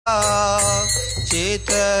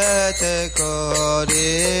চিত্তে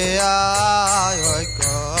করিয়া ঐক্য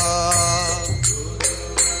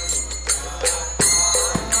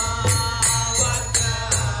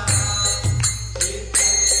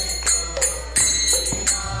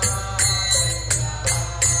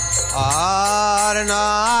আর না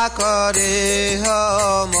করিহ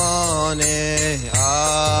মনে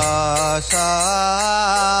আশা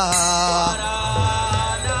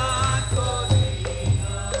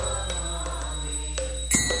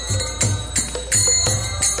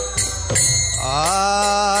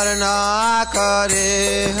আর না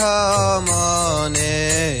করিহ মনে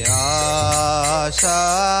আশা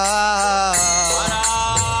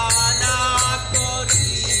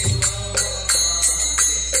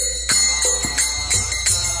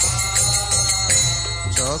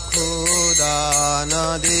চক্ষুদান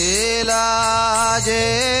দিলা যে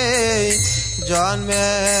জন্মে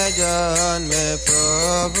জন্মে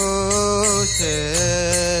প্রভু সে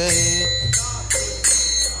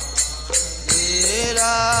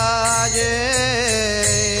দিলা যে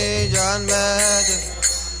জন্মে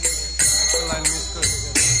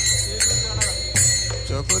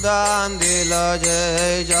চক্ষুদান দিল যে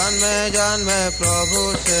জন্মে জন্মে প্রভু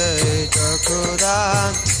সে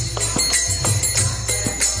চক্ষুদান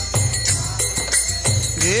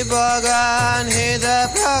দিবগান হৃদয়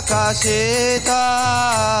প্রকাশিত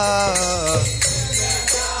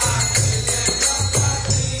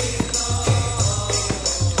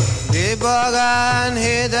দিবগান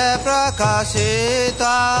হৃদয় প্রকাশিত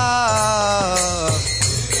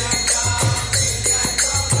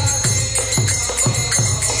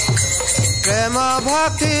প্রেম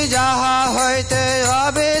ভক্তি যাহা হইতে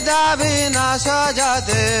অবিদ্যা বিনাশ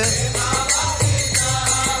যাতে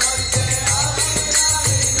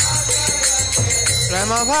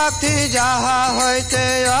প্রেম ভক্তি যাহা হইতে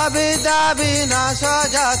অবিদ্যা বিনাশ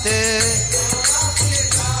যাতে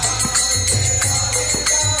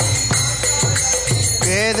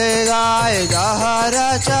বেদ গায় যাহার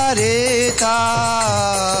চরিতা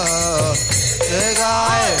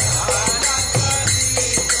গায়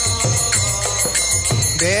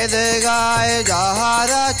বেদ গায়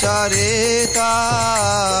যাহার চরিতা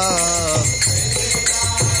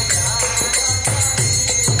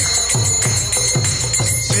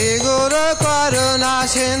শ্রী গুরু করুণা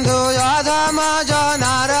সিন্ধু অধম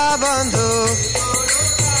জনার বন্ধু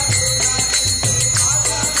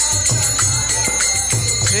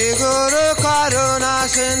শ্রী গুরু করুণা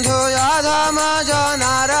সিন্ধু অধম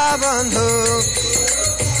জনার বন্ধু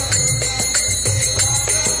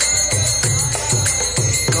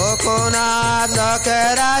লোকনাথ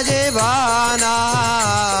লোকেরা জীবনা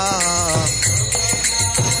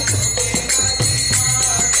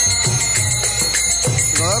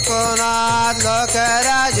লোকনাথ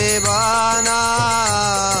লোকেরা জীবনা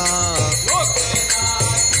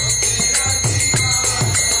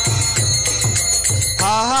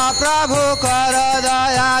আহা প্রভু কর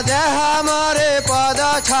দয়া দেহ মরে পদ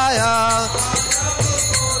ছায়া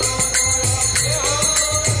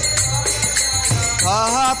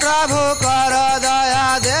আহা প্রভু কর দয়া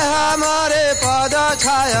দেহ মরে পদ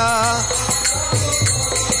ছায়া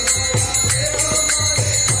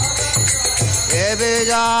এ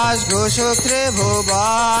বিজাস ঘোষ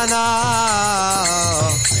ত্রিভুবনা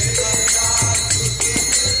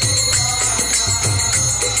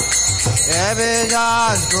এ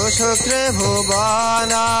বিজাস ঘোষ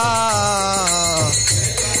ত্রিভুবনা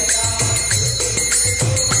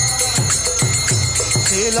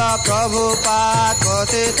শিল প্রভুপাদ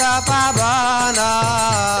পতিত পাবনা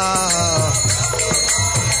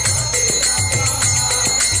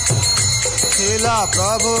শিল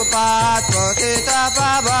প্রভুপাদ পতিত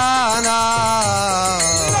পাবনা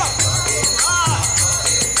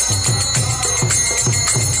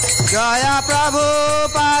জয়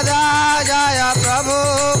প্রভুপাদা জয়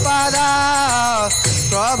প্রভুপাদা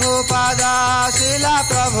প্রভুপাদা শিল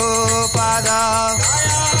প্রভুপাদা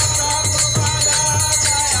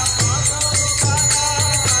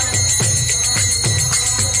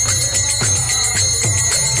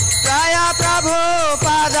জয়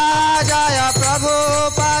প্রভুপাদা জয়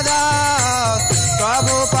প্রভুপাদা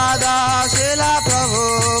প্রভুপাদা শিল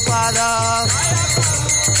প্রভুপাদা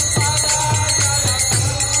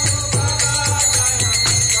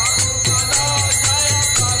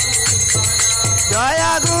জয়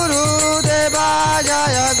গুরুদেবা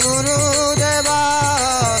জয় গুরুদেবা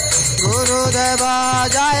গুরুদেবা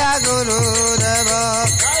জয় গুরুদেবা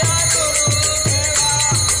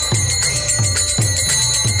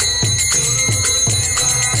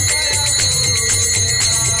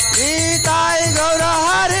নিতাই গৌর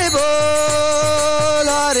হরি বল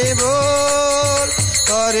হরি বল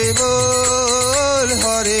Hari Hari Bol,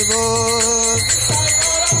 Hari Bol.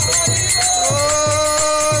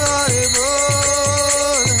 Hari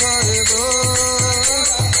Bol, Hari Bol.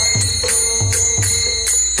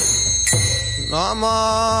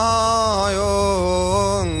 Namayom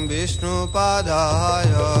Vishnu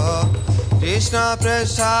Padaya Krishna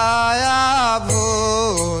Prasaya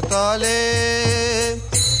Bhutale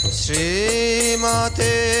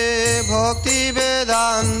Srimate Bhakti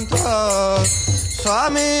Vedanta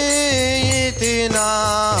Swami Iti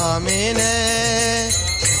Namine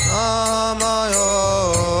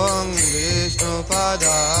Namayom Vishnu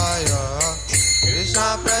Padaya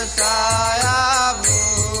Krishna Prasaya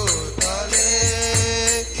Bhutale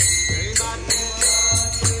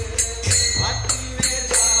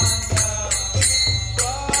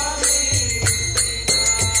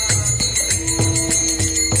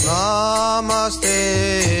Namaste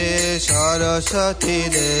Saraswati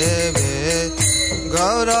Deve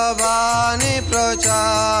Gauravani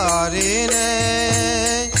Pracharine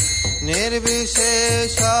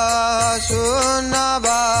Nirvishesha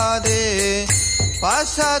Sunnavade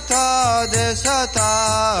Pasatha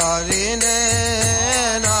Desatarine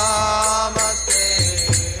Namaste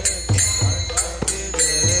Saraswati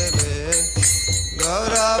Deve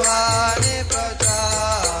Gauravani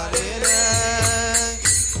Pracharine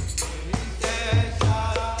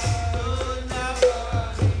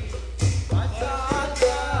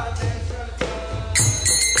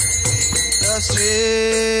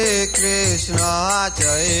Shri Krishna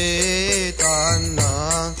Chaitanya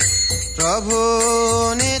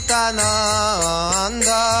Prabhu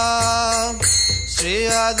Nityananda Shri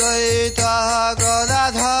Advaita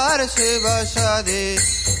Gadadhar Shivasadi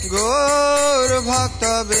Gaur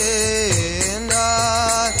Bhakta Vrinda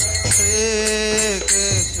Shri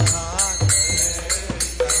Krishna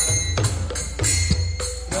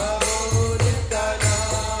Prabhu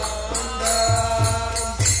Nityananda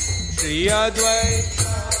Shri Advaita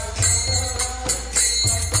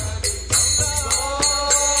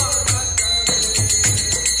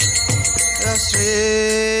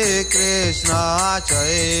Shri Krishna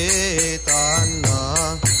Chaitanya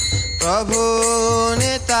Prabhu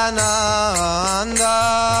Nityananda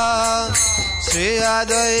Shri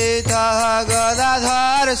Advaita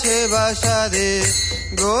Gadadhar Shivasadi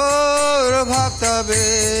Gaur Bhakta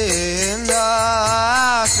Vrinda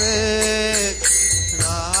Shri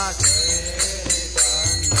Krishna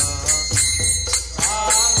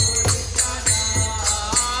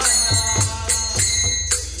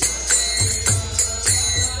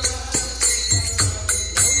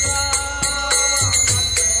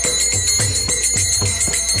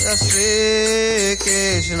Shri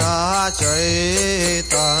Krishna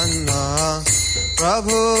Chaitanya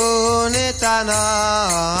Prabhu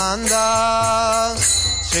Nityananda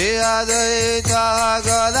Shri Advaita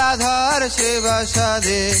Gadadhar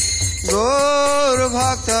Shivasadi Gaur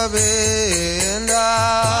Bhakta Vrinda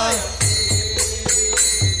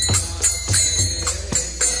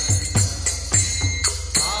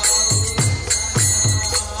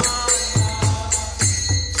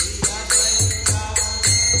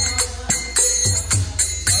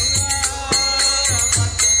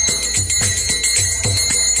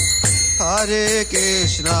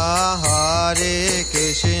Hare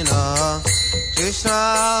Krishna,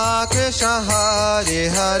 Krishna Krishna, Hare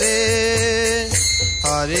Hare,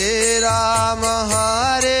 Hare Rama,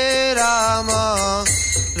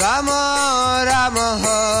 Rama Rama,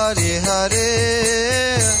 Hare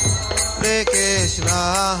Hare. Hare Krishna,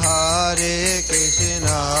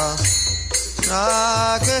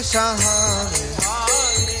 Krishna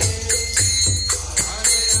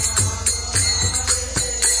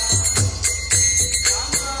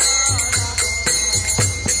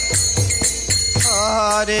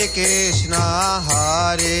Krishna, Hare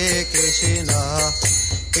Hare Krishna,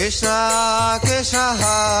 Krishna Krishna,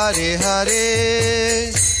 Hare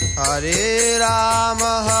Hare, Hare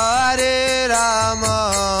Rama,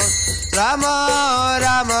 Rama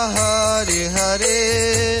Rama, Hare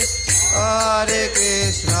Hare. Hare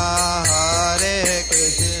Krishna,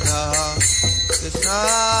 Krishna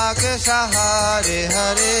Krishna, Hare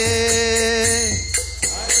Hare,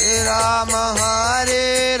 Hare Rama,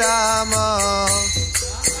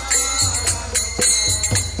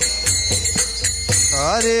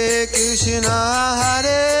 Hare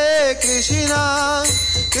Krishna,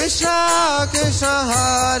 Krishna Krishna,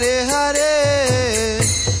 Hare Hare,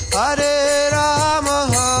 Hare Rama,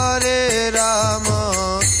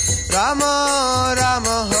 Rama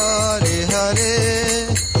Rama, Hare Hare.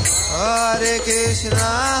 Hare Krishna,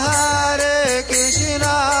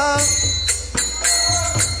 Krishna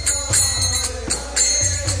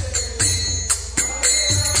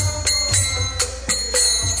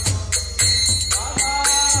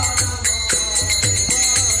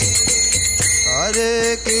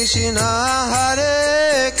Hare Krishna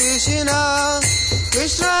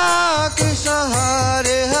Krishna Krishna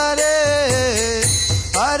Hare Hare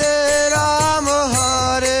Hare Rama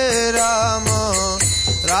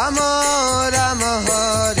Rama Rama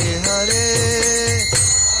Hare Hare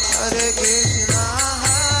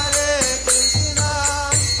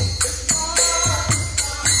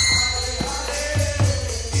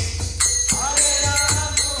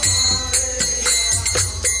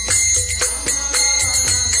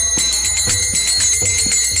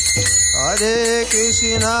Hare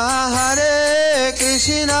Krishna Hare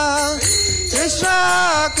Krishna Krishna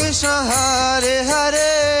Krishna Hare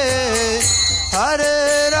Hare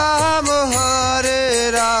Hare Rama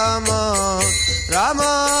Rama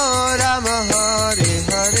Rama Hare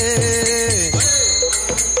Hare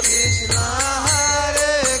Krishna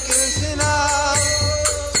Hare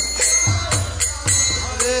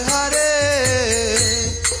Hare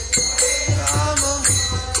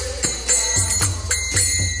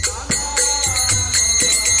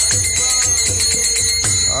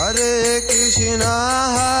Rama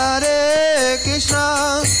Hare Krishna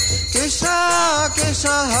Krishna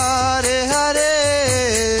Krishna Hare Hare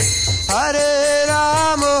Hare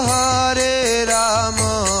Rama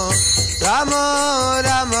Rama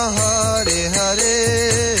Rama Hare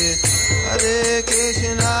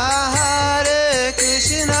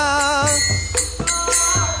Hare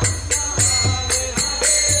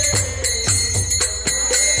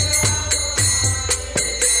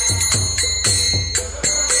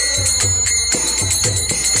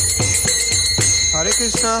Hare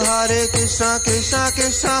Krishna Hare Krishna Krishna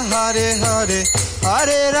Krishna Hare Hare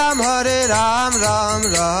Hare Ram Ram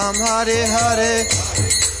Ram Hare Hare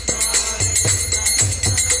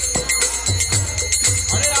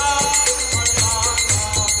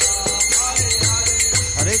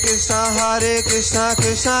Hare Krishna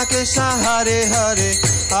Krishna Krishna Hare Hare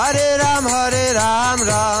Hare Ram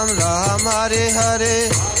Ram Ram Hare Hare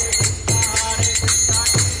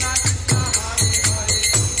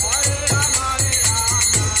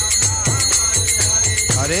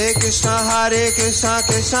Hare Krishna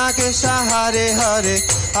Krishna Krishna Hare Hare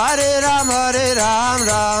Hare Ram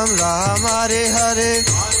Ram Ram Hare Hare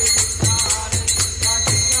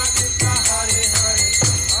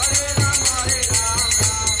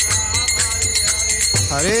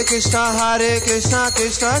Hare Krishna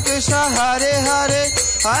Krishna Krishna Hare Hare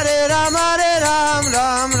Hare Ram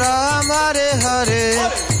Ram Ram Hare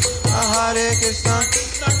Hare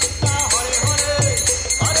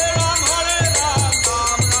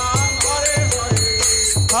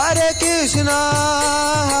Hare Krishna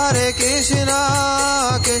Hare Krishna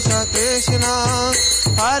Krishna Krishna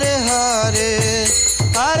Hare Hare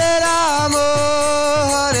Hare Rama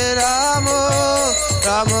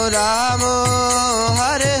Rama Rama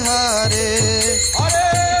Hare Hare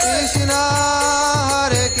Krishna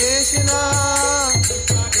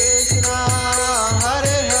Krishna Krishna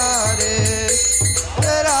Hare Hare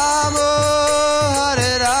Hare Rama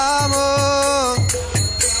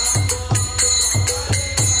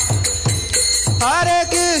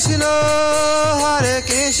Hare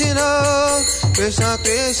Krishna Krishna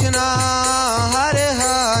Krishna Hare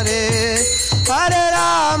Hare Hare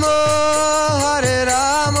Rama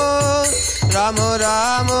Rama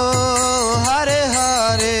Rama Hare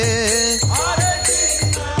Hare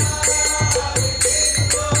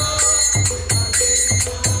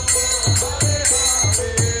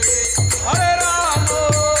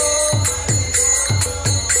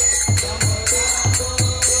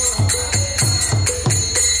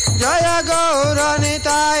Jaya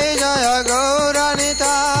Gauranitai Jaya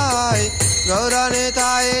Gauranitai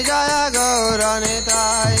Gauranitai Jaya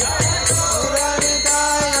Gauranitai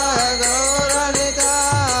Gauranitai Jaya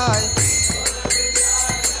Gauranitai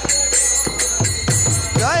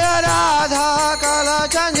Jaya Radha Kala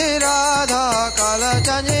Chanji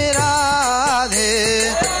Radhe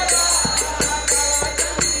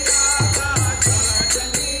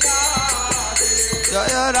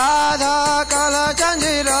Jaya Radha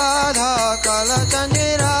Kala Chanji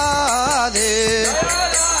Radhe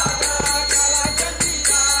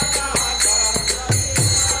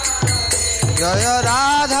Jaya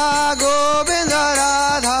Radha Govinda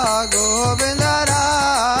Radhe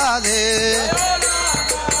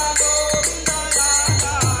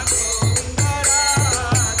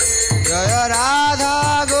Jaya Radha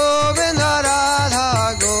Govinda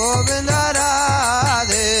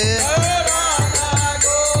Radhe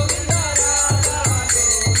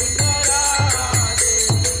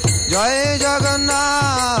Jai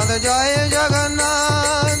Jagannath Jai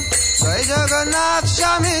Jagannath Jai Jagannath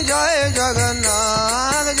Shami Jai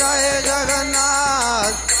Jagannath Jai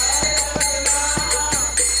Jagannath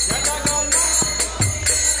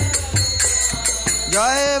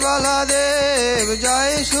Jai Baladev,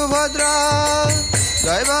 Jai Subhadra,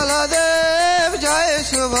 Jai Baladev, Jai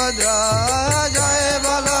Subhadra, Jai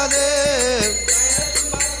Baladev.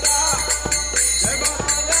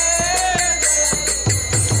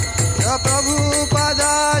 Jaya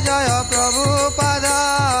Prabhupada, Jaya Prabhupada,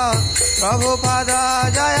 Prabhupada,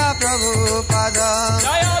 Jaya Prabhupada.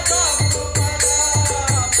 Jaya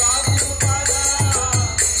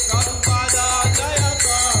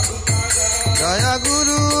Jaya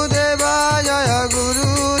Guru Deva, Jaya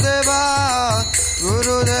Guru Deva,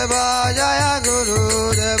 Guru Deva, Jaya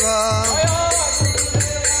Guru Deva.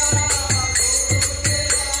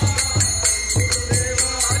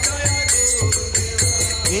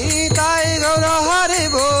 Nitai Gaura Hari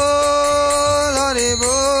Bol, Hari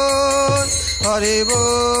Bol, Hari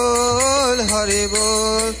Bol, Hari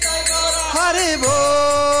Bol, Hari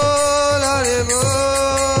Bol, Hari Bol, Hari Bol,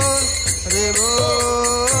 Hari Bol.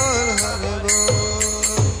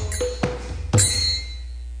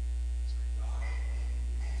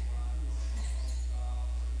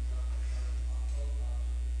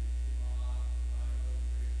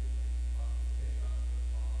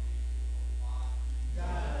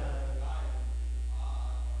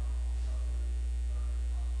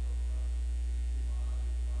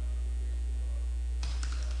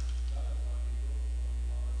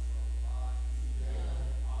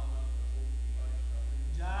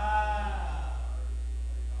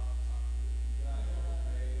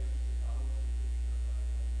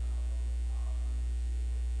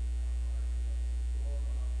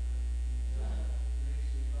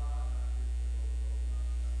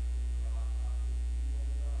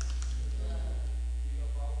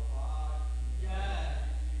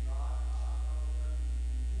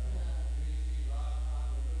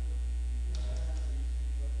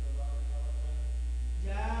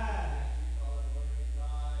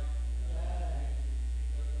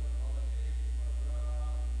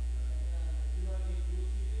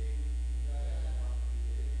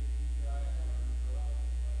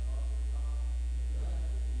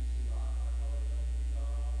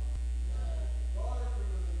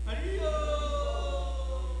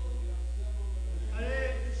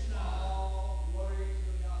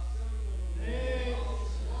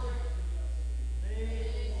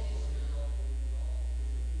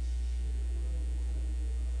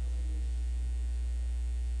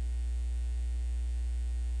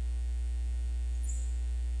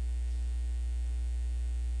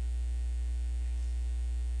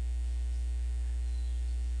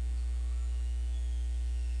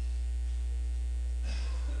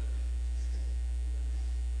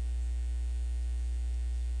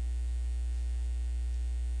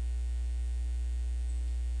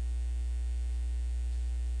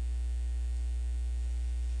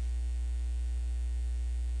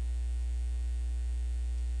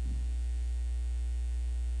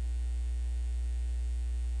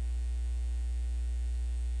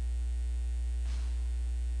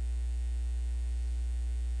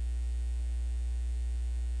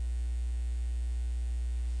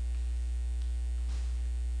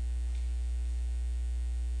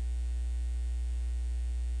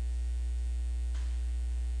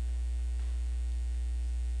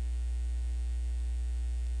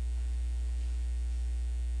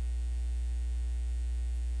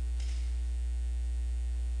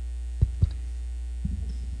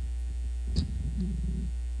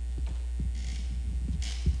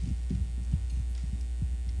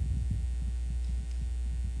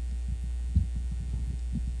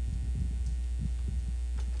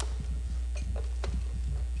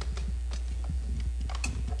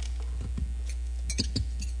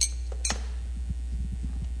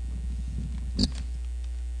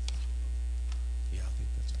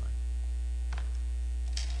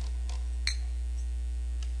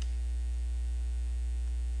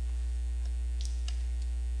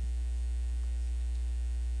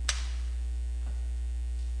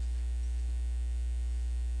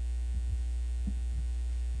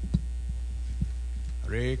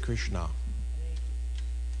 Hare Krishna.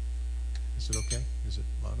 Is it okay? Is it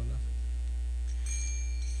loud enough?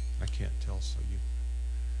 I can't tell, so you...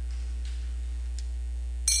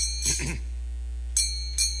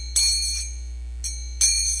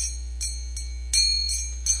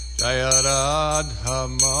 Jaya Radha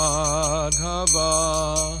Madhava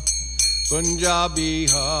Kunja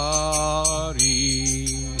Bihari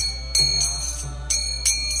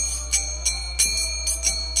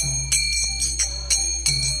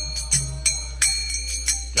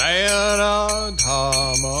Jaya Radha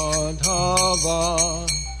Madhava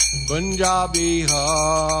Kunja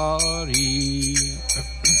Bihari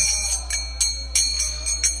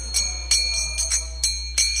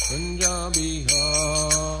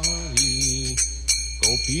Bihari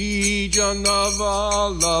Gopi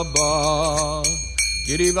Janavalabha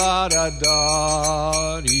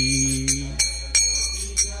Girivaradari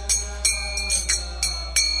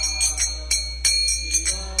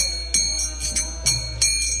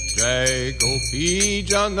Jai Gopi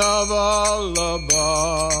Janavalabha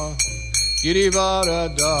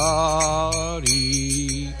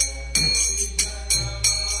Girivaradari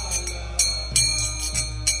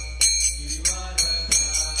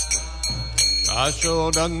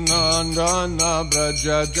Ashodanandana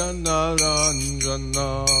Braja Janaranjana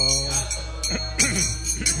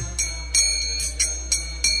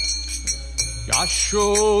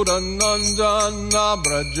Yashodanandana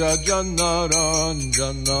Braja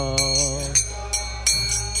Janaranjana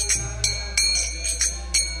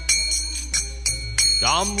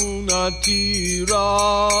Yamuna Tira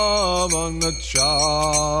Vanachari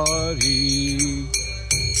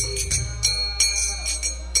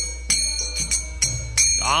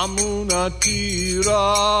Yamuna Tira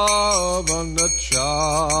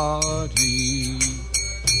Vanachari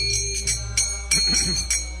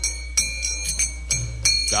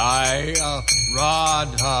Jaya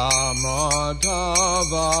Radha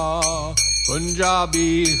Madhava Kunja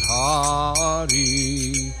Bihari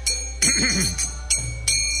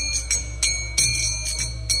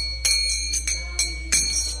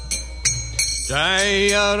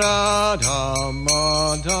Jaya Radha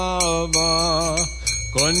Madhava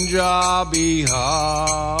Kunja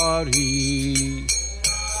Bihari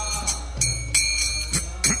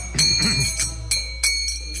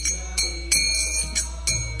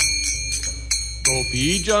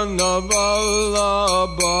Gopi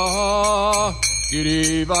Janavalabha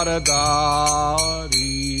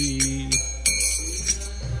Girivaradari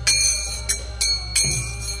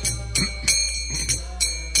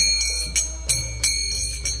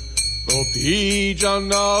Gopi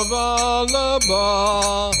Janavalabha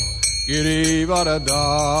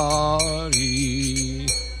Girivaradari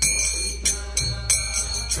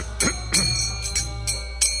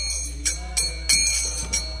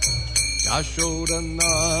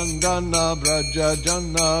Yashodanandana Braja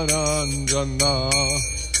Janaranjana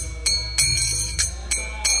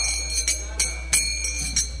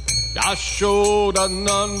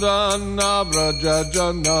Yashodanandana Braja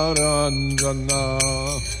Janaranjana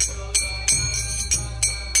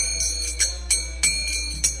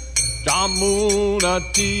Jamuna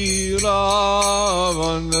Tira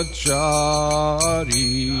Vanachari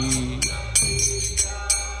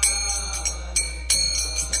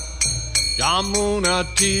Jamuna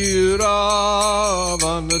Tira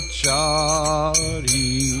Vanachari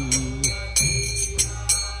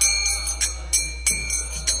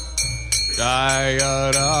Jaya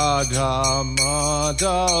Radha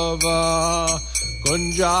Madhava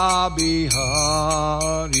Kunja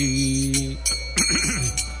Bihari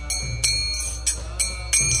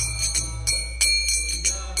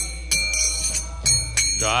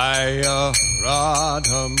Jaya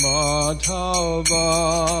Radha Madhava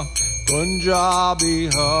Kunja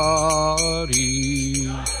Bihari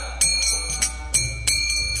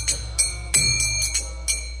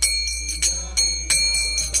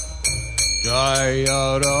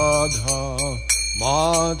Jaya Radha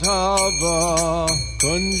Madhava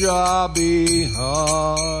Kunja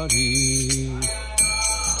Bihari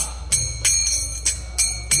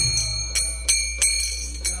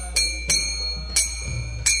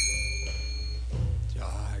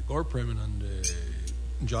Gaur Premanande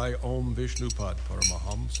Jai Om Vishnupad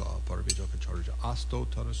Paramahamsa Parvijaka Asto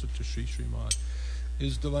Tarasutta Shri Srimad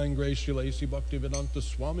His Divine Grace Srila A.C. Bhaktivedanta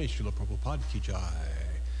Swami Srila Prabhupada Ki Jai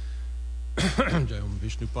Jai Om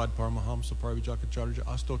Vishnupad Paramahamsa Parvijaka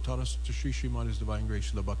Asto Tarasutta Shri Srimad His Divine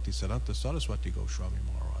Grace Srila Bhakti Siddhanta Saraswati Goswami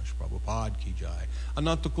Maharaj Prabhupada Ki Jai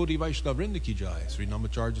Ananta Koti Vaishnava Vrinda Ki Jai Sri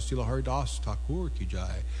Namacharya Srila Haridas Thakur Ki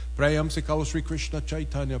Jai Prayam Sikao Sri Krishna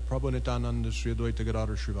Chaitanya Prabhu Nityananda Sri Advaita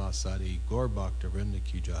Gadadhar Srivasadi Gaur Bhakta Vrinda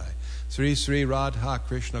Ki Jai Sri Sri Radha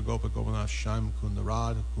Krishna Gopa Govanath Sham Kunda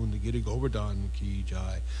Radha Kunda Giri Govardhan Ki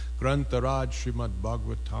Jai Grantha Raj Srimad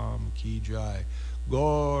Bhagavatam Ki Jai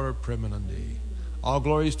Gaur Premanande All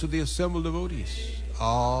glories to the assembled devotees.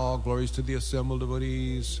 All glories to the assembled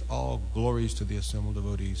devotees. All glories to the assembled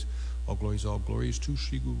devotees. All glories to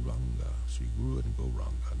Sri Guru Ranga, Sri Guru and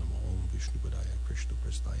Gauranga. Namo Om Vishnu Padaya Krishna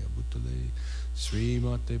Prastaya Bhutale Sri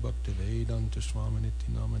Mate Bhakti Vedanta Swaminiti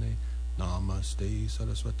Namane Namaste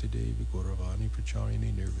Saraswati Devi Gauravani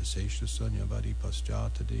Pracharini Nirvisesha Sanyavadi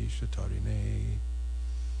Paschata Desha Tarine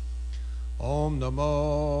Om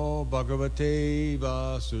Namo Bhagavate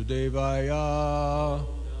Vasudevaya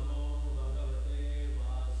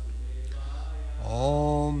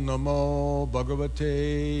Om Namo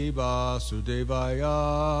Bhagavate Vasudevaya.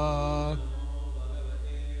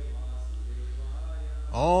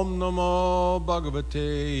 Om Namo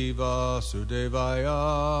Bhagavate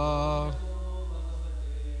Vasudevaya.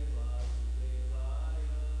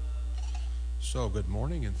 So, good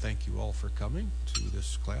morning, and thank you all for coming to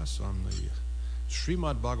this class on the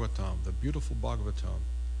Srimad Bhagavatam, the beautiful Bhagavatam.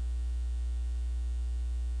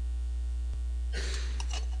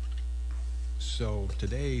 So,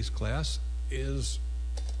 today's class is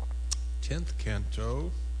 10th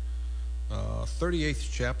Canto, 38th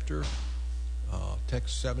chapter,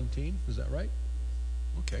 text 17. Is that right?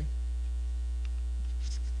 Okay.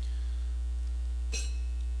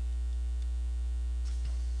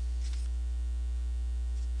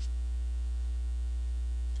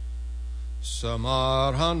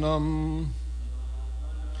 Samarhanam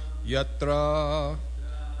yatra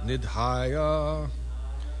nidhaya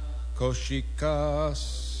koshikas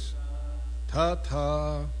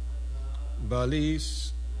tata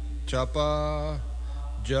balis chapa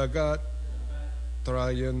jagat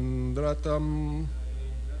trayendratam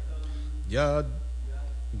yad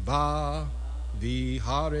va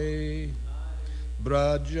vihare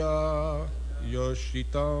braja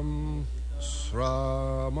yoshitam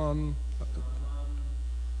sraman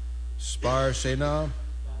sparsena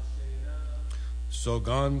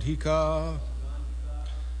sogandhika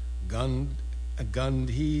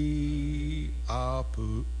gandhi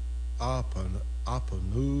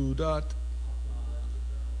apanudat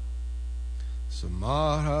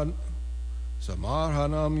samarhanam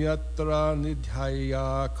yatra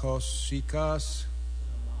nidhaya kosikas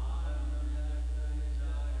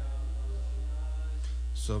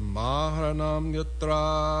samarhanam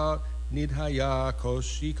yatra nidhaya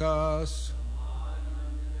koshikas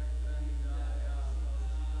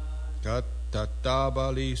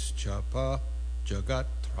tatabalis chapa jagat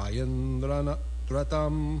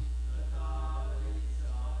trayendratam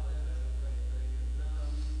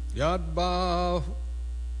yadba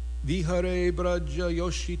vihare braja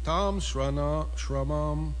yoshitam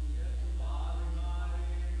shramam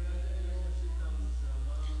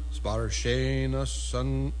sparshena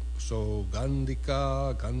san so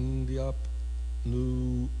gandika gandyap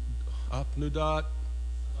nu apnudat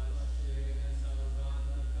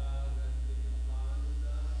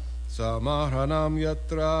samarhanam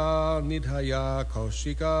yatra nidhaya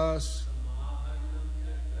koshikas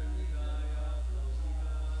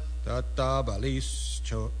tata balis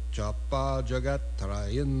chapa jagat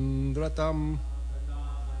trayendratam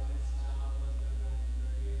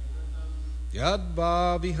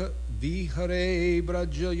yadva vihare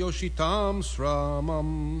braja yoshitam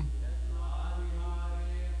sramam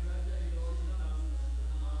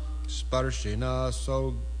sparshena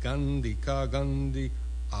so gandika gandhi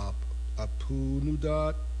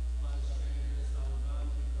apunudat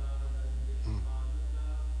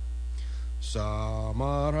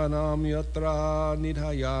samarhanam yatra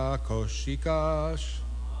nidhaya koshikas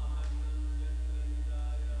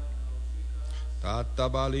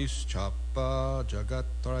tatabalis chapa jagat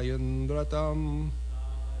trayendratam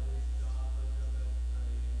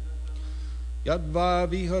yadva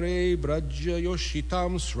vihare braja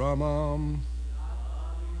yoshitam sramam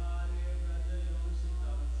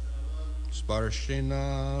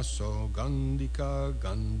sparshena so gandika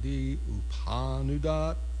gandhi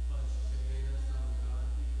upanudat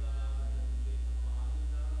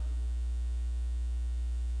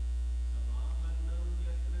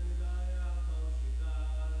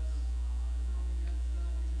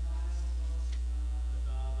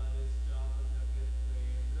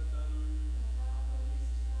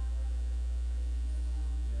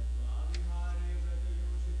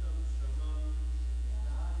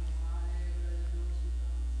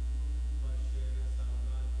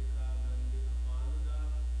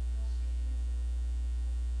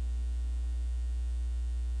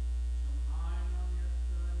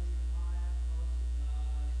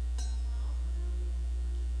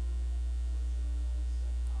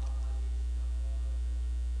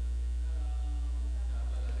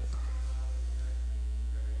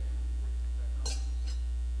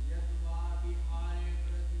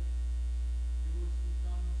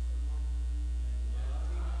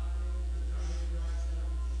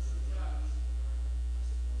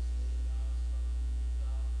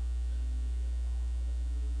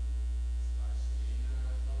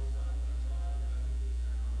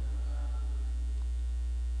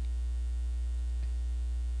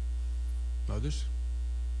Others?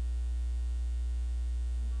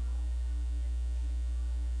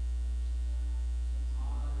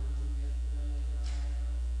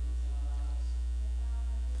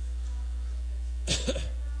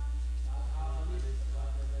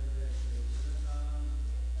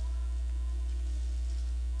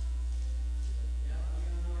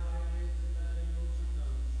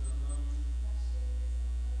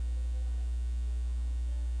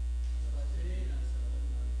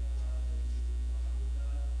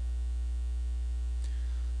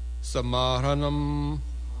 Samaranam,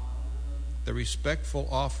 the respectful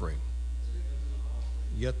offering.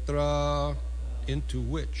 Yatra, into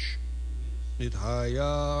which.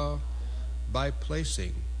 Nidhaya, by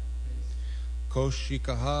placing.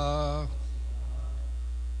 Koshikaha,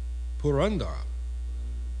 Purandara,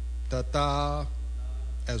 Tata,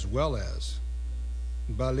 as well as.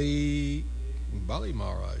 Bali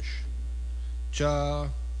Maharaj, Cha,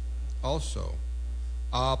 also.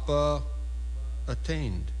 Apa,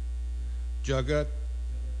 attained. Jagat,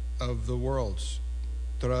 of the worlds.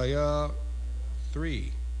 Traya,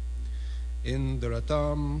 3.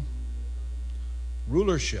 Indratam,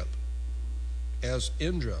 rulership, as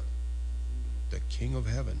Indra, the king of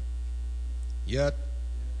heaven. Yet,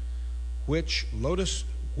 which lotus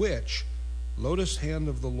hand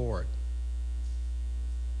of the Lord.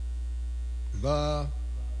 Va,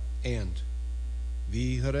 and.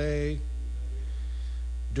 Vihare,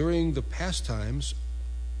 during the pastimes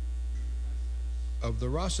of the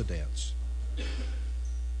rasa dance.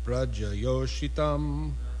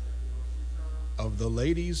 Brajayoshitam, of the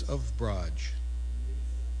ladies of Braj.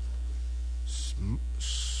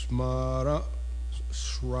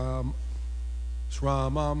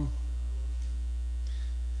 Sramam,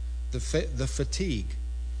 the fatigue.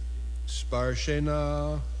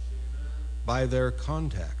 Sparshena, by their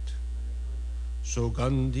contact.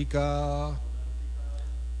 Sogandhika,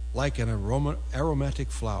 like an aromatic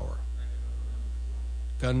flower.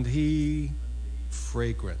 Gandhi,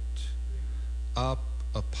 fragrant.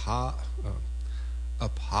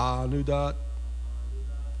 Apanudat,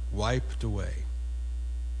 wiped away.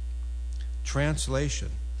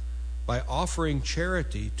 Translation: by offering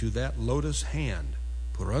charity to that lotus hand,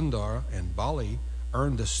 Purandara and Bali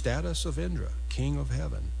earned the status of Indra, king of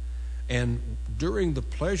heaven. And during the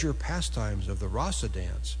pleasure pastimes of the rasa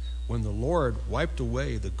dance, when the Lord wiped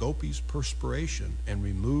away the gopis' perspiration and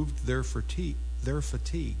removed their fatigue,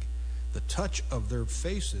 the touch of their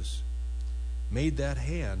faces made that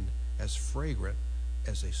hand as fragrant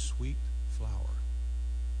as a sweet flower.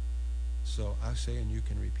 So I say, and you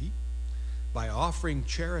can repeat, by offering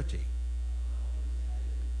charity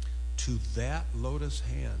to that lotus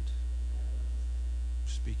hand,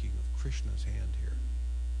 speaking of Krishna's hand here,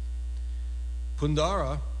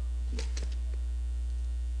 Pundara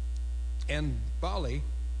and Bali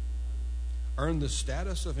earned the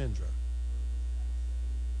status of Indra,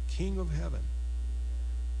 king of heaven.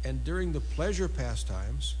 And during the pleasure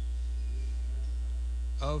pastimes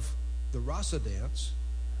of the rasa dance,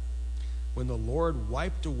 when the Lord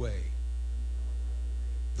wiped away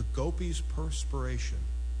the gopis' perspiration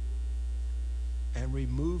and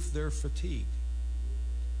removed their fatigue,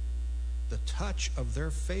 the touch of their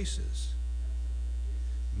faces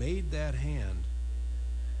made that hand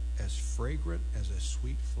as fragrant as a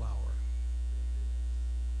sweet flower.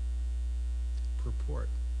 Purport: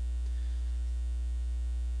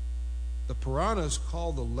 the Puranas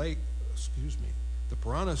call the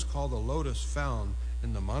lotus found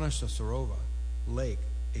in the Manasa Sarova lake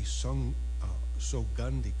a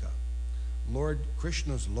Sogandhika. Lord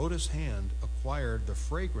Krishna's lotus hand acquired the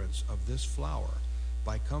fragrance of this flower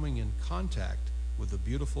by coming in contact with the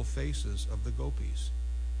beautiful faces of the gopis.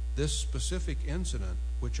 This specific incident,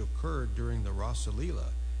 which occurred during the Rasa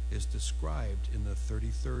Leela, is described in the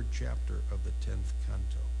 33rd chapter of the 10th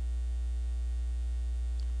canto.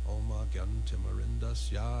 Oma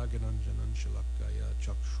Gyantimarindasya Gananjanan Shalakaya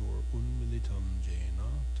Chakshur Unmilitam Jena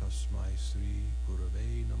Tasmai Sri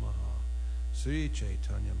Gurave Namaha Sri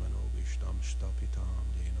Chaitanya Manobishtam Shtapitam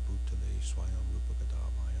Jena Bhutale Swayam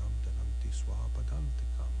Rupakadamayam Dananti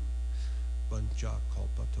Swapadantikam Bancha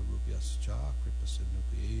Kalpata Rubyascha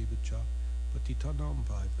Kripasidnubhyevacha Patitanam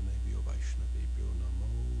Vaipanebhyo Vaishnavebhyo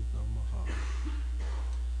Namo Namaha.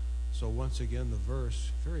 So once again the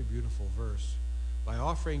verse, very beautiful verse. By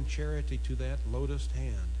offering charity to that lotus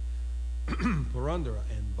hand, Purandara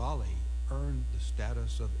and Bali earned the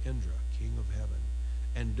status of Indra, king of heaven.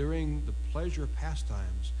 And during the pleasure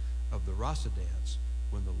pastimes of the rasa dance,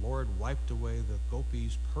 when the Lord wiped away the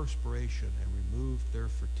gopis' perspiration and removed their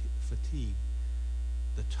fatigue,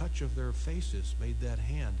 the touch of their faces made that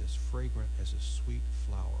hand as fragrant as a sweet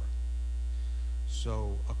flower.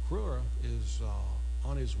 So Akrura is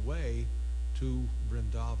on his way to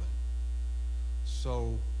Vrindavan.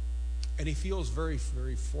 So, and he feels very,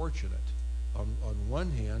 very fortunate. On one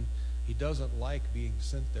hand, he doesn't like being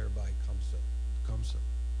sent there by Kamsa.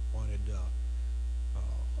 Wanted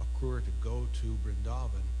Akrura to go to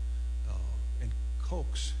Vrindavan and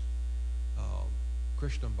coax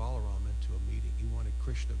Krishna and Balaram into a meeting. He wanted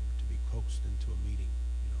Krishna to be coaxed into a meeting.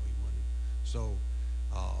 He wanted. So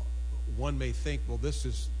one may think, well, this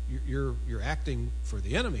is you're acting for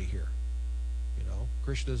the enemy here. You know,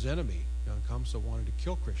 Krishna's enemy, Kamsa, wanted to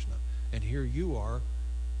kill Krishna, and here you are.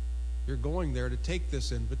 You're going there to take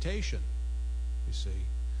this invitation. You see,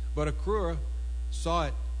 but Akrura saw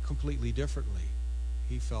it completely differently.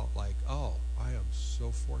 He felt like, oh, I am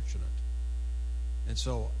so fortunate. And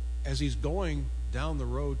so as he's going down the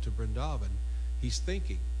road to Vrindavan, he's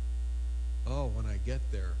thinking, oh, when I get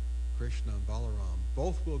there, Krishna and Balaram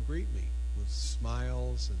both will greet me with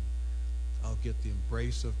smiles, and I'll get the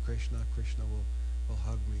embrace of Krishna. Krishna will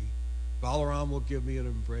hug me. Balaram will give me an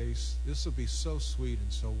embrace. This will be so sweet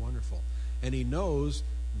and so wonderful. And he knows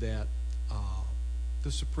that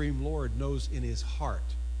the Supreme Lord knows in his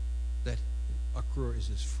heart that Akrura is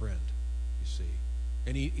his friend, you see.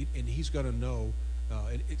 And he's going to know,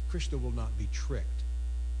 Krishna will not be tricked.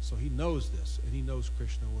 So he knows this, and he knows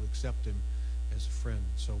Krishna will accept him as a friend,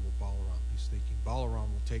 and so will Balaram. He's thinking, Balaram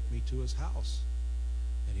will take me to his house,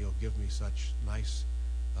 and he'll give me such nice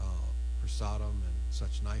prasadam and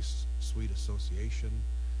such nice, sweet association.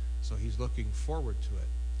 So he's looking forward to it.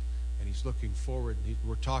 And he's looking forward, and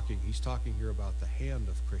he's talking here about the hand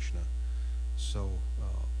of Krishna. So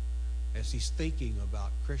as he's thinking about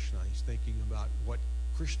Krishna, he's thinking about what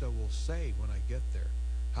Krishna will say when I get there.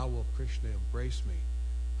 How will Krishna embrace me?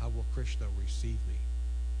 How will Krishna receive me?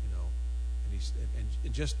 You know, and he's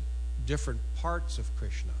and just different parts of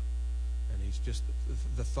Krishna. And he's just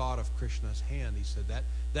the thought of Krishna's hand. He said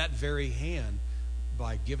that very hand,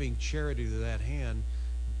 by giving charity to that hand,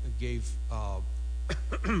 gave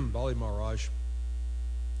Bali Maharaj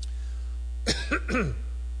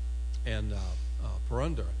and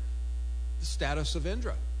Purandara the status of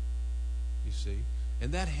Indra, you see.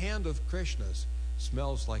 And that hand of Krishna's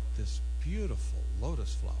smells like this beautiful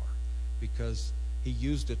lotus flower, because he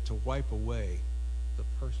used it to wipe away the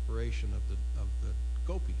perspiration of the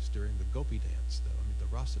gopis during the gopi dance, the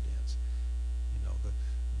rasa dance. You know,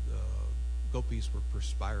 the gopis were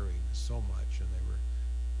perspiring so much, and they were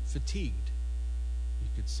fatigued.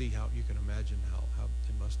 You can imagine how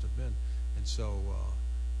it must have been. And so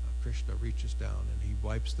Krishna reaches down and he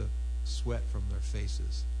wipes the sweat from their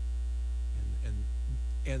faces,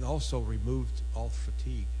 and also removed all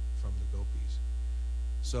fatigue from the gopis.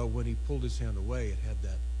 So when he pulled his hand away, it had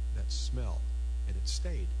that smell, and it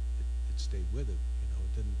stayed. It stayed with him.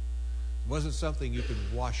 It wasn't something you could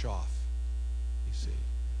wash off, you see.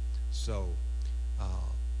 So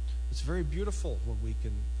it's very beautiful when we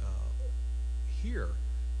can hear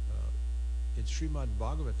in Srimad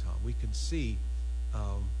Bhagavatam, we can see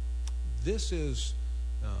this is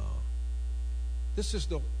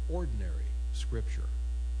the ordinary scripture.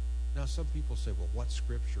 Now, some people say, well, what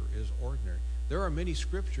scripture is ordinary? There are many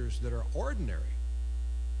scriptures that are ordinary.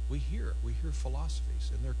 We hear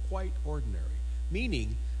philosophies, and they're quite ordinary,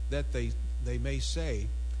 meaning that they may say,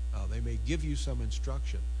 they may give you some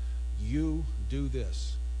instruction. You do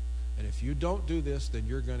this, and if you don't do this, then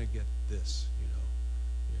you're going to get this.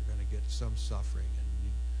 You're going to get some suffering, and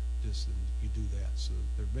you do that. So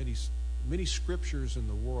there are many scriptures in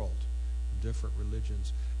the world, different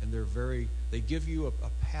religions, and they give you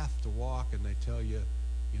a path to walk, and they tell you,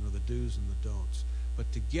 the do's and the don'ts.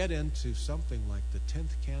 But to get into something like the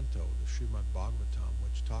 10th canto, the Srimad Bhagavatam,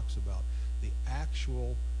 which talks about the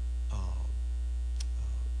actual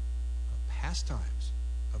pastimes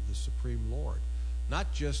of the Supreme Lord,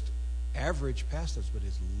 not just average pastimes, but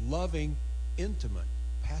his loving, intimate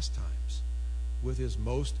pastimes with his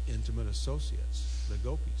most intimate associates, the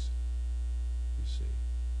gopis, you see.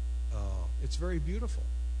 It's very beautiful.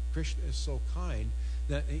 Krishna is so kind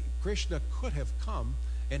that Krishna could have come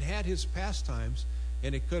and had his pastimes,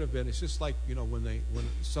 and it could have been, it's just like, when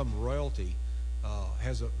some royalty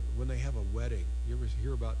when they have a wedding. You ever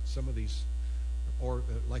hear about some of these, or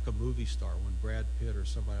like a movie star, when Brad Pitt or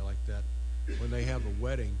somebody like that, when they have a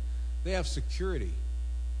wedding, they have security,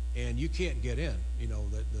 and you can't get in.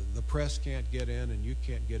 The press can't get in, and you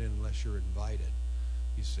can't get in unless you're invited,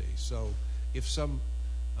 you see. So if some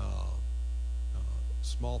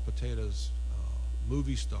small potatoes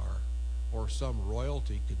movie star or some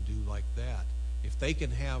royalty can do like that, if they can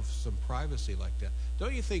have some privacy like that,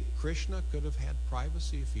 don't you think Krishna could have had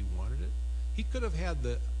privacy if he wanted it? He could have had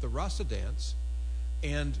the rasa dance,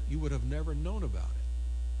 and you would have never known about it.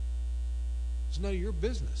 It's none of your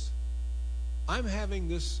business. I'm having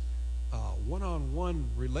this one-on-one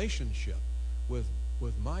relationship with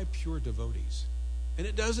my pure devotees, and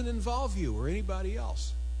it doesn't involve you or anybody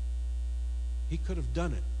else. He could have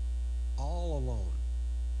done it all alone.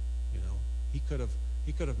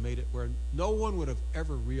 He could have made it where no one would have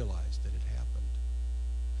ever realized that it happened.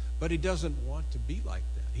 But he doesn't want to be like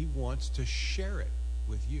that. He wants to share it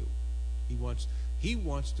with you. He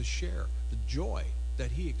wants to share the joy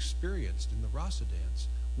that he experienced in the rasa dance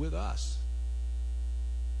with us.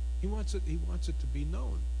 He wants it to be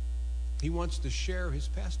known. He wants to share his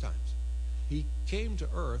pastimes. He came to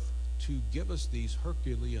earth to give us these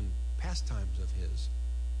Herculean pastimes of his,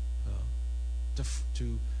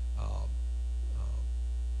 to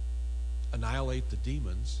annihilate the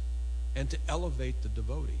demons and to elevate the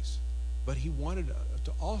devotees. But he wanted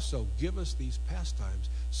to also give us these pastimes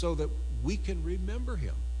so that we can remember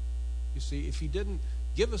him. You see, if he didn't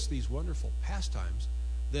give us these wonderful pastimes,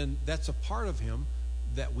 then that's a part of him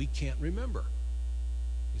that we can't remember.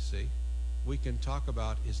 You see, we can talk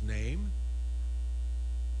about his name,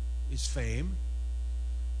 his fame,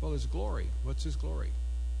 well, his glory. What's his glory?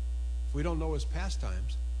 If we don't know his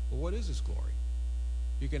pastimes, well, what is his glory?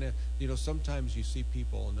 You can, sometimes you see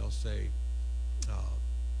people and they'll say,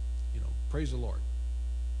 praise the Lord.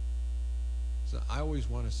 So I always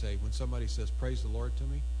want to say, when somebody says praise the Lord to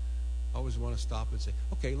me, I always want to stop and say,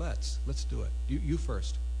 okay, let's do it. You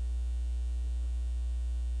first.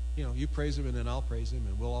 You praise him and then I'll praise him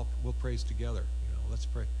and we'll praise together. Let's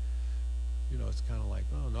pray. It's kind of like,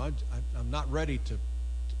 oh no, I'm not ready to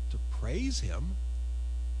praise him.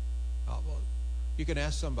 Well, you can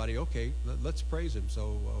ask somebody, okay, let's praise him.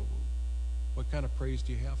 So what kind of praise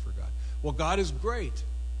do you have for God? Well, God is great.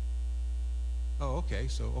 Oh, okay,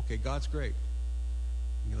 God's great.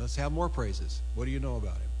 Let's have more praises. What do you know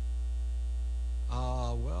about him?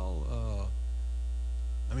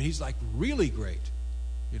 He's like really great.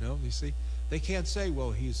 You see, they can't say,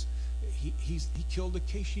 well, he killed a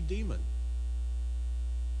Keshi demon.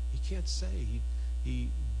 He can't say he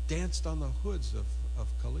danced on the hoods of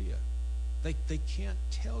Kaliya. They can't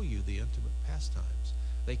tell you the intimate pastimes.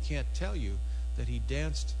 They can't tell you that he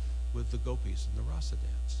danced with the gopis in the rasa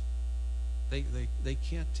dance. They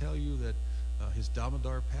can't tell you that his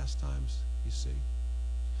Damodar pastimes, you see.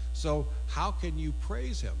 So how can you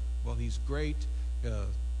praise him? Well, he's great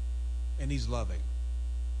and he's loving.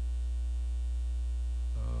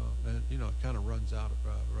 And it kind of runs out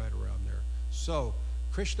right around there. So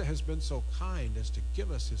Krishna has been so kind as to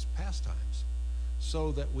give us his pastimes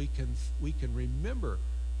so that we can remember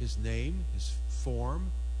his name, his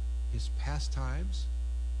form, his pastimes.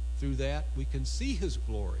 Through that, we can see his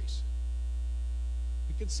glories.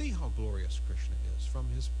 We can see how glorious Krishna is from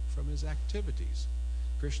his activities.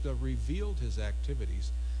 Krishna revealed his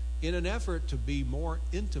activities in an effort to be more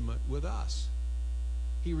intimate with us.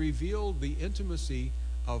 He revealed the intimacy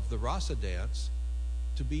of the rasa dance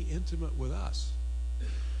to be intimate with us.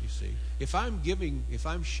 You see, if I'm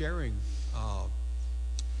sharing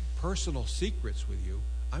personal secrets with you,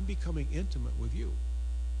 I'm becoming intimate with you.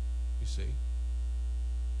 You see,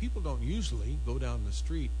 people don't usually go down the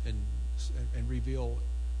street and reveal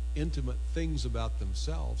intimate things about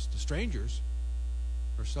themselves to strangers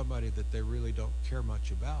or somebody that they really don't care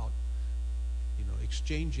much about.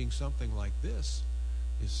 Exchanging something like this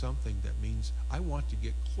is something that means I want to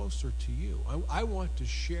get closer to you. I want to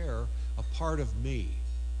share a part of me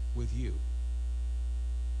with you.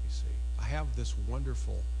 You see, I have this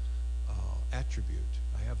wonderful attribute.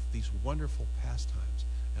 I have these wonderful pastimes,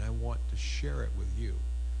 and I want to share it with you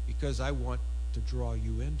because I want to draw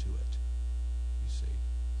you into it. You see,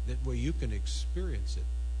 that way you can experience it.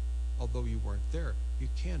 Although you weren't there, you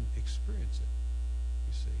can experience it.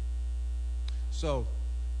 You see. So,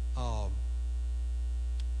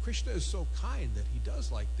 Krishna is so kind that he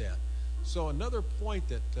does like that. So another point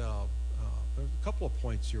that, there's a couple of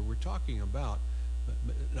points here. We're talking about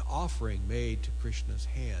an offering made to Krishna's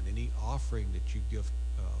hand. Any offering that you give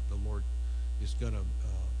the Lord is going to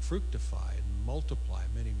fructify and multiply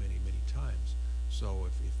many, many, many times. So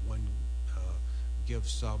if one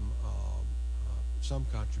gives some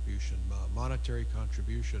contribution, monetary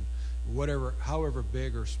contribution, however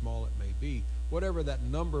big or small it may be, whatever that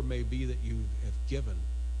number may be that you have given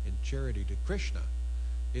in charity to Krishna,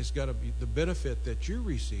 is going to be the benefit that you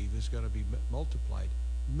receive is going to be multiplied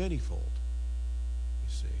manyfold. You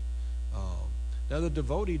see, now the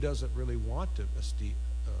devotee doesn't really want to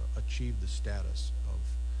achieve the status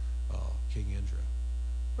of King Indra.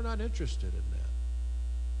 We're not interested in that.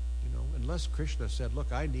 Unless Krishna said,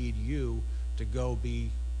 "Look, I need you to go be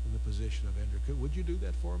in the position of Indra. Would you do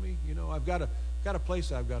that for me? I've got a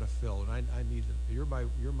place I've got to fill, and I need it.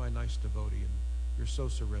 You're my nice devotee, and you're so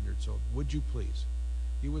surrendered. So would you please?"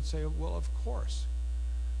 You would say, "Well, of course."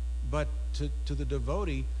 But to the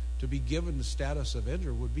devotee, to be given the status of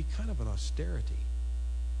Indra would be kind of an austerity.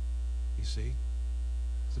 You see,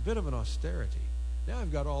 it's a bit of an austerity. Now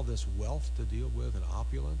I've got all this wealth to deal with and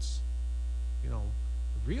opulence.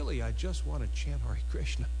 Really, I just want to chant Hare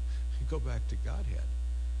Krishna and go back to Godhead.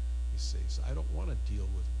 You see. So I don't want to deal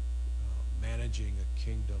with managing a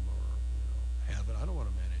kingdom or heaven. I don't want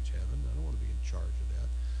to manage heaven. I don't want to be in charge of that.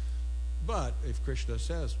 But if Krishna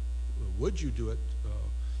says, would you do it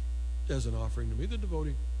as an offering to me, the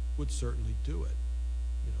devotee would certainly do it.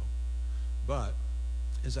 But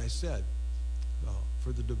as I said,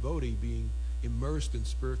 for the devotee being immersed in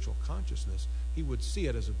spiritual consciousness, he would see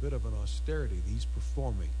it as a bit of an austerity that he's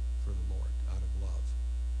performing for the Lord out of love.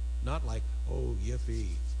 Not like, oh, yippee,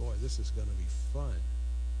 boy, this is going to be fun.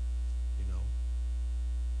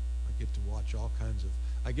 I get to watch all kinds of,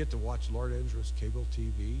 I get to watch Lord Indra's cable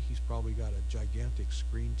TV. He's probably got a gigantic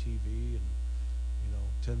screen TV and,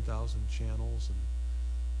 10,000 channels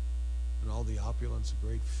and all the opulence of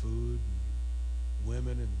great food and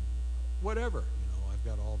women and whatever. I've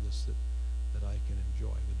got all this that I can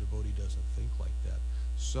enjoy. The devotee doesn't think like that.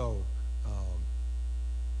 So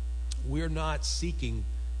we're not seeking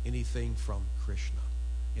anything from Krishna.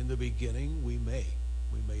 In the beginning, we may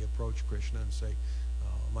approach Krishna and say,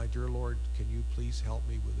 my dear Lord, can you please help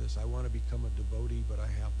me with this? I want to become a devotee, but I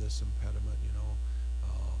have this impediment,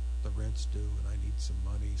 the rent's due and I need some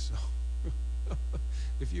money. So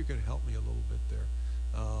if you could help me a little bit there.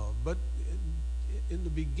 But in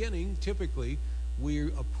the beginning, typically,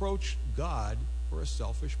 we approach God for a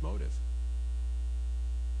selfish motive.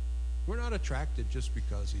 We're not attracted just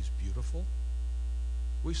because he's beautiful.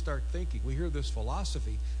 We start thinking. We hear this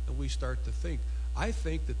philosophy, and we start to think, I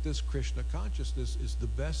think that this Krishna consciousness is the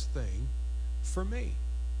best thing for me.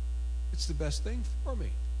 It's the best thing for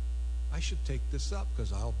me. I should take this up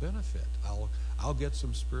because I'll benefit. I'll get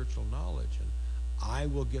some spiritual knowledge, and I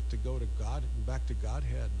will get to go to God, back to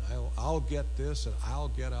Godhead, and I'll get this, and I'll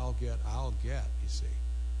get, you see.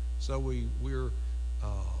 So we're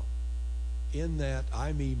in that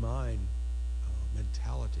I, me, mine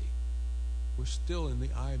mentality. We're still in the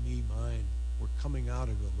I, me, mine. We're coming out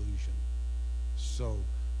of illusion. So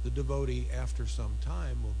the devotee, after some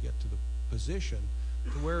time, will get to the position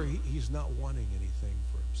to where he's not wanting anything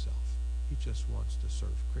for himself. He just wants to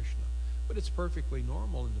serve Krishna. But it's perfectly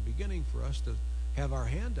normal in the beginning for us to have our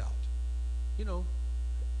hand out.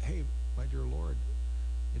 Hey, my dear Lord,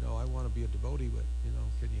 I want to be a devotee, but,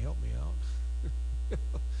 can you help me out?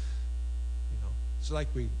 It's like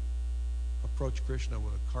we approach Krishna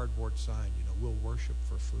with a cardboard sign, we'll worship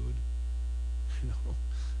for food.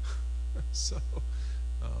 So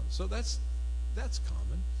that's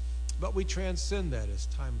common. But we transcend that as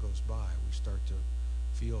time goes by. We start to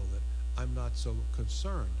feel that I'm not so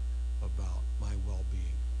concerned about my well-being.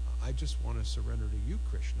 I just want to surrender to you,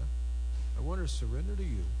 Krishna. I want to surrender to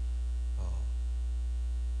you,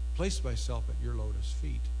 place myself at your lotus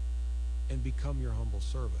feet, and become your humble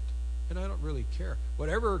servant. And I don't really care.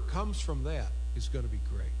 Whatever comes from that is going to be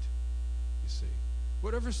great, you see.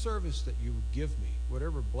 Whatever service that you give me,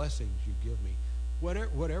 whatever blessings you give me,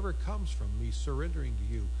 whatever comes from me surrendering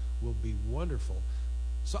to you will be wonderful.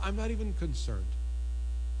 So I'm not even concerned,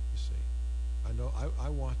 you see. I know I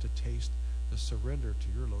want to taste the surrender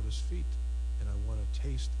to your lotus feet, and I want to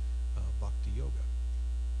taste bhakti yoga,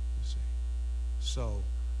 you see. So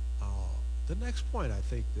the next point, I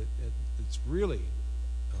think that it's really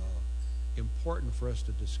important for us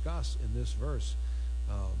to discuss in this verse.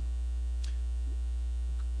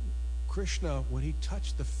 Krishna, when he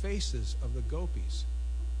touched the faces of the gopis,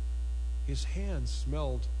 his hands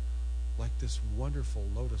smelled like this wonderful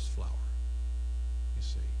lotus flower, you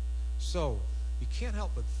see. So you can't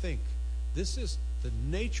help but think this is the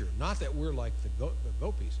nature, not that we're like the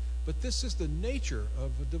gopis, but this is the nature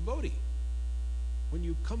of a devotee. When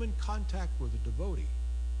you come in contact with a devotee,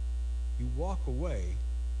 you walk away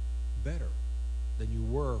better than you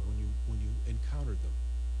were when you encountered them.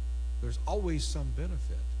 There's always some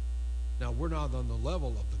benefit. Now, we're not on the level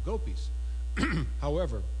of the gopis.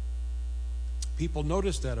 However, people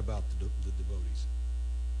notice that about the devotees.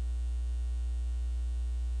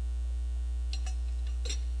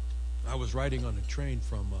 I was riding on a train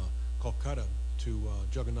from Kolkata to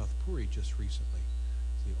Jagannath Puri just recently.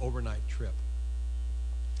 It's the overnight trip.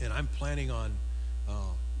 And I'm planning on,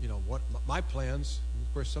 what my plans.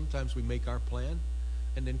 Of course, sometimes we make our plan,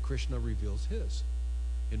 and then Krishna reveals his.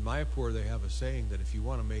 In Mayapur, they have a saying that if you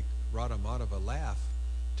want to make Radha Madhava laugh,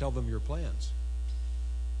 tell them your plans.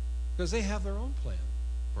 Because they have their own plan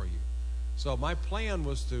for you. So my plan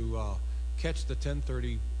was to catch the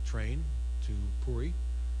 10:30 train to Puri,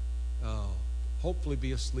 hopefully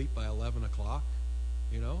be asleep by 11 o'clock,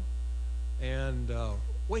 and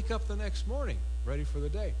wake up the next morning ready for the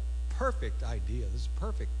day. Perfect idea. This is a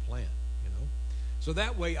perfect plan, So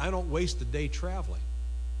that way I don't waste a day traveling.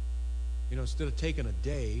 Instead of taking a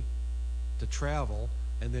day to travel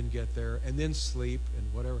and then get there and then sleep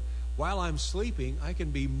and whatever, while I'm sleeping, I can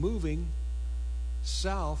be moving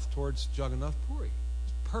south towards Jagannath Puri.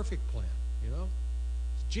 It's a perfect plan, you know?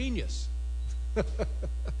 It's genius.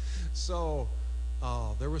 So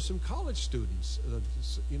there were some college students.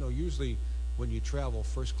 You know, usually when you travel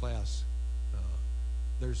first class,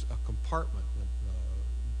 there's a compartment,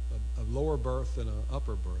 a lower berth and an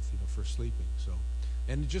upper berth, you know, for sleeping. So,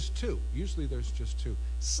 and just two. Usually there's just two.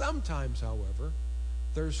 Sometimes, however,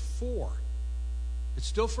 there's four. It's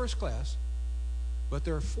still first class, but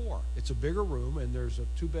there are four. It's a bigger room, and there's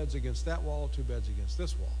two beds against that wall, two beds against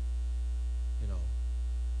this wall. You know,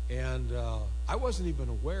 and I wasn't even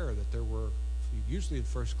aware that there were, usually in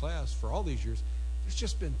first class for all these years, there's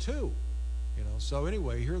just been two. You know, so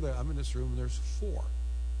anyway, I'm in this room, and there's four.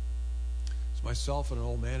 It's myself and an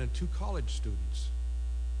old man and two college students.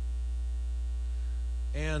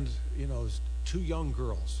 And, you know, there's two young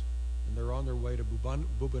girls, and they're on their way to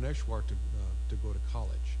Bhubaneswar to go to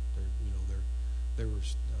college. They were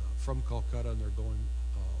from Calcutta, and they're going.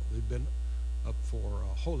 They've been up for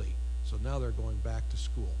Holi, so now they're going back to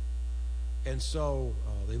school. And so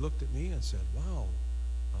they looked at me and said, "Wow,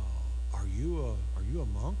 are you a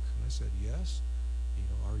monk?" And I said, "Yes." You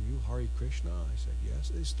know, "Are you Hare Krishna?" I said, "Yes."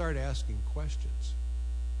 They started asking questions,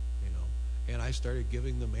 you know, and I started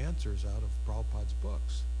giving them answers out of Prabhupada's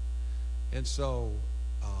books. And so,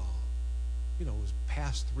 you know, it was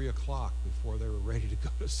past 3 o'clock before they were ready to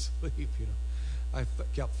go to sleep. You know, I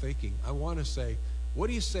kept thinking, I want to say, "What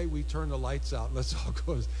do you say we turn the lights out and let's all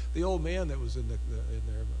go?" The old man that was in there,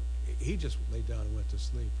 he just laid down and went to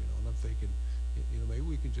sleep. You know, and I'm thinking, you know, maybe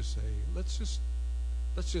we can just say, let's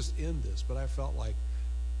just end this. But I felt like,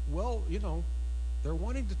 well, you know, they're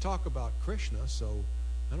wanting to talk about Krishna, so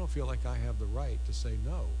I don't feel like I have the right to say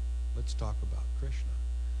no. Let's talk about Krishna.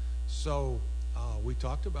 So we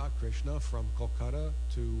talked about Krishna from Kolkata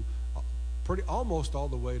to almost all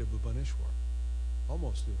the way to Bhubaneswar.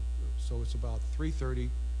 Almost. So it's about 3:30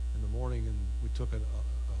 in the morning, and we took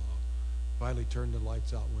finally turned the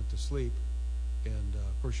lights out and went to sleep. And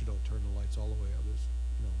of course, you don't turn the lights all the way out.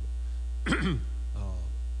 There's, you know,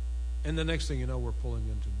 and the next thing you know, we're pulling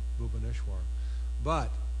into Bhubaneswar. But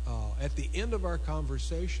at the end of our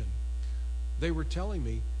conversation, they were telling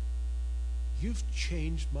me, "You've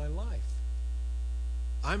changed my life.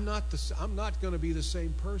 I'm not going to be the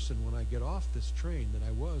same person when I get off this train that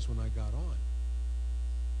I was when I got on.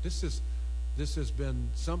 This has been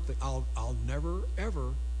something I'll never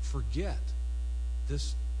ever forget.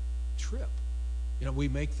 This trip. You know, we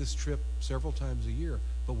make this trip several times a year,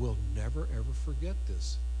 but we'll never ever forget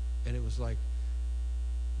this." And it was like,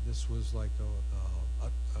 this was like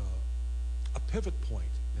a pivot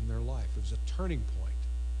point in their life. It was a turning point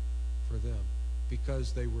for them,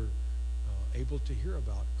 because they were able to hear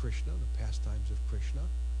about Krishna, the pastimes of Krishna,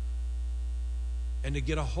 and to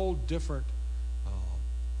get a whole different.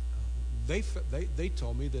 They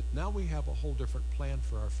told me that now we have a whole different plan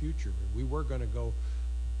for our future. We were going to go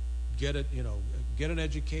get an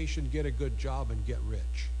education, get a good job, and get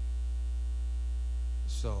rich.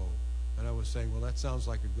 So, and I was saying, well, that sounds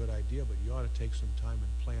like a good idea, but you ought to take some time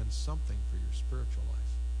and plan something for your spiritual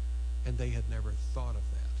life. And they had never thought of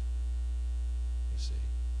that, you see.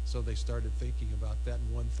 So they started thinking about that,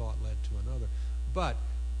 and one thought led to another. But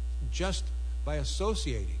just by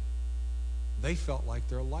associating, they felt like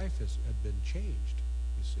their life had been changed,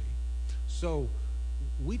 you see. So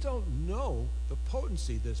we don't know the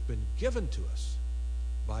potency that's been given to us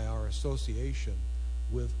by our association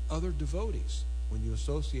with other devotees. When you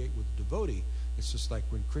associate with a devotee, it's just like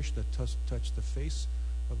when Krishna touched the face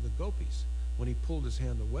of the gopis. When he pulled his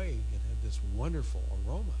hand away, it had this wonderful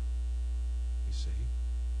aroma, you see.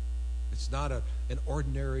 It's not an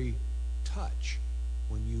ordinary touch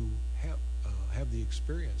when you have the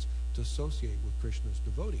experience to associate with Krishna's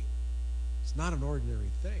devotee. It's not an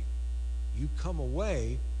ordinary thing. You come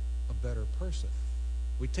away a better person.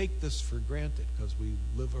 We take this for granted because we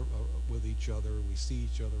live with each other, we see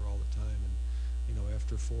each other all the time, and you know,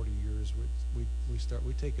 after 40 years,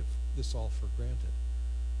 we take this all for granted.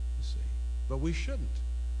 You see, but we shouldn't.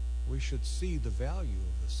 We should see the value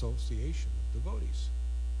of association of devotees.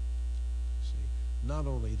 You see, not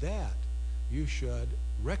only that, you should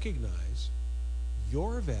recognize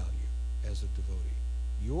your value as a devotee,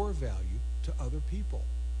 your value to other people.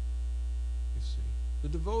 You see, the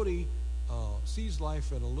devotee sees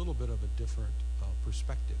life in a little bit of a different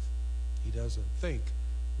perspective. He doesn't think,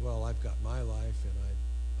 well, I've got my life,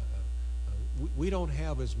 and we don't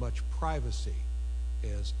have as much privacy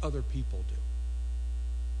as other people do.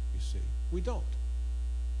 You see, we don't.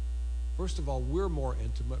 First of all, we're more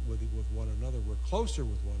intimate with one another. We're closer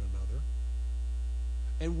with one another.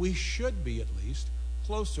 And we should be, at least,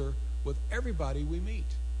 closer with everybody we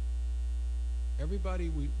meet.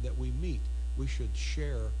 Everybody that we meet, we should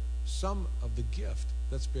share some of the gift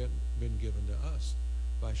that's been given to us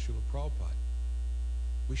by Srila Prabhupada.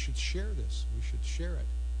 We should share this. We should share it.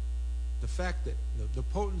 The fact that the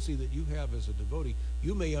potency that you have as a devotee,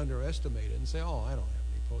 you may underestimate it and say, "Oh, I don't have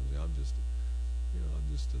any potency. I'm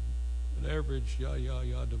just an average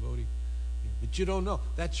devotee." But you don't know.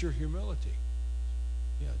 That's your humility.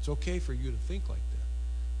 Yeah, it's okay for you to think like that.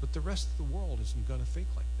 But the rest of the world isn't going to think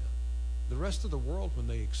like that. The rest of the world, when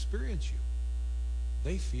they experience you,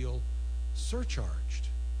 they feel surcharged.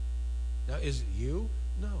 Now, is it you?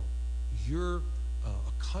 No. You're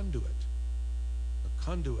a conduit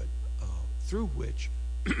through which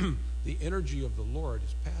the energy of the Lord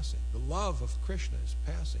is passing. The love of Krishna is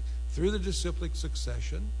passing through the disciplic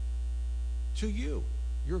succession to you.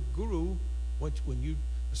 Your guru,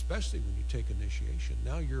 especially when you take initiation,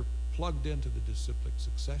 now you're plugged into the disciplic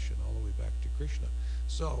succession all the way back to Krishna.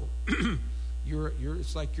 So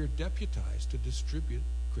it's like you're deputized to distribute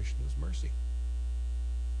Krishna's mercy.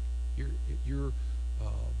 You're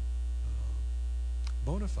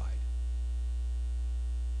bona fide.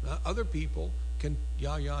 Now, other people can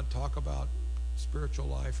talk about spiritual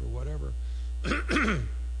life or whatever,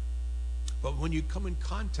 but when you come in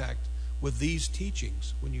contact with these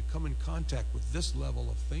teachings, when you come in contact with this level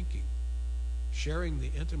of thinking, sharing the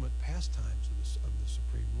intimate pastimes of the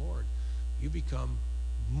Supreme Lord, you become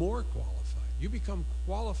more qualified. You become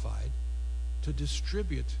qualified to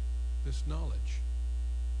distribute this knowledge.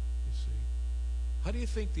 You see, how do you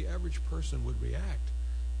think the average person would react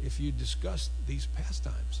if you discussed these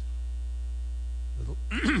pastimes?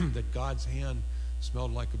 That God's hand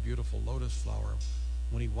smelled like a beautiful lotus flower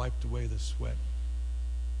when he wiped away the sweat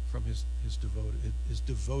from his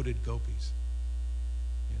devoted gopis.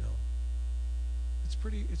 You know, it's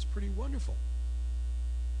pretty wonderful.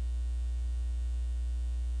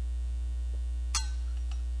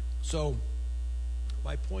 So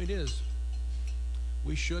my point is,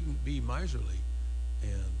 we shouldn't be miserly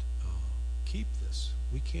and keep this.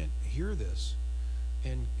 We can't hear this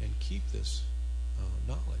and keep this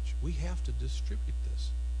knowledge. We have to distribute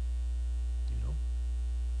this. You know,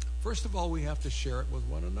 first of all, we have to share it with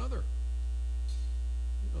one another.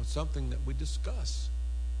 You know, something that we discuss,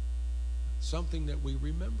 something that we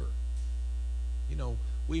remember. You know,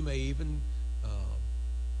 we may even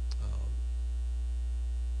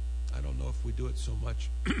I don't know if we do it so much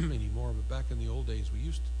anymore, but back in the old days, we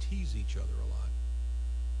used to tease each other a lot.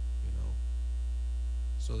 You know,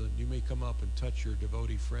 so that you may come up and touch your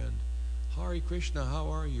devotee friend. Hare Krishna, how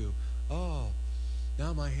are you? Oh,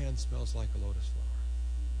 now my hand smells like a lotus flower.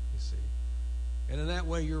 You see, and in that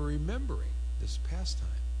way, you're remembering this pastime.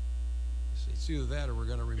 You see, it's either that, or we're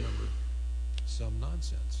going to remember some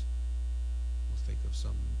nonsense. We'll think of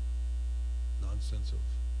some nonsense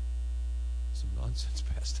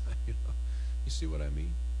pastime, you know. You see what I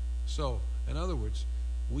mean? So, in other words,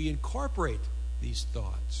 we incorporate these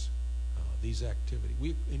thoughts, these activities.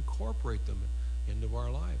 We incorporate them into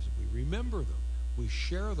our lives. We remember them. We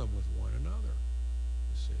share them with one another.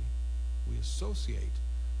 You see? We associate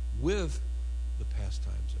with the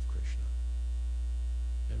pastimes of Krishna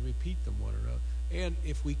and repeat them one another. And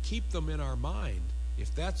if we keep them in our mind,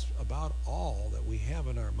 if that's about all that we have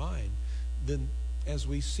in our mind, then as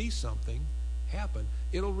we see something happen,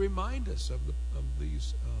 it'll remind us of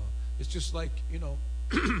these. It's just like, you know,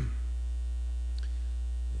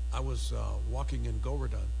 I was walking in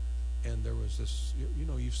Govardhan, and there was this, you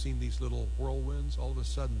know, you've seen these little whirlwinds. All of a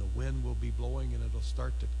sudden, the wind will be blowing, and it'll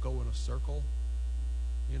start to go in a circle,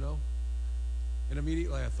 you know. And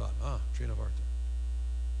immediately I thought, Trinavarta.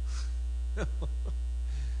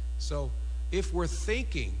 So, if we're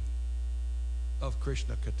thinking of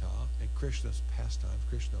Krishna Katha and Krishna's pastime,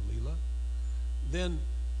 Krishna Lila, then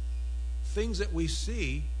things that we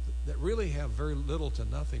see that really have very little to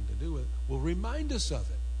nothing to do with it will remind us of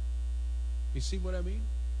it. You see what I mean?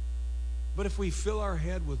 But if we fill our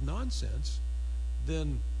head with nonsense,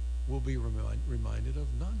 then we'll be reminded of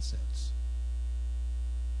nonsense.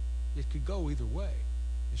 It could go either way.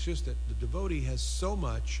 It's just that the devotee has so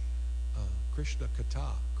much Krishna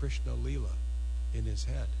Katha, Krishna Lila in his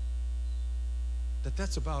head,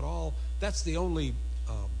 that's about all. That's the only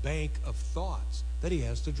bank of thoughts that he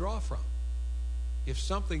has to draw from. If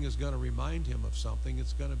something is going to remind him of something,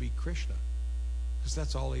 it's going to be Krishna, because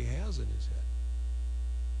that's all he has in his head.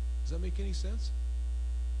 Does that make any sense?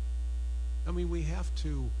 I mean, we have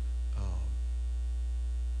to,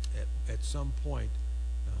 at some point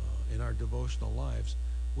in our devotional lives,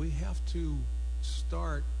 we have to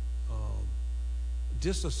start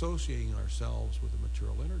disassociating ourselves with the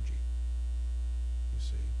material energy. You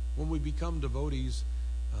see, when we become devotees,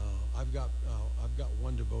 I've got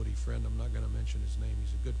one devotee friend. I'm not going to mention his name.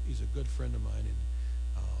 He's a good friend of mine, and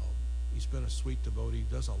he's been a sweet devotee. He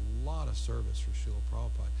does a lot of service for Srila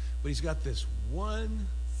Prabhupada. But he's got this one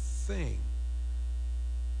thing.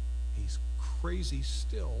 He's crazy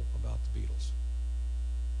still about the Beatles.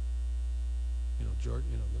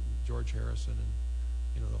 George Harrison,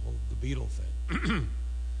 and the Beatle thing.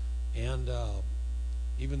 And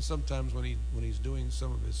even sometimes when he's doing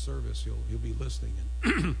some of his service, he'll be listening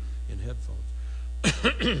in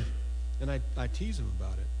headphones. And I tease him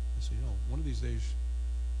about it. I say, one of these days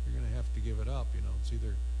you're going to have to give it up. It's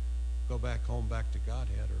either go back home, back to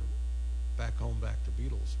Godhead, or back home, back to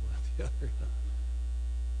Beatles, one or the other.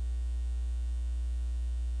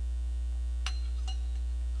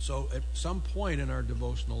 So at some point in our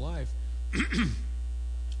devotional life,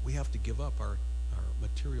 we have to give up our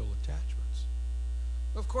material attachments.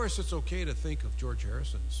 Of course, it's okay to think of George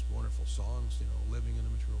Harrison's wonderful songs, living in the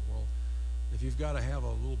material world. If you've got to have a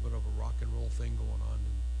little bit of a rock and roll thing going on,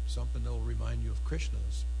 and something that'll remind you of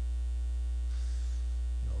Krishna's,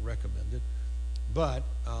 recommended. But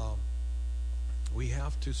we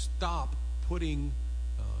have to stop putting.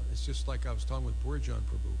 It's just like I was talking with Burjan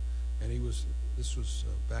Prabhu, and this was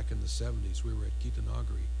back in the 70s. We were at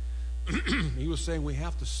Gitanagari. He was saying we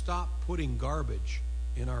have to stop putting garbage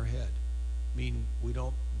in our head. I mean, we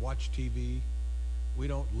don't watch TV. We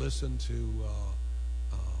don't listen to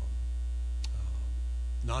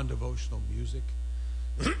non-devotional music.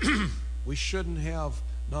 We shouldn't have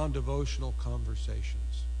non-devotional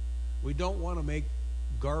conversations. We don't want to make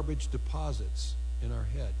garbage deposits in our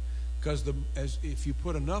head, because if you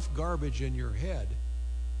put enough garbage in your head,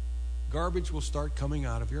 garbage will start coming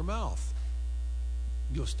out of your mouth.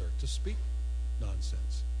 You'll start to speak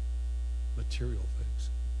nonsense, material things,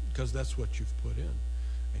 because that's what you've put in.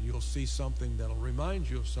 And you'll see something that'll remind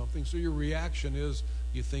you of something, so your reaction is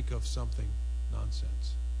you think of something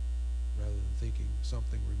nonsense rather than thinking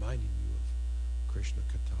something reminding you of Krishna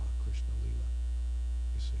Katha, Krishna Lila.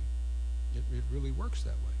 You see, it really works that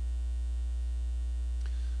way.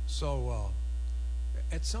 So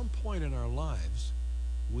at some point in our lives,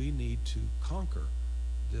 we need to conquer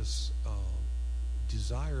this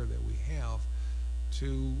desire that we have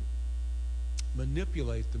to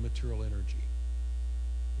manipulate the material energy.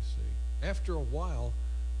 You see, after a while,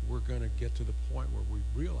 we're going to get to the point where we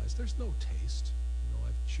realize there's no taste.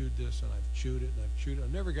 I've chewed this and I've chewed it and I've chewed it.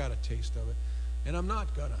 I've never got a taste of it, and I'm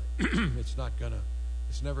not gonna.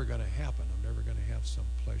 It's never gonna happen. I'm never gonna have some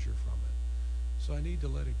pleasure from it. So I need to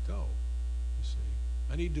let it go. You see,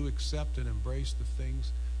 I need to accept and embrace the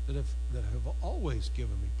things that have always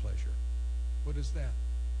given me pleasure. What is that?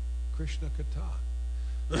 Krishna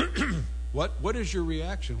Katha. What is your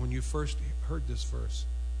reaction when you first heard this verse?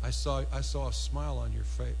 I saw a smile on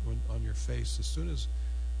your face as soon as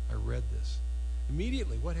I read this.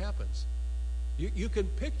 Immediately, what happens? You can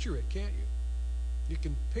picture it, can't you? You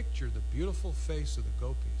can picture the beautiful face of the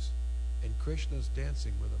gopis, and Krishna's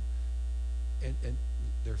dancing with them, and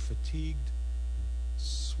they're fatigued,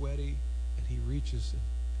 sweaty, and he reaches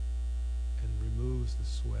and removes the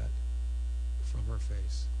sweat from her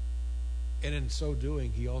face. And in so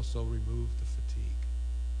doing, he also removed the fatigue.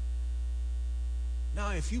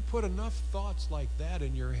 Now, if you put enough thoughts like that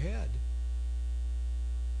in your head,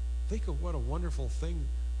 think of what a wonderful thing,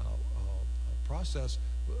 process,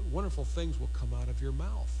 wonderful things will come out of your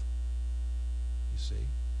mouth. You see?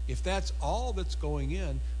 If that's all that's going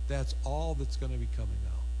in, that's all that's going to be coming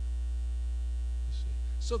out. You see?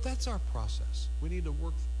 So that's our process. We need to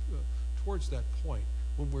work towards that point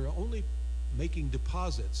when we're only making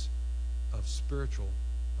deposits of spiritual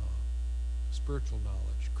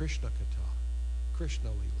knowledge, Krishna Katha, Krishna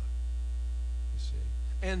Lila, you see,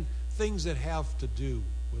 and things that have to do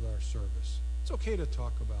with our service. It's okay to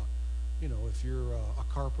talk about, if you're a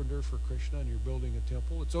carpenter for Krishna and you're building a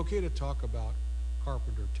temple, it's okay to talk about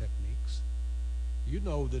carpenter techniques. You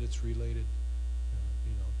know that it's related,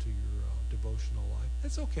 to your devotional life.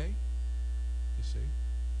 It's okay, you see.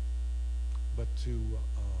 But to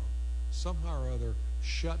somehow or other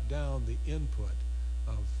shut down the input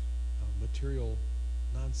of material,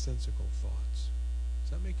 nonsensical thoughts.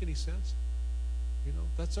 Does that make any sense?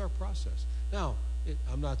 That's our process. Now,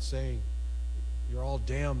 I'm not saying you're all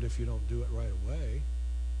damned if you don't do it right away,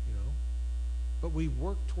 but we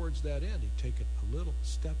work towards that end. You take it a little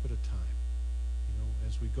step at a time,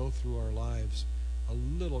 as we go through our lives a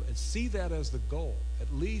little, and see that as the goal.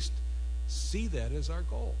 At least see that as our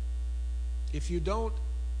goal. If you don't,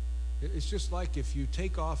 it's just like if you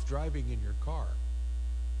take off driving in your car,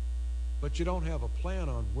 but you don't have a plan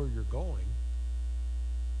on where you're going,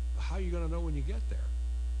 how are you going to know when you get there?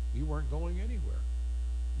 You weren't going anywhere.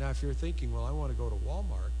 Now, if you're thinking, well, I want to go to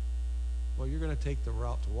Walmart, well, you're going to take the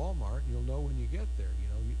route to Walmart, and you'll know when you get there.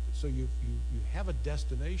 So you have a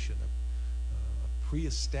destination, a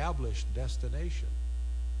pre-established destination.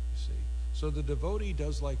 You see, so the devotee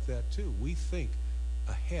does like that too. We think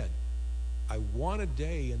ahead. I want a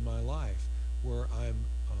day in my life where I'm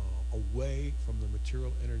away from the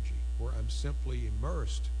material energy, where I'm simply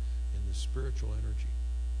immersed in the spiritual energy,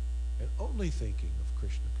 and only thinking of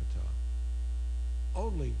Krishna Katha,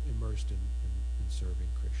 only immersed in serving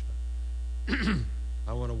Krishna.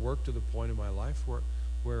 I want to work to the point in my life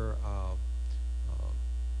where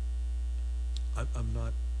I'm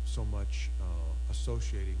not so much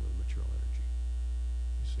associating with material energy.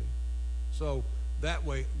 You see? So that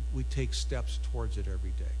way we take steps towards it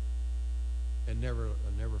every day and never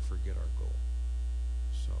forget our goal.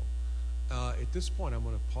 So at this point I'm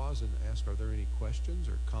going to pause and ask, are there any questions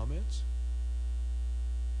or comments?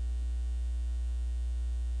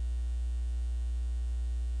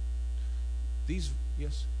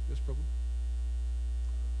 Yes, Prabhu.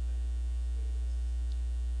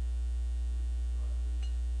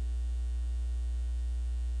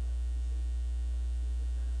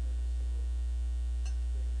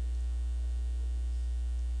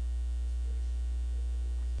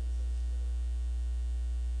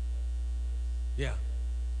 Yeah.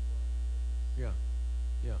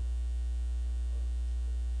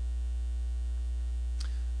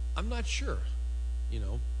 I'm not sure,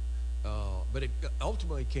 but it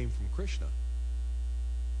ultimately came from Krishna.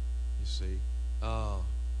 You see, I'm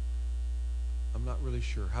not really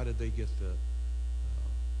sure. How did they get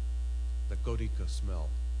the Godika smell?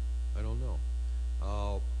 I don't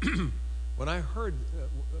know. When I heard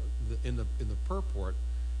in the purport,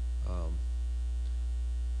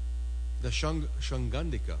 the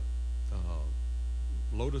Shangandika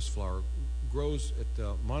lotus flower grows at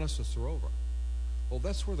Manasa Sarovar. Well,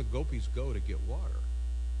 that's where the gopis go to get water.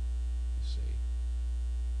 You see.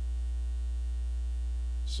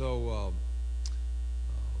 So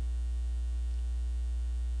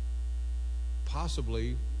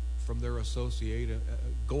possibly from their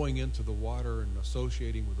going into the water and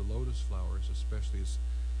associating with the lotus flowers, especially as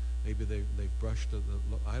maybe they've brushed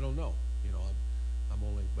I don't know. I'm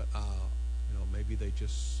only, but maybe they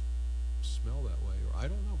just smell that way, or I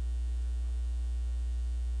don't know.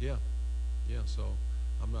 Yeah. So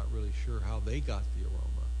I'm not really sure how they got the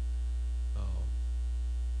aroma,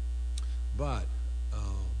 but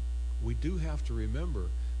we do have to remember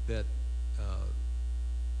that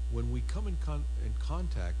when we come in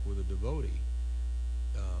contact with a devotee,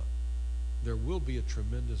 there will be a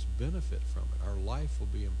tremendous benefit from it. Our life will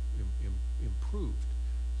be improved.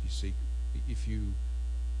 You see, if you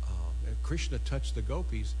Krishna touched the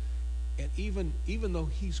gopis, and even though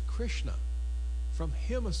he's Krishna, from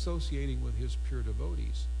him associating with his pure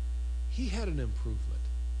devotees, he had an improvement.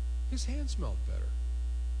 His hand smelled better.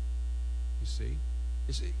 You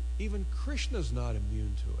see, even Krishna's not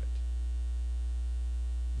immune to it.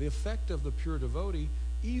 The effect of the pure devotee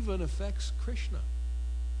even affects Krishna.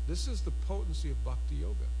 This is the potency of bhakti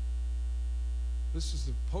yoga. This is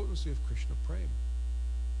the potency of Krishna prema.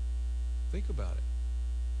 Think about it.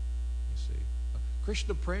 You see,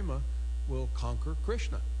 Krishna prema will conquer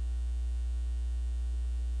Krishna.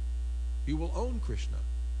 You will own Krishna.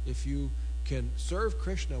 If you can serve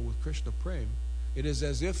Krishna with Krishna prema, it is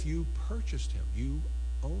as if you purchased him. You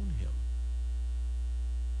own him.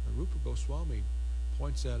 And Rupa Goswami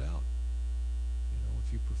points that out.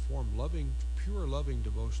 If you perform pure loving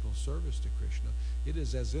devotional service to Krishna, it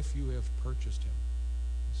is as if you have purchased him.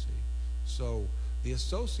 You see, so the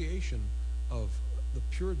association of the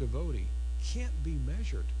pure devotee can't be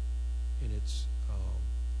measured in its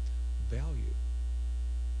value.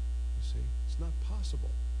 You see, it's not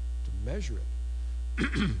possible to measure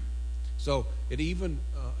it. So even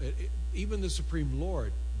the Supreme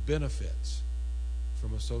Lord benefits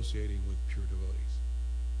from associating with pure devotees.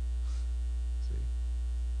 See?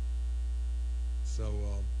 So,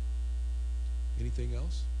 anything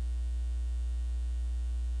else?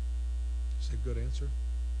 Is that a good answer?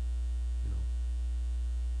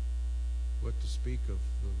 What to speak of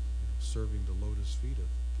serving the lotus feet of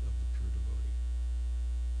the pure devotee.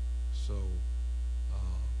 So,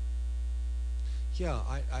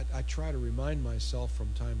 I try to remind myself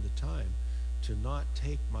from time to time to not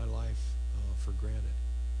take my life for granted.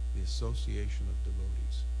 The association of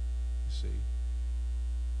devotees, you see,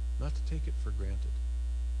 not to take it for granted.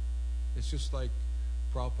 It's just like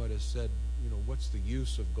Prabhupada has said, what's the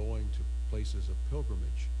use of going to places of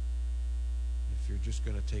pilgrimage if you're just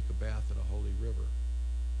going to take a bath in a holy river?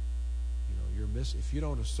 If you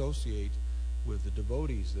don't associate with the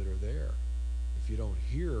devotees that are there. If you don't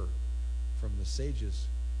hear from the sages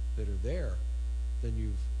that are there, then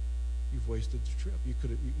you've wasted the trip.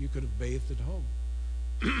 You could have bathed at home.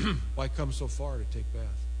 Why come so far to take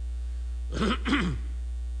bath?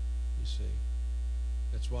 You see,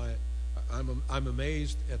 that's why I'm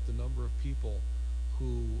amazed at the number of people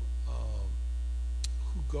who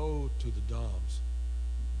go to the Dhams,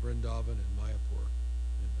 Vrindavan and Mayapur,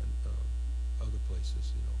 and other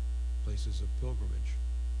places, places of pilgrimage.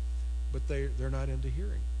 But they're not into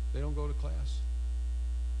hearing. They don't go to class.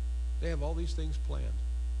 They have all these things planned.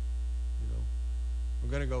 I'm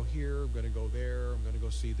going to go here, I'm going to go there, I'm going to go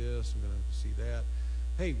see this, I'm going to see that.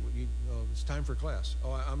 Hey, it's time for class.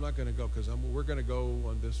 Oh, I'm not going to go because we're going to go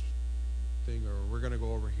on this thing, or we're going to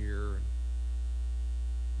go over here. And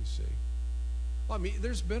you see. Well, I mean,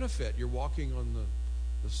 there's benefit. You're walking on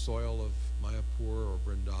the soil of Mayapur or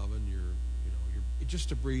Vrindavan. You're just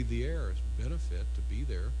to breathe the air is benefit to be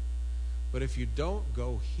there. But if you don't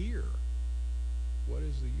go here, what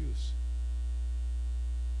is the use?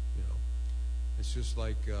 It's just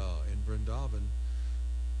like in Vrindavan,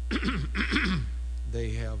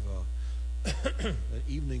 they have an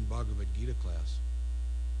evening Bhagavad Gita class.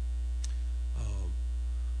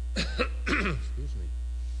 Excuse me.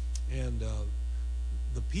 And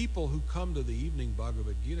the people who come to the evening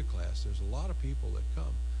Bhagavad Gita class, there's a lot of people that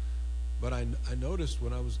come. But I noticed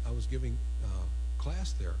when I was giving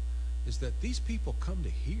class there, is that these people come to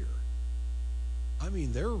hear. I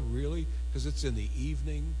mean, they're really, because it's in the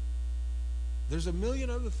evening. There's a million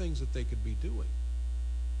other things that they could be doing,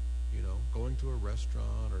 going to a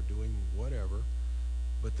restaurant or doing whatever,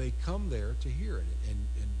 but they come there to hear it.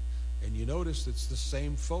 And you notice it's the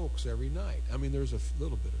same folks every night. I mean, there's a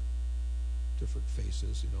little bit of different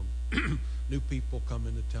faces, new people come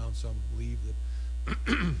into town, some leave,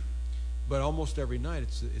 but almost every night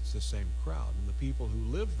it's the same crowd. And the people who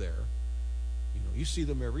live there, you see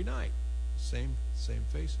them every night, same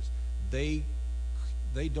faces.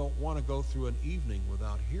 They don't want to go through an evening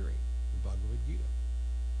without hearing the Bhagavad Gita.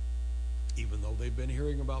 Even though they've been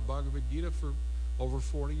hearing about Bhagavad Gita for over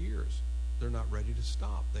 40 years. They're not ready to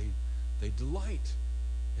stop. They delight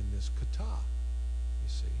in this katha, you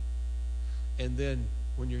see. And then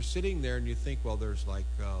when you're sitting there and you think, well, there's like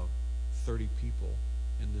 30 people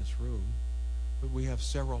in this room, but we have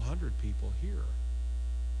several hundred people here,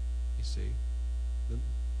 you see. The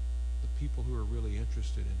people who are really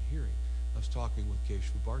interested in hearing. I was talking with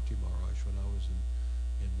Keshava Bharti Maharaj when I was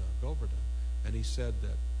in Govardhan, and he said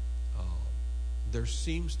that there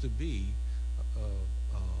seems to be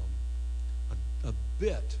a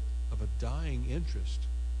bit of a dying interest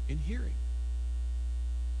in hearing.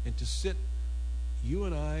 And to sit, you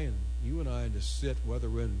and I, and to sit, whether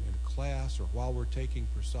we're in class or while we're taking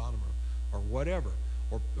prasadam or whatever,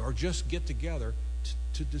 or just get together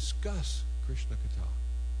to discuss Krishna Katha.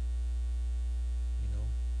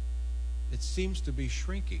 It seems to be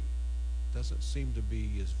shrinking. It doesn't seem to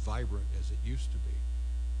be as vibrant as it used to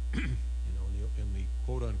be, in the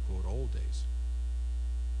quote-unquote old days.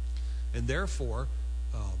 And therefore,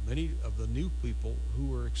 many of the new people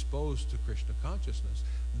who are exposed to Krishna consciousness,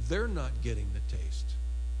 they're not getting the taste.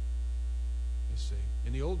 You see,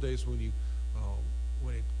 in the old days when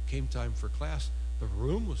it came time for class, the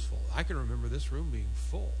room was full. I can remember this room being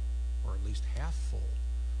full, or at least half full.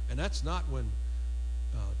 And that's not when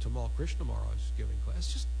Tamal Krishna Maharaj is giving class.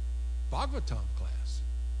 It's just Bhagavatam class.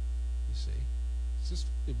 You see,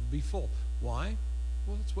 it would be full. Why?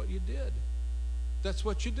 Well, that's what you did. That's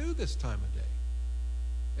what you do this time of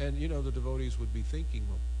day. And the devotees would be thinking,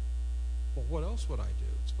 well, what else would I do?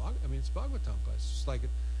 It's Bhagavatam class. It's just like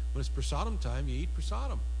when it's prasadam time, you eat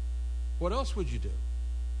prasadam. What else would you do?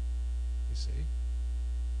 You see.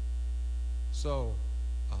 So.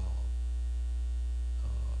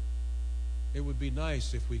 It would be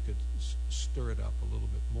nice if we could stir it up a little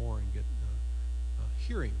bit more and get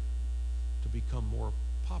hearing to become more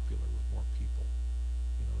popular with more people.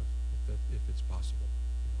 If it's possible.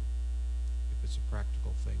 If it's a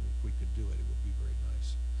practical thing, if we could do it, it would be very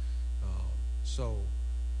nice. So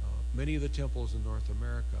many of the temples in North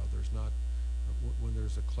America, there's not, when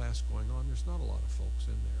there's a class going on, there's not a lot of folks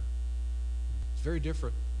in there. It's very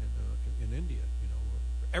different in India.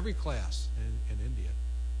 Every class in India,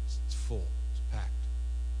 it's full. Packed.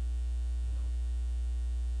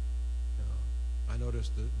 I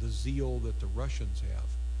noticed the zeal that the Russians have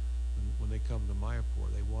when they come to Mayapur.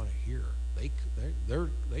 They want to hear. They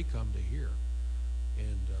come to hear.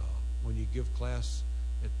 And when you give class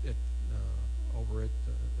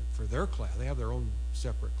for their class, they have their own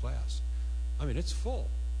separate class. I mean, it's full.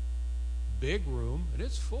 Big room, and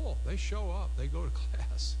it's full. They show up. They go to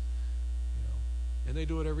class. And they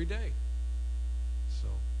do it every day. So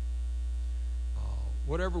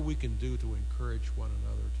whatever we can do to encourage one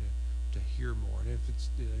another to hear more. And if it's,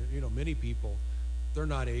 many people, they're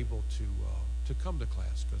not able to come to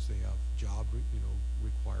class because they have job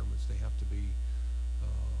requirements. They have to be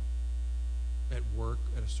at work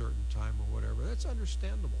at a certain time or whatever. That's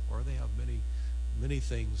understandable. Or they have many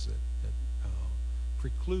things that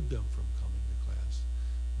preclude them from coming to class.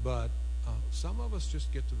 But some of us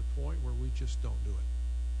just get to the point where we just don't do it.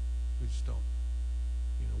 We just don't.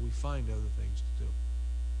 We find other things to do.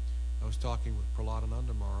 I was talking with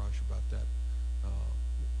Prahladananda Maharaj about that,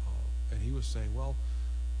 and he was saying, well,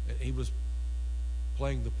 he was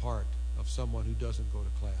playing the part of someone who doesn't go to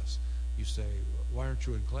class. You say, why aren't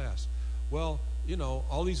you in class? Well,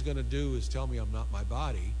 all he's going to do is tell me I'm not my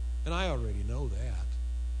body, and I already know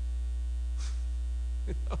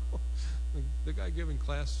that. The guy giving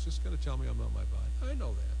class is just going to tell me I'm not my body. I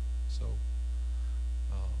know that.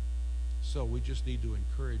 So we just need to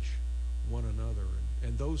encourage one another,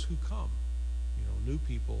 and those who come, new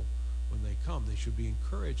people, when they come, they should be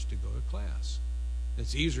encouraged to go to class.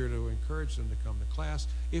 It's easier to encourage them to come to class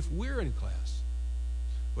if we're in class.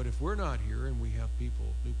 But if we're not here and we have new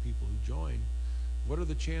people who join, what are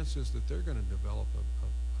the chances that they're going to develop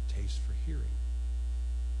a taste for hearing?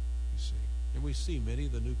 You see. And we see many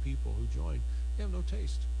of the new people who join, they have no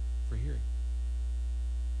taste for hearing.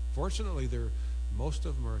 Fortunately, most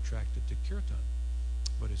of them are attracted to kirtan.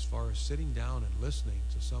 But as far as sitting down and listening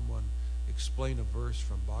to someone explain a verse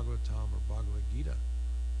from Bhagavatam or Bhagavad Gita,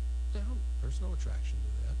 there's no attraction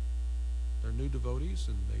to that. They're new devotees,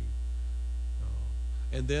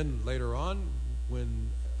 and then later on,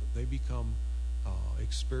 when they become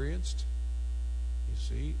experienced, you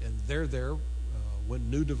see, and they're there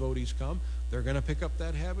when new devotees come, they're going to pick up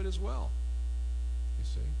that habit as well. You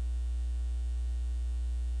see.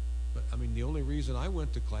 But the only reason I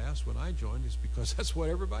went to class when I joined is because that's what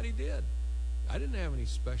everybody did. I didn't have any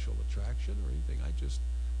special attraction or anything. I just,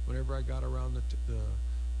 whenever I got around the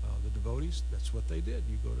devotees, that's what they did.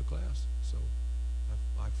 You go to class. So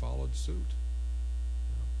I followed suit.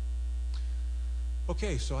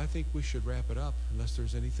 Okay, so I think we should wrap it up. Unless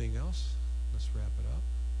there's anything else, let's wrap it up.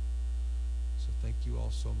 So thank you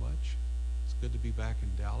all so much. It's good to be back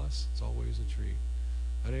in Dallas. It's always a treat.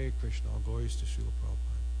 Hare Krishna. All glories to Srila Prabhupada.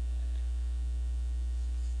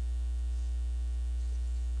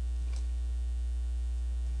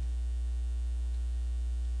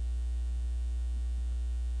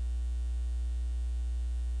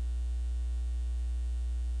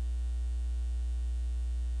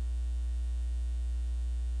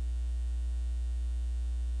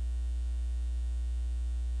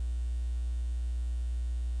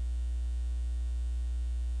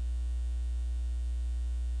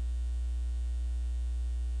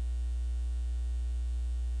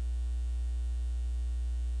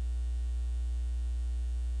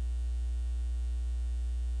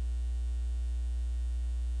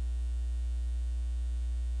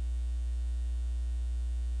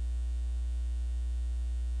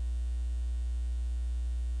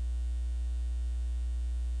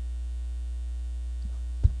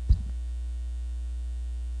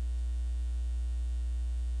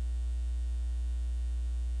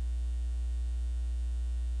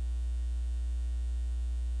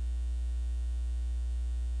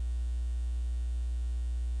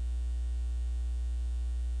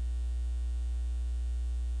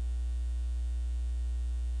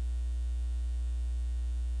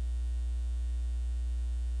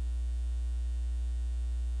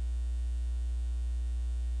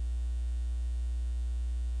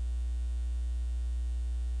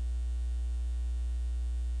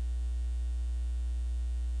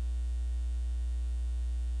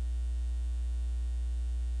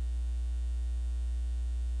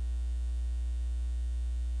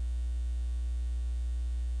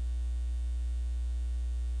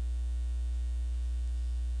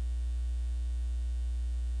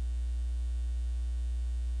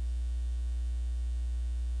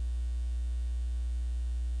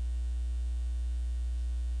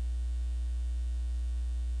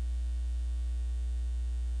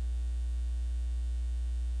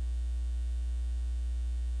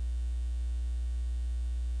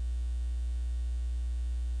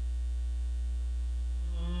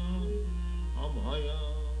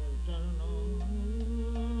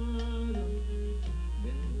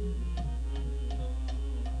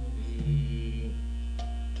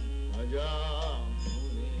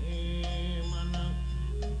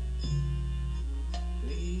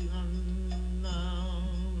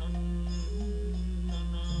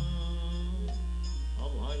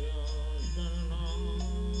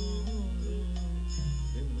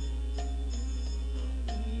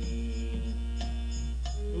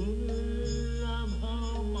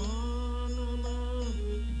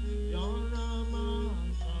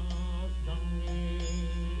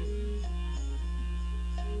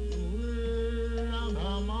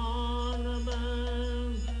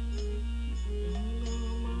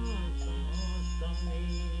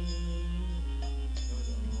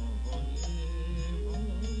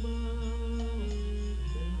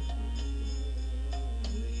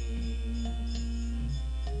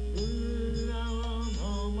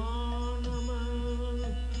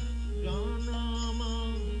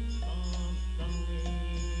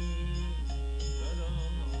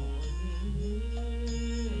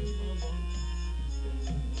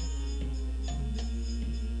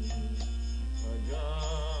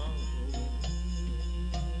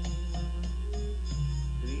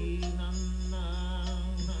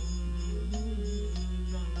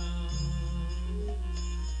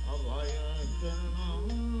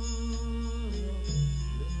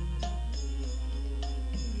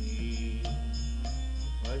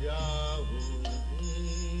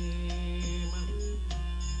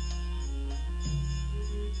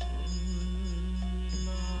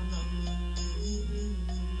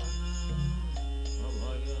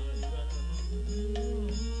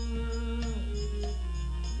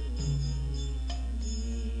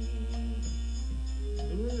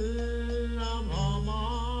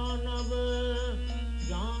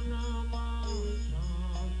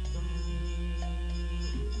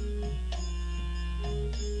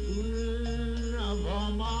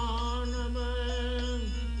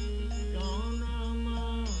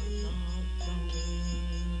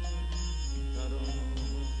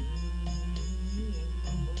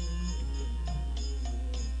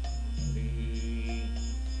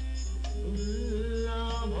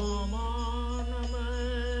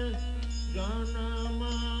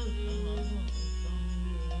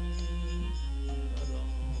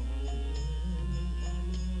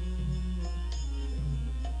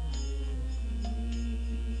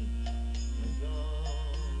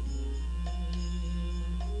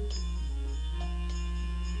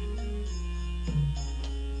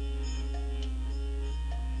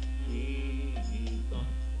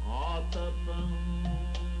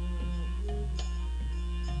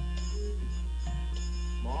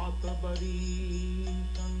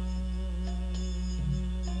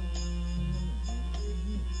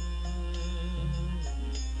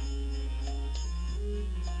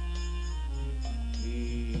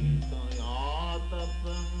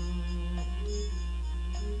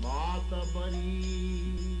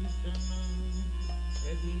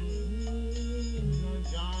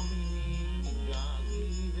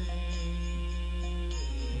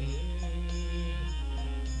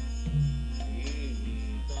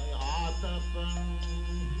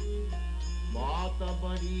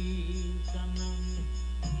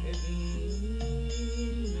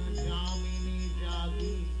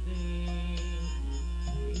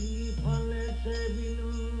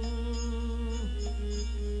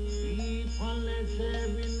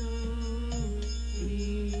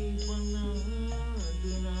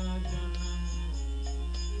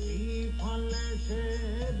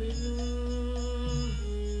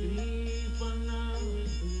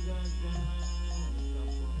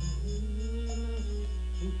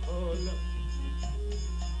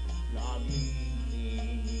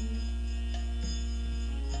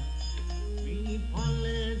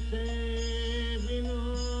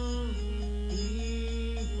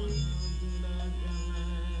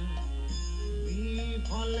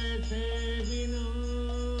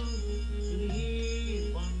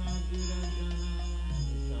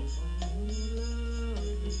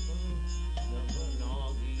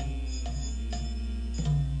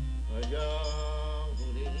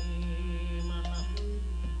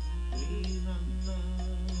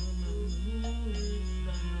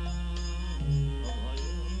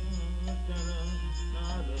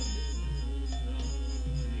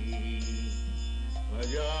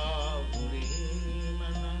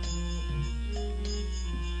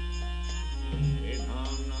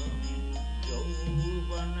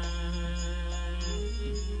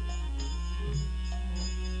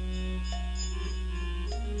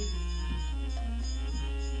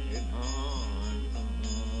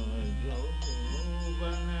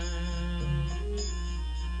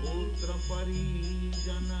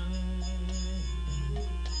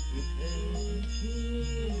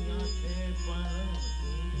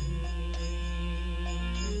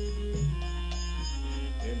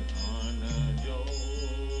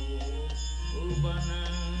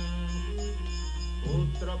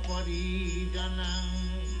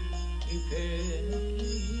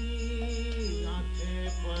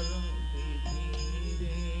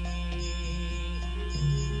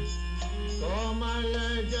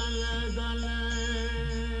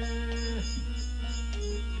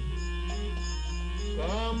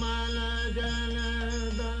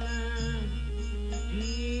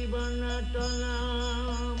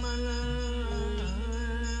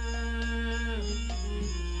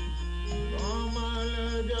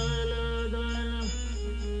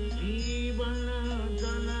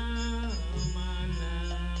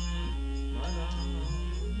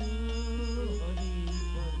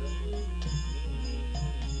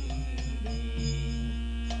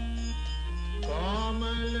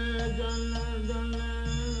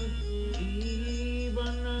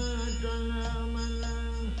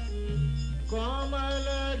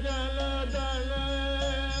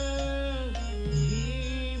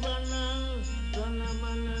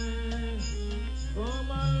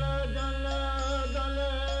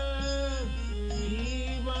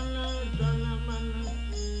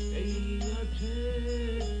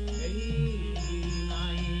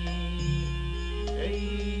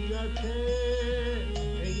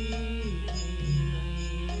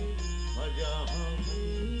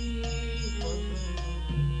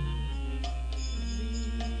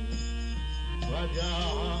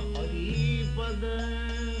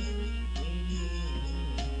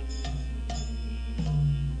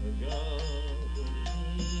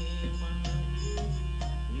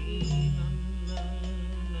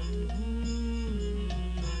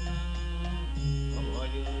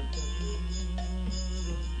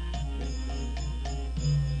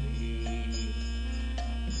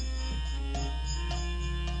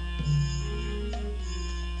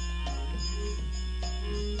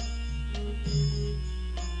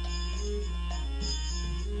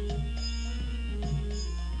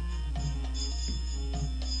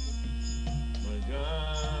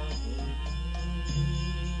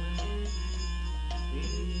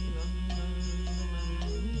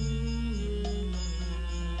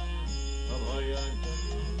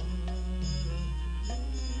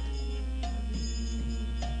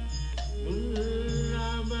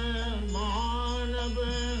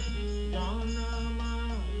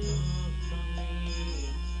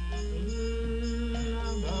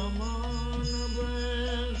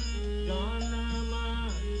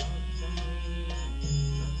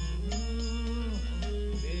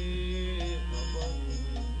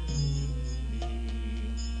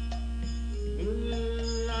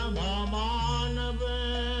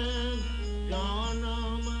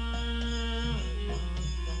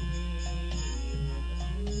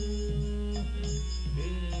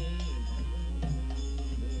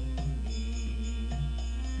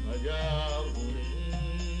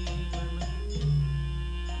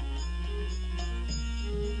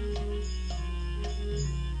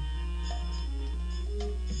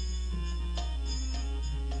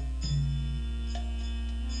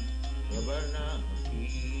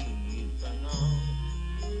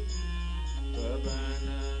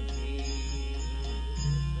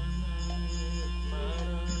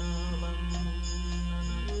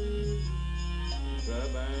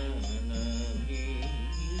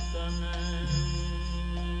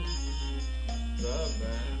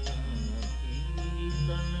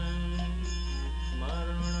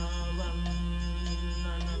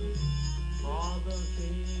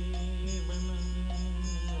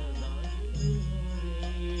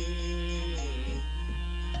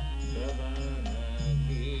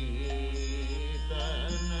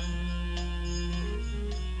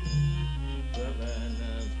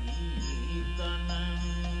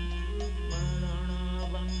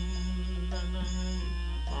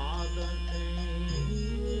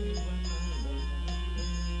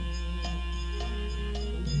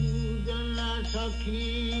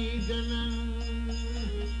 सखी जन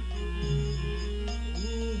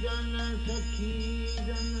पूजन सखी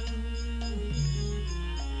जन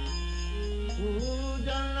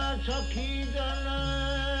पूजन सखी जन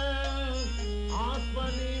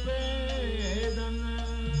आत्मनिवेदन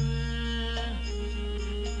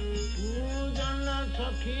पूजन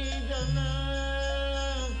सखी जन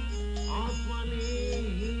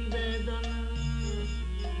आत्मनिवेदन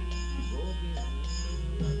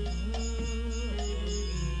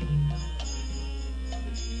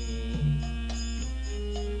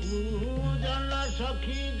पूजन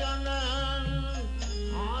सखी जन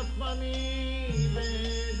आत्मनिवेदन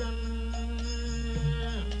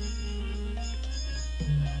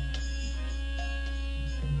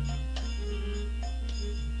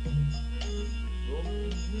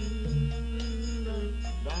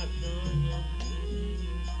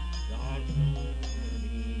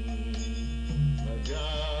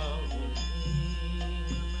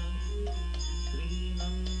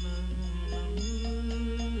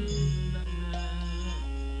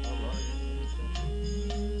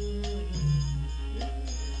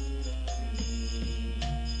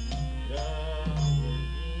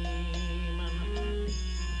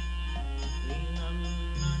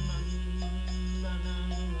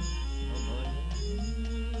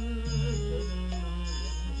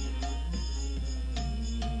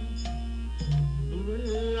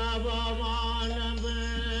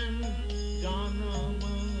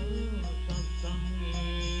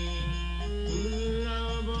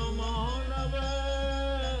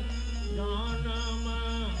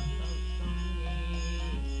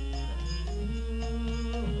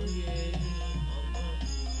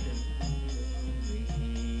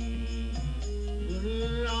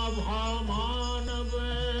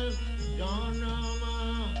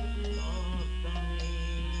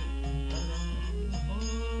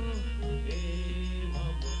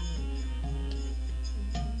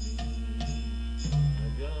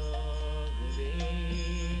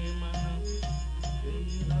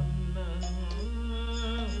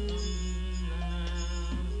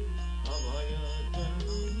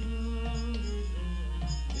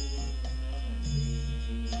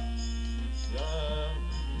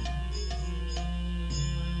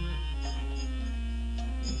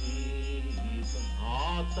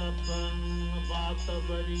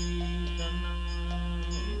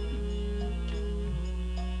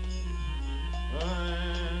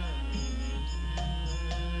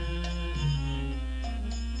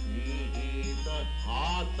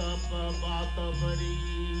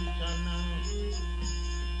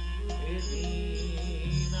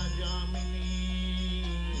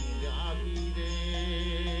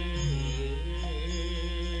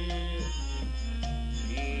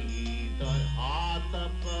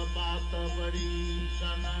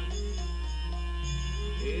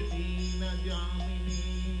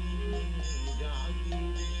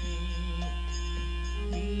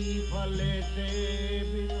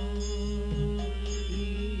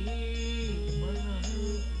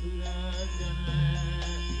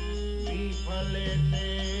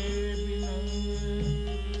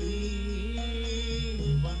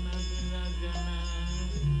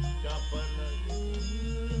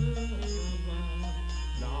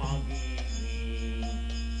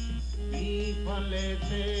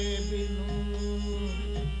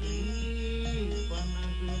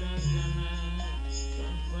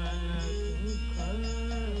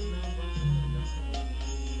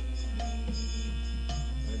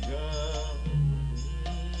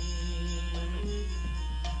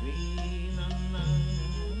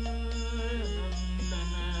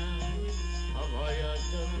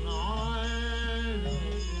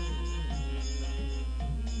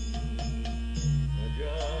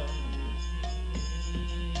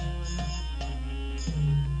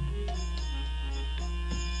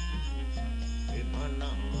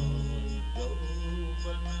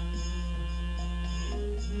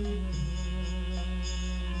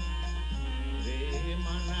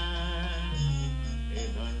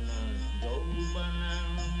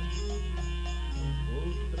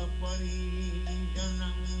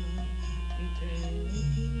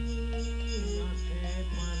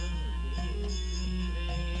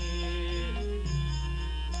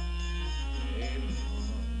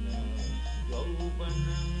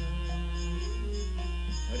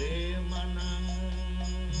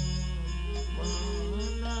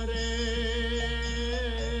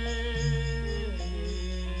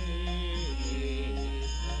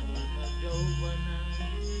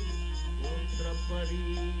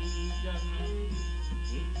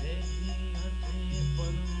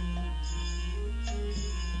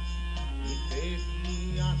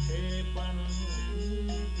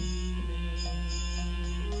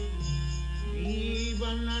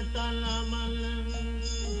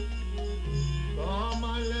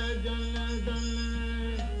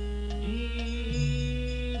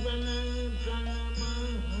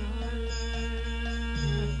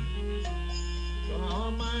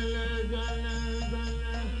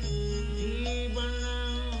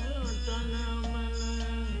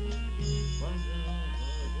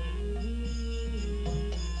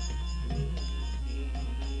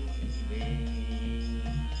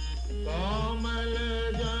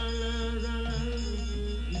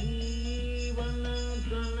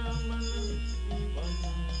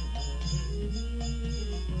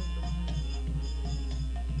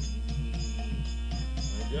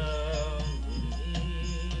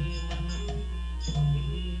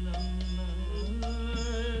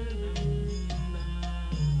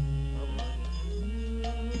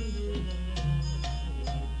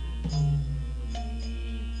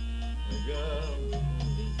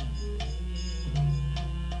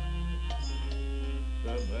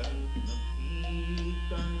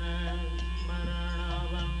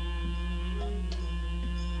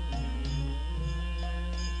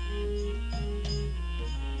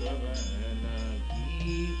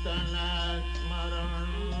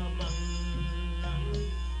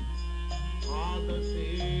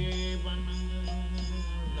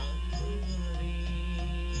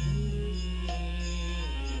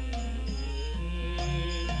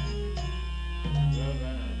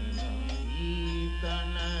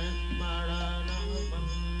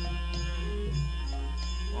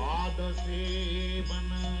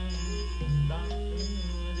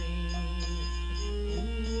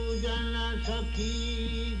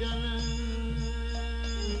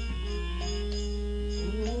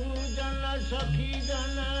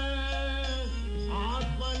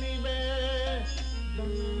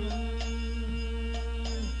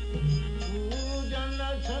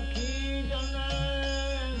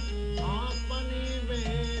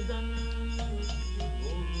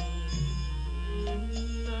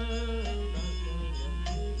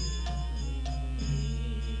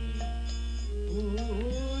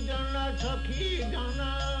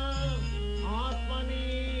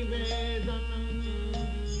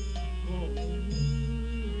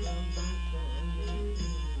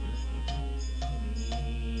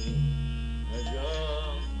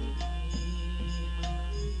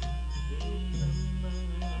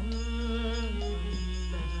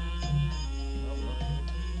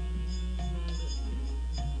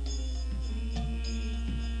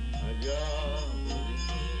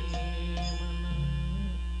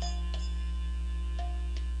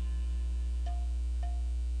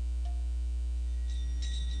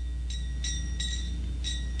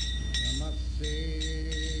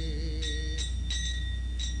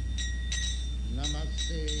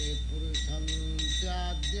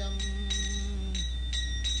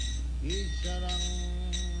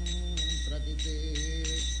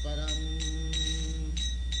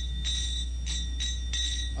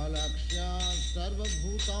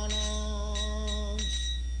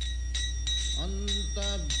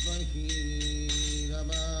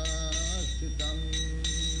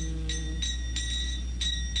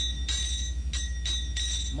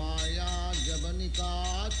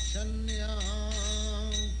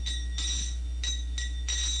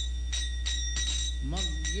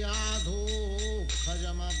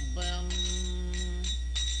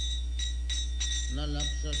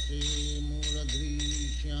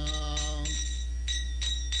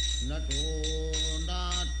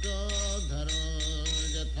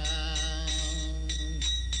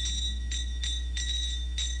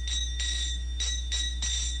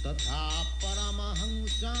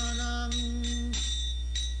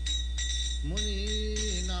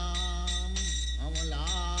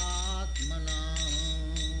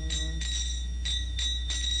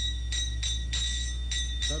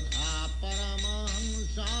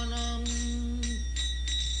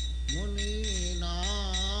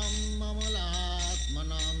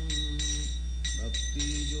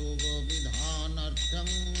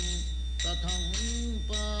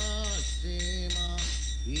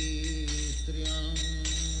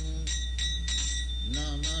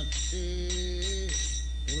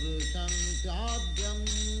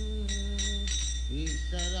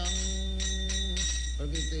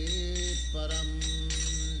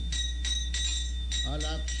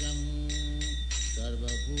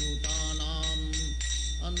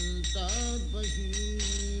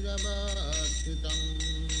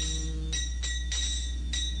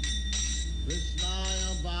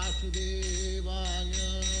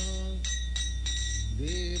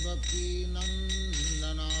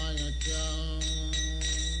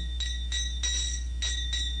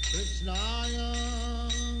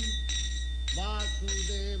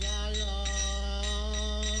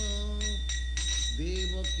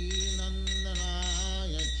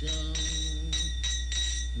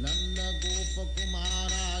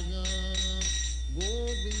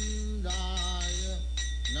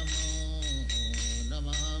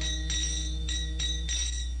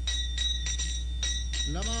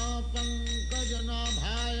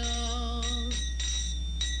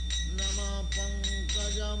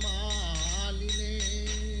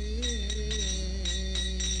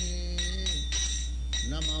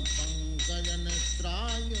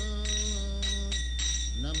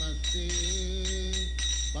Namaste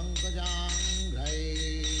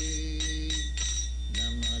Pankajangrai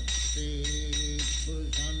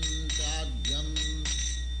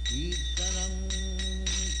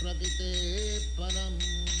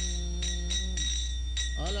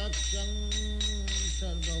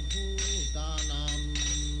सर्वभूतानां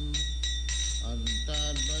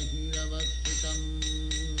अन्तर्बहिरवस्थितम्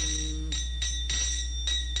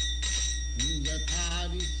यथा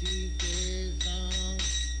ऋषिकेशं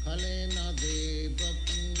खलेन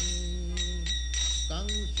देवकी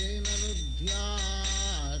कंसेन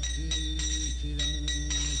रुद्ध्याति चिरं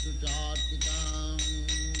सुचार्पितां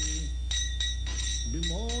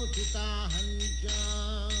विमोचिताहं च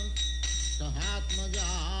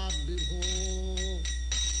सहात्मजा विभो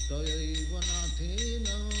त्वयैव नाथेन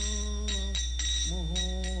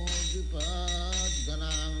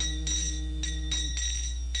मोहोद्विपद्गणाम्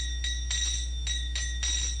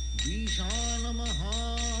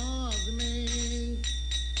विशालमहाग्ने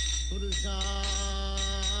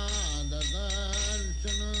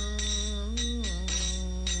पुरुषाददर्शन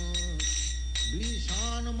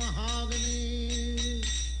विशालमहाग्ने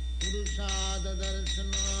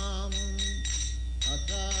पुरुषाददर्शनम्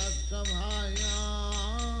असत्सभायां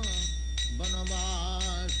वनवासकृच्छतम्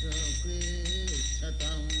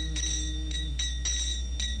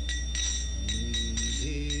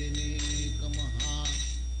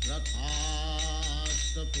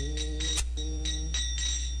रथास्ततो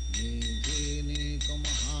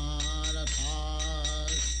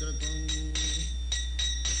निधेनेकमहारथास्त्रतुं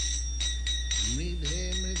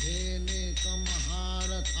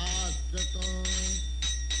मृधेनेकमहारथास्त्रतो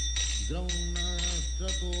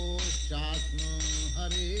द्रौणस्त्रतोश्चास्म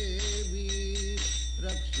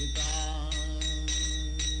हरेभिरक्षिता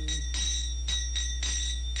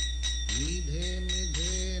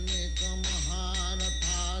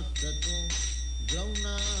निधेनेकमहारथास्त्रतो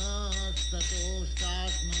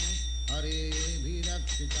द्रौणस्ततोष्टास्म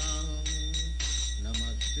हरेभिरक्षितां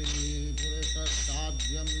नमस्ते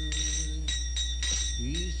पुरुषसाध्यम्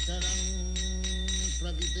ईश्वरं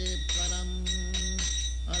प्रकृते परम्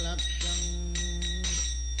अलक्ष्यं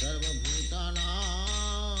सर्वभूतानाम्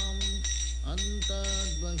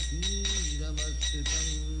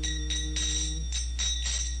अन्तर्बहिरवस्थितम्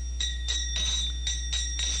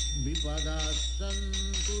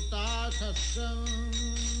विपदासन्तु तासस्सं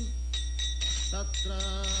तत्र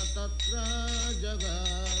तत्र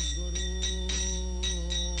जगद्गुरु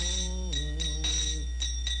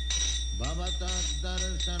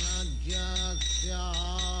भवतद्दर्शनज्ञ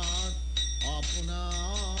स्यात् अपुनर्भवदर्शनम्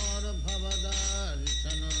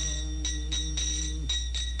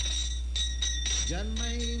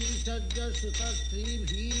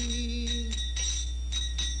जन्मैर्निषज्जसुतस्त्रीभिः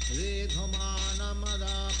रेधमानमदापुमान्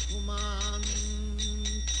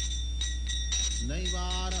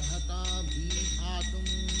नैवार्हताभिधातुं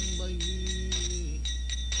वै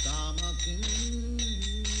कामकिञ्चन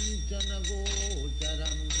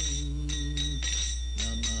गोचरम्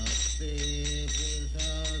नमस्ते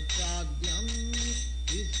पुरुषसाध्यम्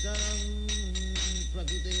ईश्वरं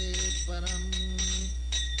प्रकृते परम्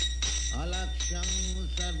अलक्ष्यं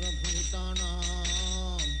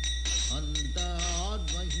सर्वभूतानाम्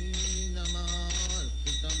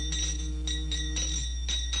अन्तर्बहिर्नमस्थितम्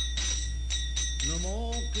नमो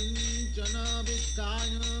किञ्चन वित्ताय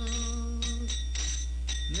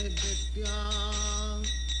निर्विद्या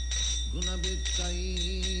गुणवित्तये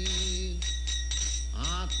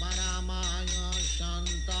आत्मारामाय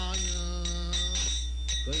शान्ताय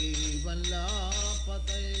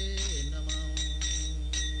कैवल्यपतये नमः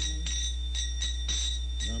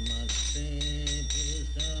नमस्ते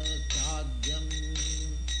पुरुषसाध्यम्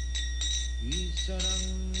ईश्वरं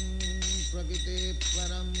प्रकृते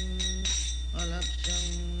परम् अलक्ष्यं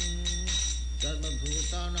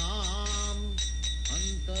सर्वभूतानाम्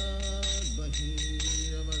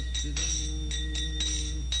अन्तर्बहिरवस्थितम्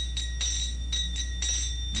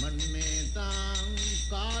मन्येतां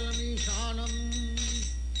कालमीशानम्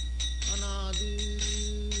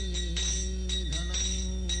अनादिनिधनं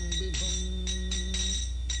विभुम्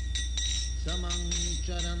समं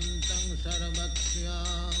चरन्तं सर्वस्य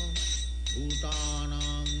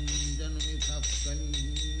भूतानां जन्मिथः कलिः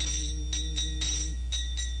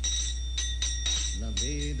न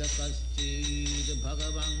वेद कश्चिद्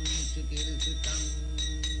भगवं चिकीर्षितं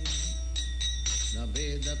न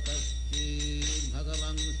वेद कश्चिद्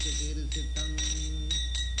भगवं चिकीर्षितं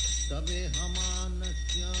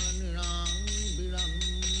तवेहमानस्य नृणां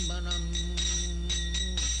विडम्बनम्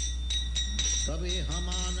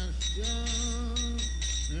तवेहमानस्य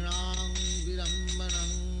नृणां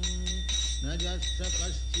विडम्बनं न यस्य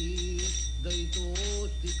कश्चित्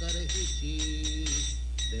दयितोऽस्ति कर्हिषि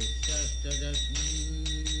देशश्च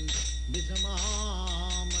यस्मिन्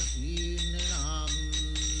विषमामतीर्नृणाम्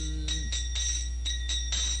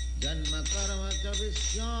जन्म कर्म च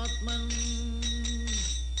विश्यात्मन्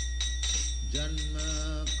जन्म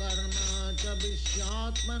कर्म च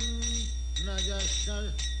विश्यात्मन् न यस्य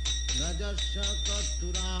Najasya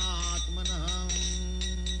Katturatmanaham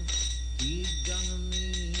Tijjangmi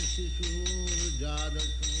Shishur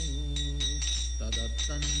Jadasu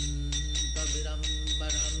Tadattanta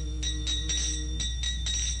Virambaram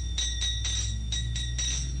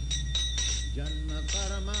Janma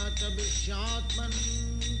Karma Cha Vishyatman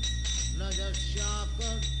Najasya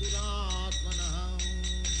Katturatmanaham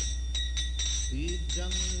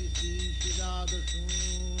Tijjangmi Shishur Jadasu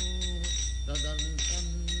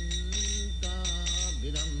Tadantanta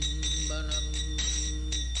Virambanam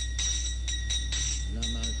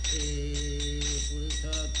Namaste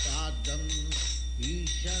Purushattadam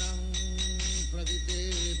Isharam Pradite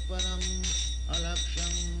Param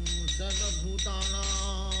Alaksham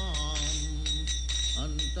Sarvabhutanam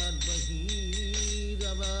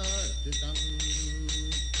Antarbahiravastitam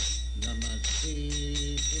Namaste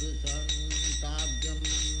Purushattadam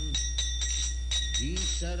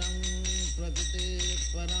Isharam Pradite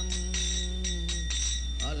Param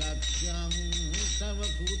Alaksham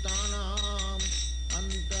Sarvabhutanam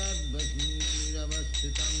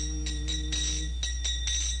Antarbahiravastitam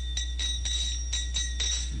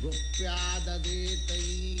Gopyadadetai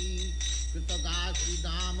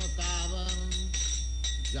Kritagasidam Tavam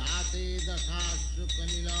Jate Dasasru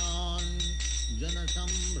Kanilan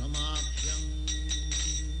Janasambhramaksham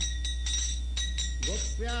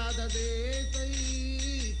Gopyadadetai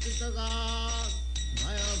Kritagad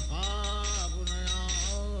Bhayabhavunaya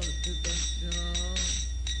Sitasya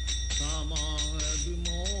Samang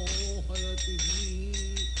Vimohayati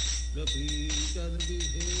Rapitad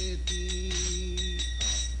Viheti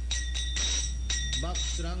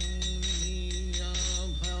Bhaktrang Niya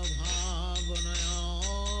Bhayabhavanaya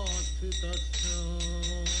Sitasya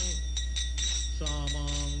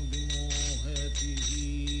Samang Vimohayati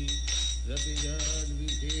Rapitad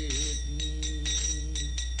Viheti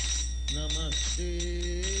Namaste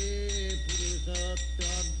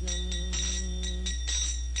Purushattadam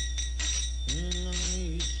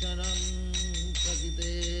Isharam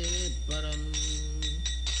Pradite Param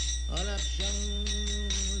Alaksham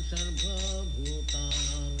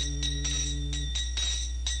Sarvabhutanam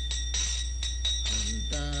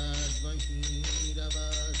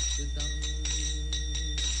Antarbahiravastitam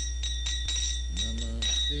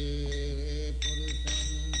Namaste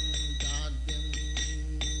Purushattadam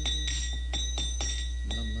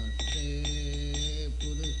Namaste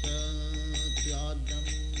Purushattadam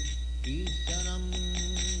Isharam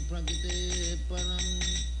Pradite Param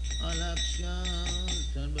Alaksham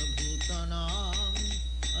Sarvabhutanam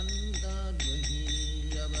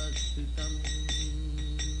Antarbahiravastitam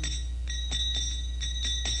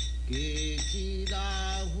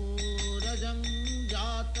Kechidahurajam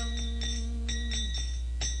Jatam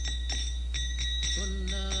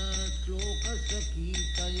Punna Shloka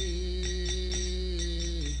Sakitaye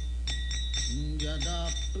Yada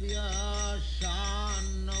Priya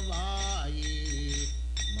Shanavaye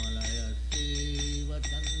Malaya Seva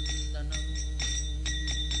Chandanam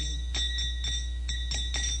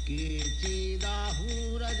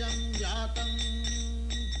Kechidahurajam Jatam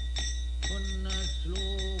Punna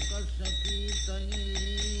Shloka Sakitaye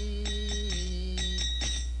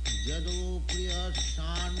Jado Priya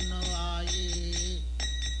Shanavaye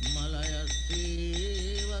Malaya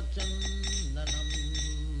Seva Chandanam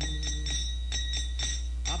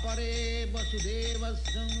Apare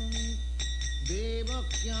Vasudevasam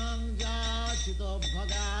Devakyam Jachito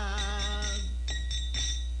Bhagat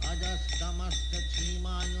Ajastamasya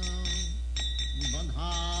Chimaya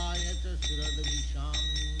Bandhaya Cha Suradvisham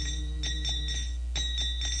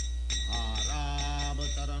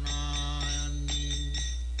Haravataranayanni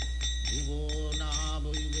Bhuvo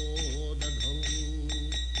Nabhivo Dadhau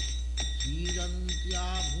Chirantya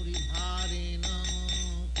Bhuri Bharena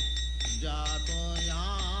Jato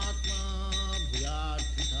Yatma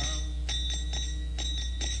Bhuyarthitam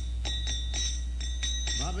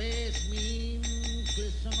Bhavesmin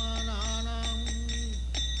Krishamananam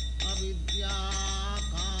Avidya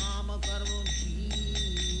Kama Karmamshi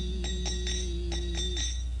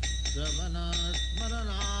Savana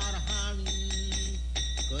Smaranarhani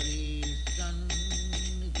Karishan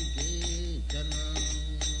Nikitechana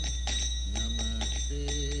Namaste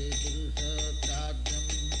Purushattadam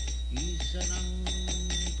Isharam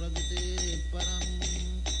Pradite Param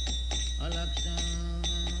Alaksham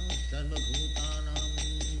Sarvabhutanam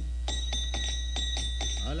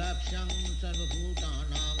Alaksham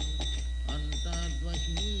Sarvabhutanam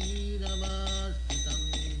Antarbahiravastitam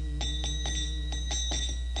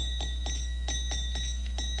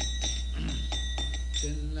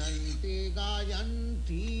Tinnanti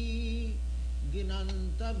Gayanti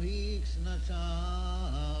Ginanta Bhikshnasa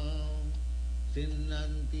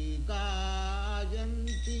सिन्नन्ति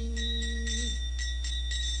गायन्ति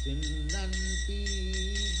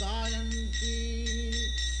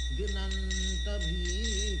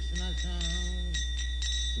गिनन्तभीक्ष्णशः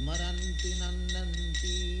स्मरन्ति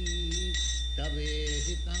नन्दन्ति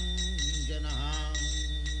तवेहितं जनः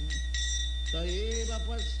तयेव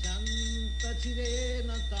पश्यन्त चिरेण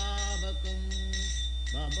तावकं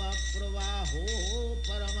भवप्रवाहो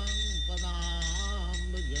परमं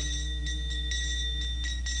पदाम्बुजम्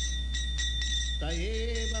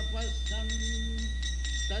तयेव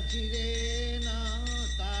पश्यन्त चिरेण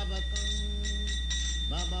तावकं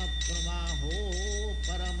भवप्रवाहो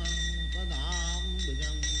परमं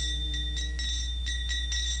पदाम्बुजम्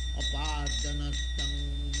अपादनस्तं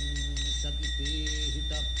सकिते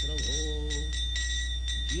हितप्रभो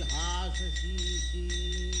जिहासशीषि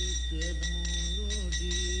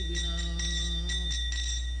स्वेदोजीविना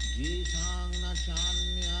येषां न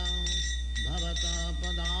चान्यं भवतः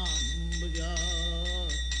पदाम्बुज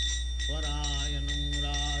परायणं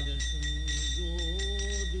राजसूयोदितां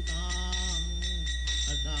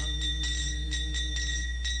हसम्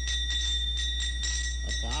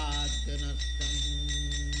अपाद्यनस्तं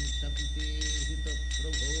सकिते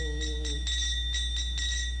हितप्रभो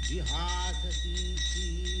जिहासशीषि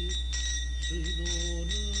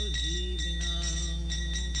सुहृदोनुजीविना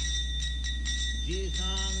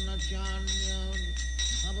येषां न चान्यं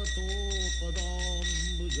भवतो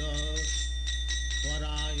पदाम्बुज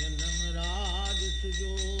परायणं राजसुयोदितां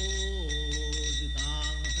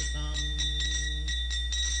हसम्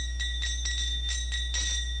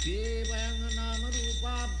केवलं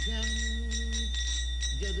नामरूपाभ्यां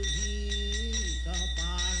जदुभीतः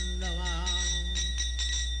पाण्डवा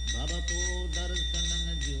भवतो दर्शनं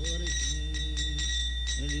ज्योतिषि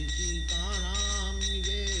ऋषिकाणां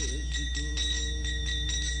निवेशितो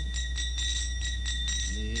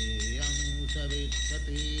नेयं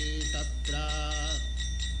सविच्छते तत्र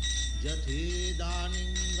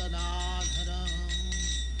यथेदानीं गदाधरं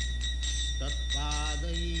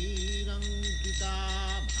तत्पादैरङ्किता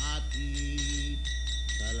भाति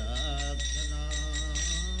सलक्षणा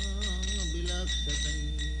विलक्षते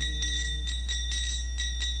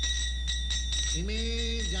इमे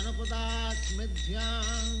जनपदा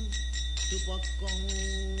स्मृध्यां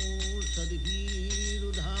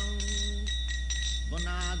सुपक्वमूषधिभिरुधं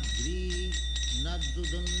वनाद्रि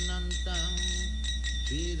नद्दुदुन्नन्तं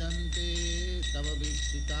वेदन्ते तव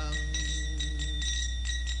वीक्षितम्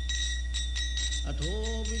अथो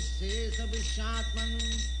विशेषविश्वात्मन्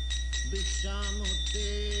विश्वामुत्ते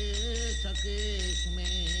सकेस्मे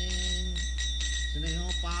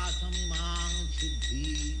स्नेहोपासमिमां सिद्धि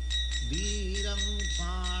वीरं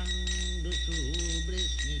पाण्डुषु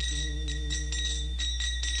वृष्णिषु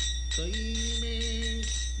तयि मे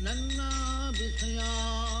नन्ना विषया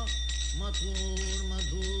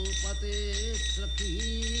मधुर्मधुपते सखी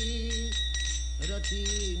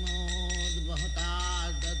रतिमोद्वहता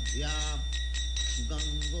दध्या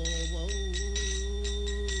गङ्गोवौ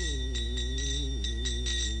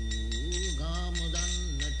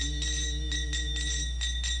गामुदन्नति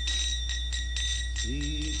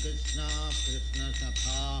श्रीकृष्ण कृष्ण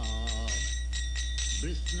सखा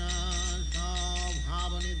कृष्ण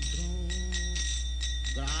भावनिध्रू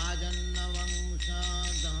ग्राजन्नवंश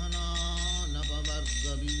दहना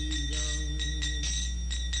नववर्गबीजं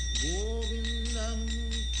गोविन्दं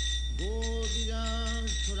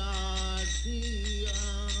गोदिजसुरार्थिया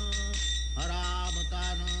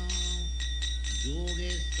हरावतारं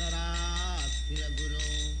योगेश्वराखिलगुरो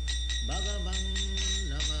भगवन्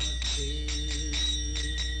नमस्ते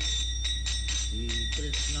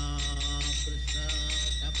श्रीकृष्ण कृष्ण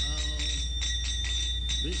सखा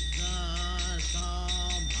कृष्ण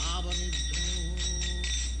भावनिध्रू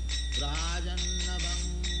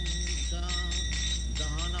राजन्नवंश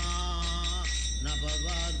दहना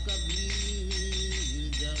नववर्गबीजं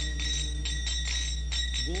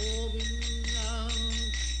गोविन्दं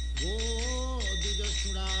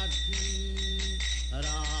गोदिजसुरार्थी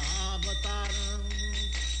हरावतारं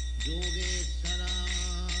योगेश्वरं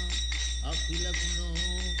अखिलगुणो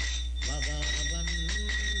भगवन्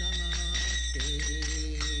नमस्ते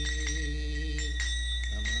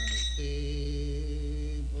नमस्ते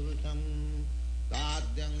पुरुषं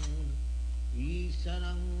ताद्यं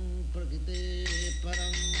ईशनं प्रकृते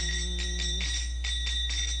परं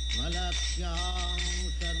अलक्ष्यां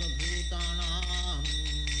सर्वभूतानाम्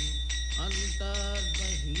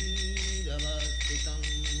अन्तर्बहिरवस्थितं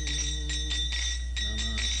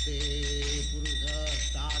नमस्ते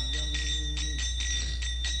पुरुषस्ताद्यम्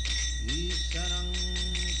ईश्वरं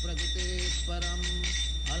प्रकृते परम्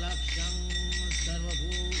अलक्ष्यं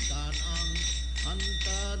सर्वभूतानाम्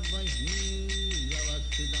अन्तर्बहिः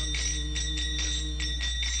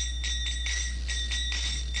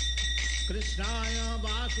कृष्णाय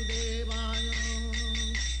वासुदेवाय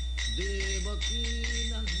देवकी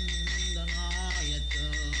नंदनाय च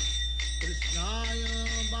कृष्णाय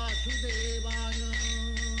वासुदेवाय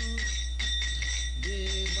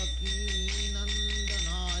देवकी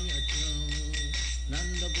नंदनाय च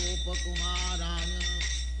नंदगोपकुमाराय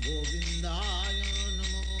गोविन्दाय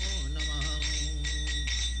नमो नमः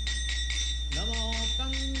नमो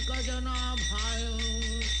पंकजनाभाय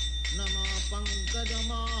नमो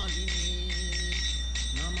पंकजमालिने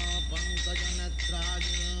नमो पंकजनेत्राय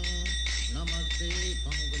नमस्ते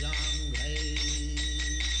पंकजांघ्रे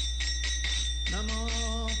नमो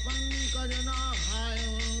पंकजनाभाय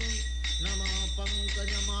नमो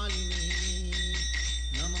पंकजमालिने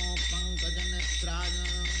नमो पंकजनेत्राय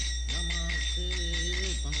नमस्ते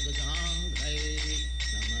पंकजांघ्रे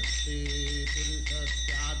नमस्ते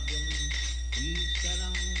पुरुषस्याद्यम्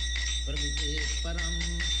ईश्वरं प्रभुतेश्वरम्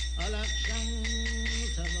अलक्ष्यं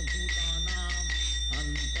सर्वभूतानां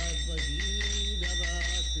अन्तर्बहिरवस्थितं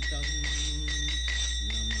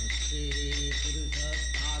नमस्ते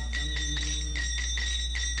पुरुषस्ताद्यम्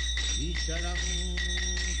ईश्वरं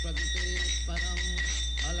प्रभुतेश्वरम्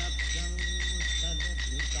अलक्ष्यं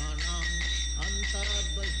सर्वभूतानां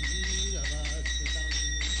अन्तर्बहिरवस्थितम्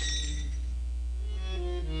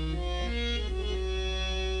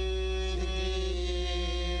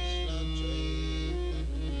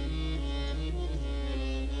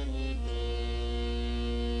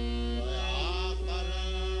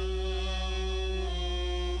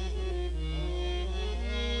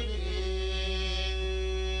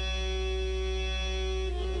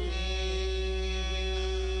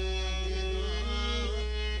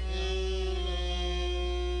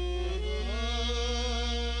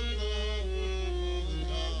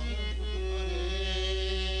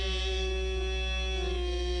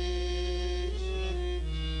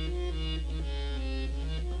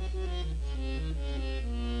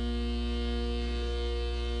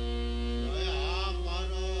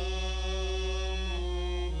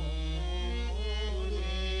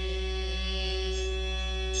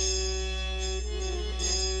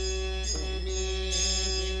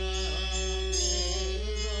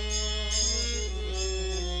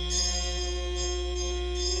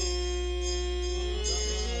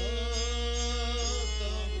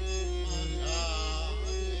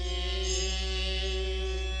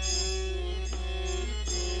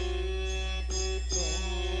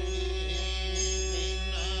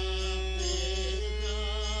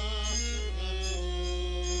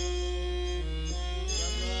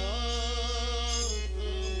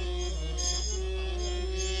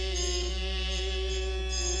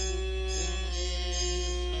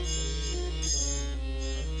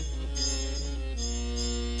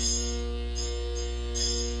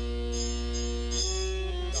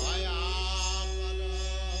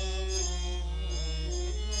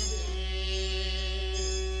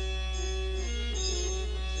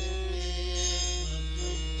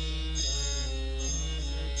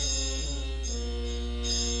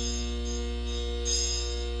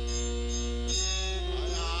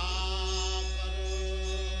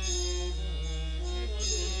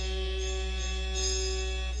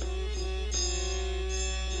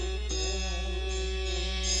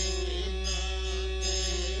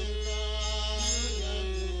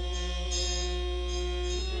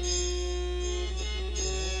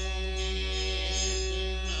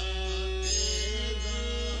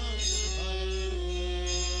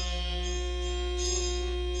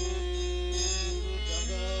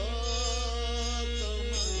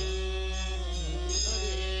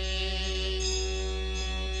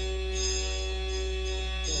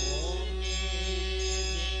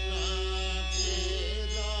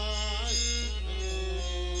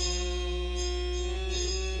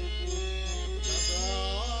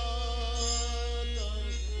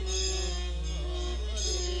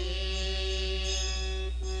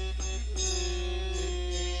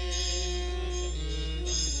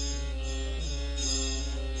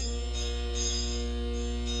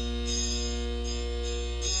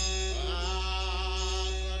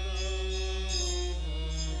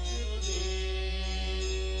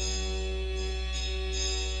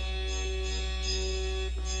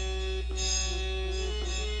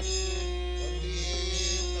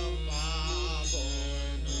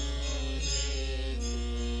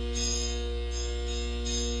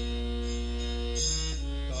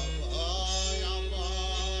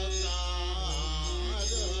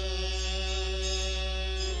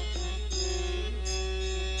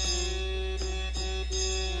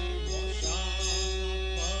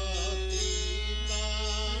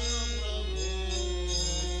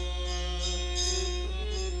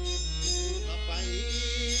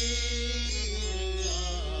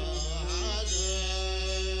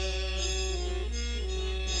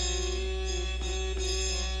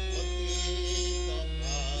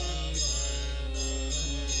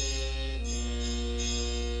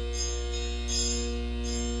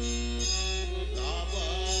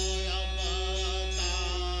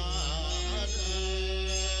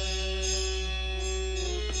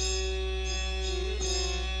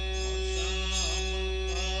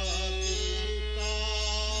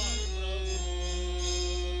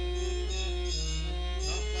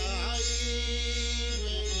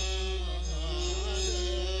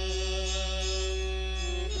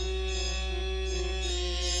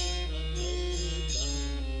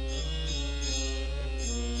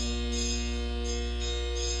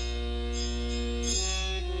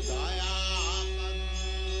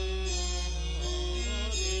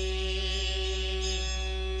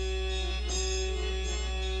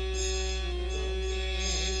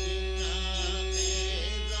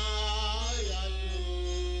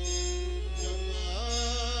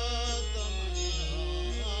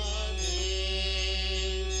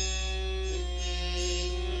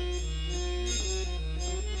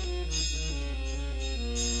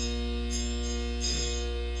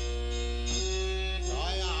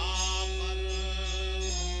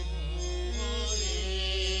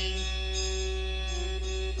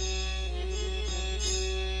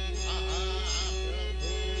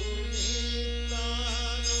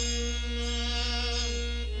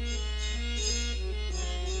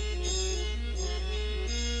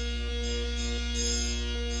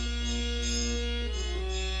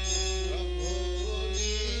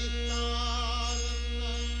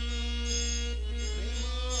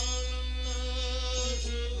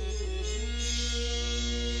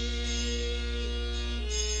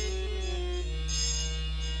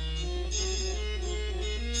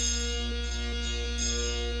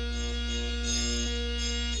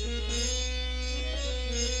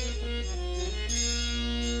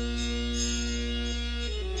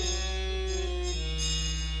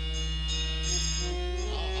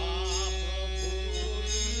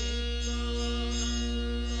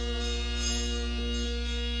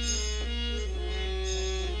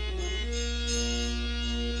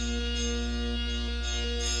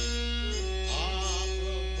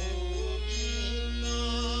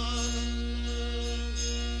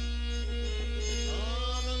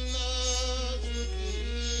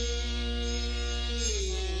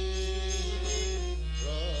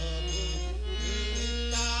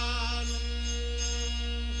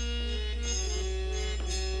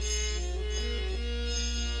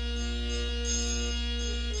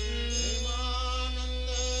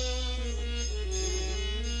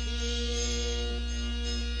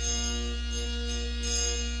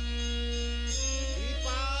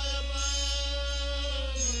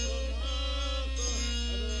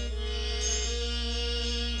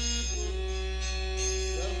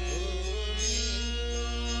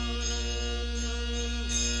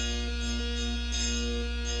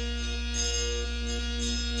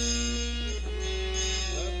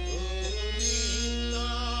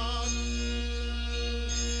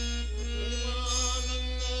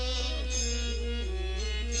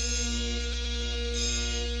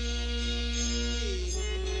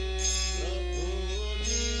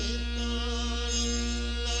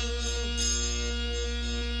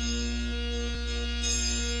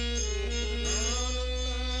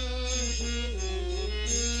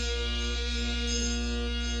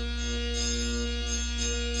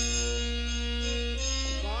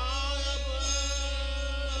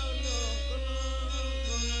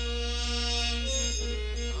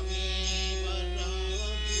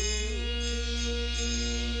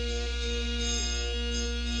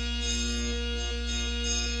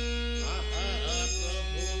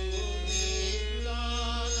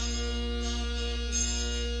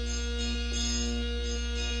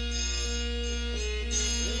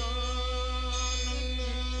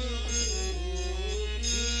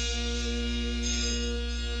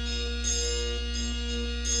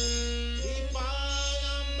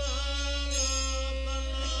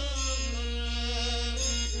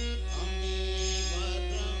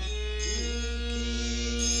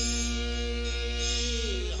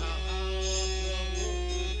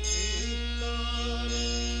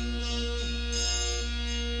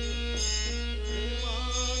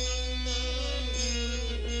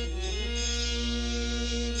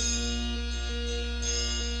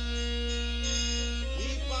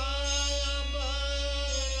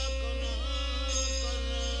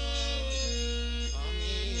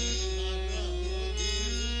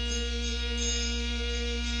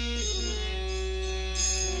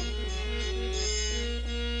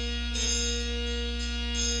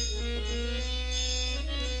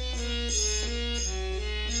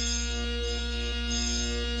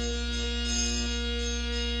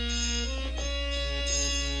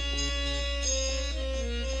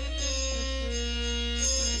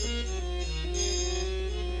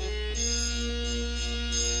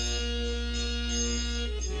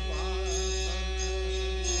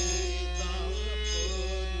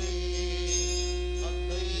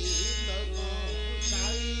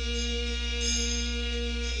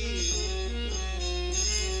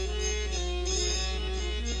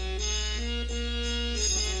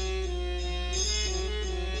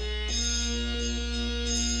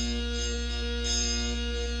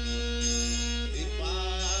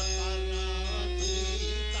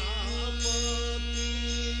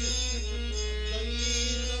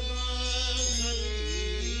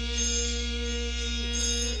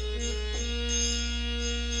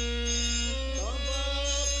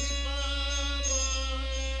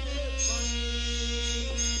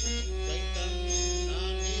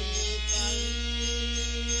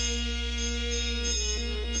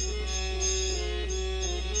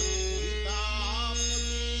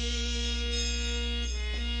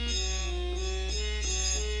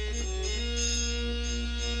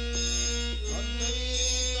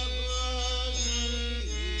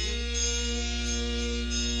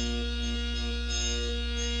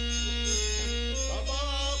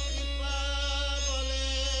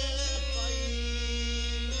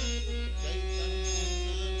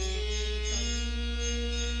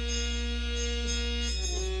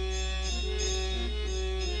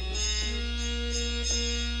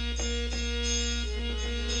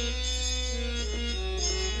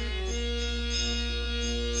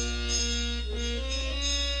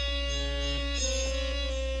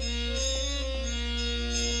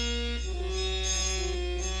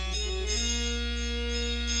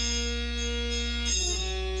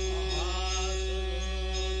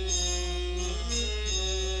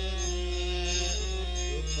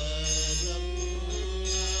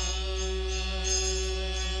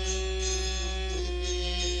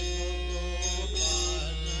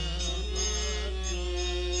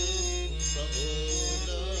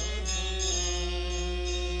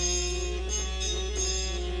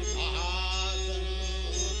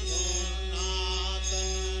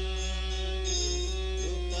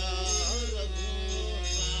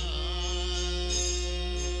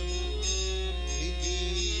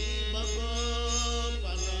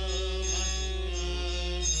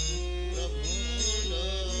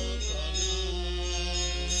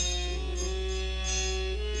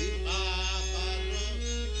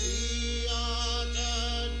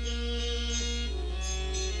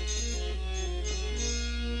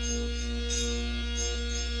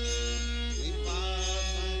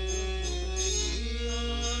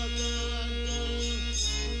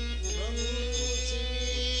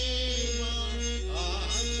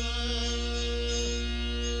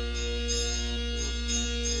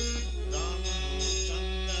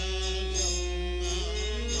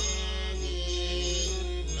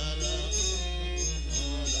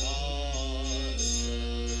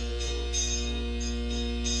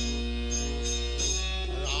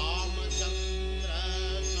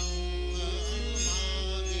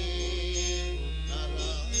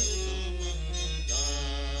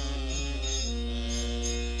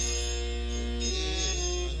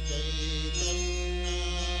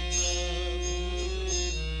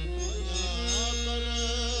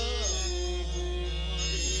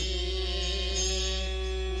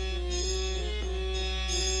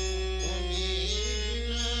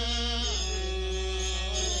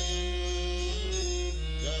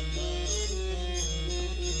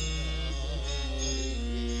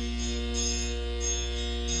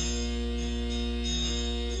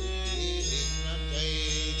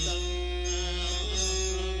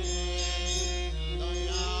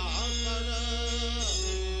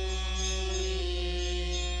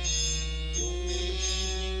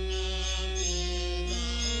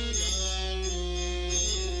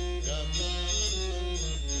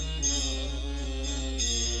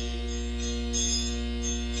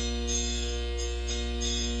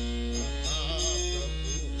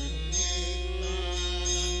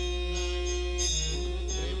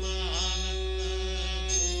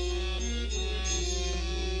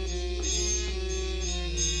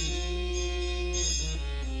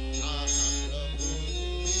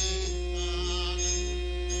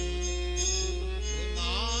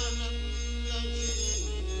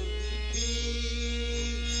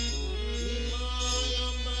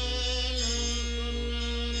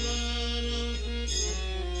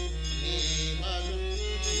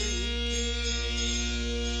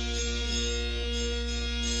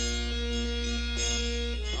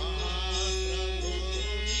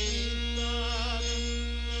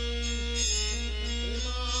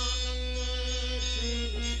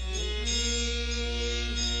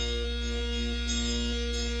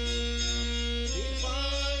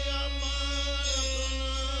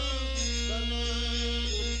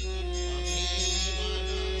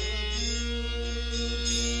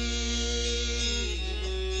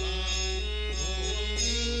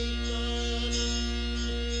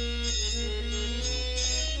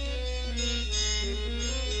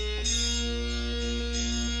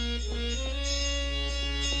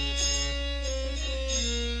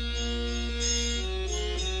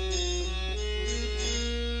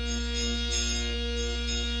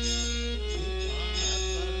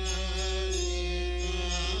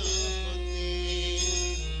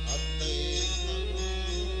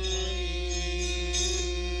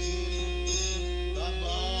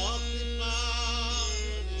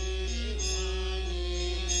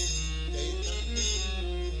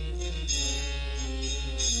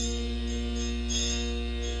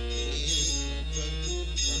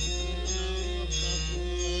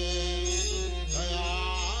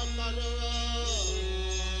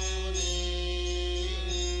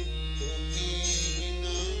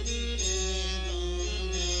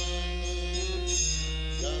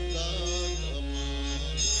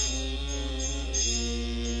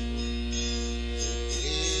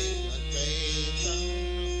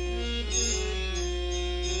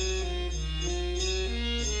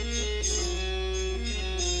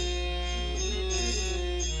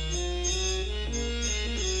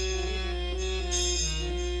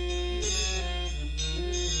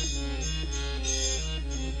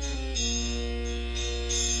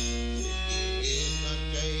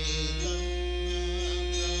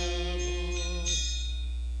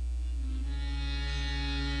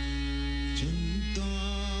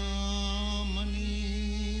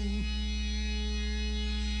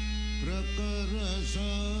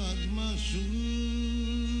सद्मसु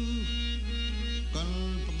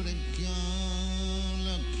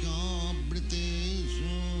कल्पवृक्षालक्ष्यावृतेषु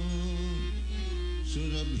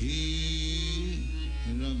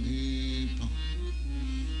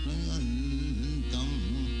सुरभिरभिपयन्तम्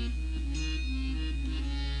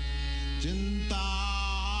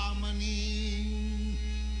चिन्तामणि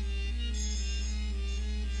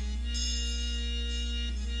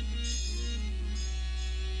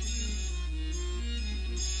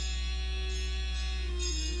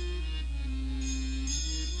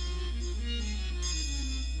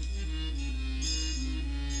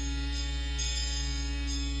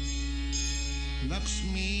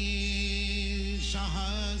लक्ष्मी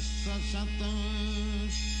सहस्रशत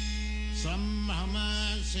संभ्रम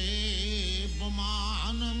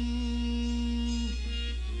सेवमानम्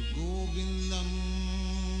गोविन्दम्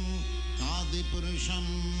आदिपुरुषं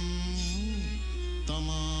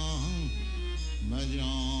तमहं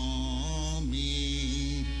भजामि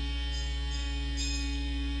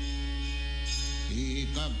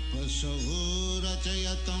एकपशुः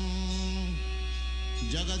रचयतं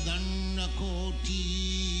जगदण्डकोटि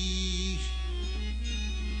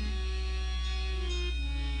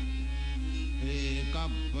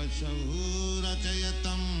एकपशुः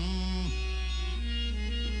रचयतं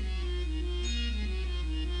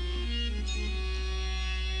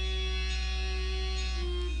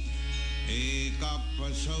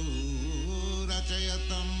एकपशुः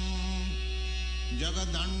रचयतं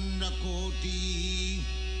जगदण्डकोटि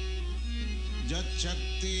यच्छक्तिरस्ते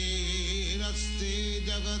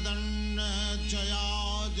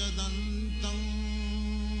जगदण्डजयाजदन्तम्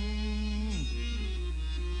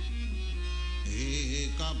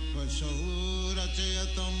एकपशुः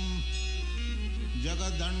रचयतं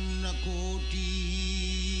जगदण्डकोटि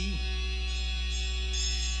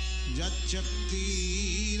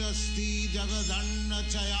यच्छक्तिरस्ति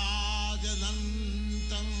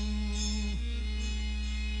जगदण्डजयाजदन्तम्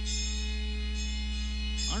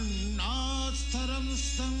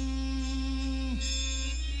अन्नास्थरंस्थं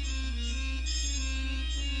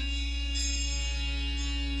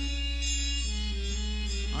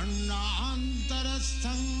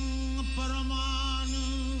अन्नान्तरस्थं परमाणु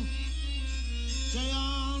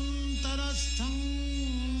चयान्तरस्थं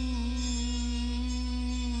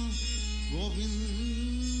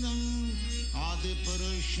गोविन्दम्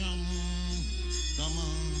आदिपुरुषं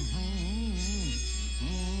तमहं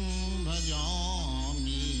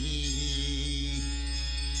भजामि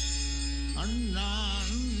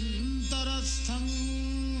अन्नान्तरस्थं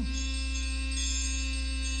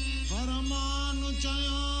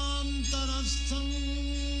परमाणुचयान्तरस्थं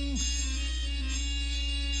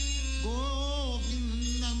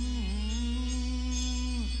गोविन्दम्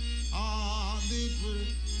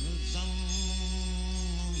आदिपुरुषं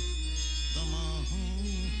तमहं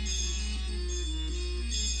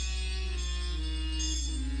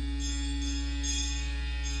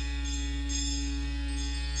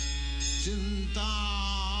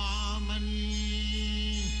चिन्तामणि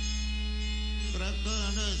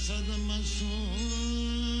प्रकटसद्मसु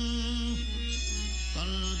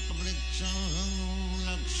कल्पवृक्षं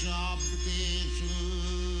लक्ष्याब्देषु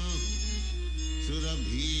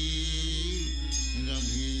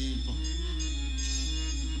सुरभिरभिप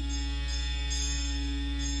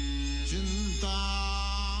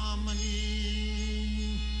चिन्तामणि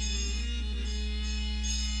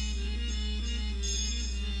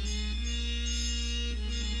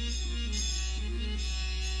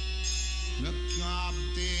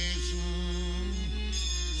लक्ष्याब्देषु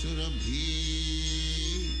सुरभिरभिप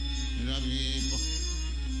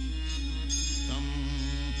तं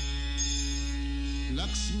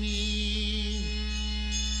लक्ष्मी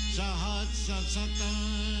सहस्रशत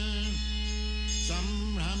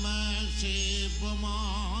संभ्रम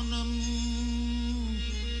सेवमानम्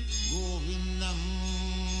गोविन्दम्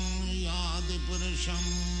आदिपुरुषं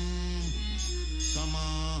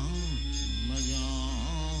तमहं भजामि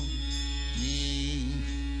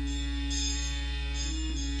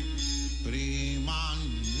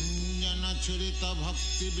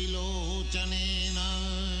प्रेमाञ्जनचुरितभक्तिविलोचनेन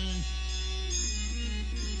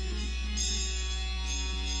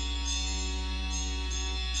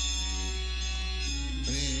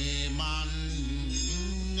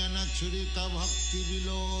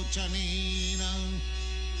प्रेमाञ्जनचुरितभक्तिविलोचनेन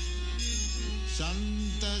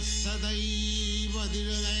सन्तः सदैव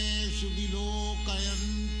हृदयेषु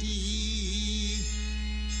विलोकयन्ति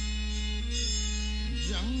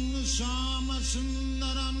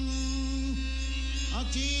श्यामसुन्दरम्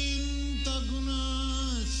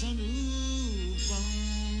अचिन्तगुणस्वरूपम्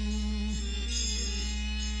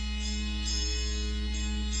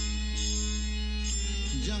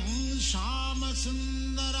जं श्याम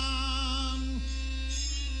सुंदराम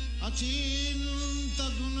अचिंत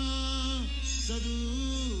गुण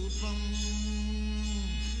स्वरूपम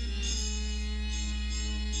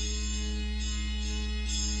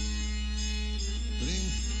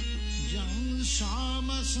जं श्याम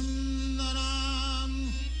सुंदराम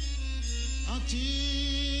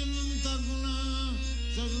अचिंत गुण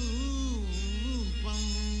स्वरूपम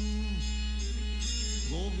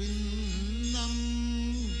गोविंदम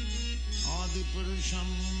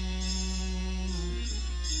आदिपुरुषम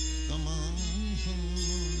तमहं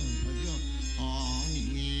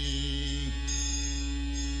भजामि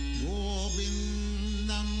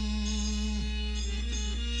गोविंदम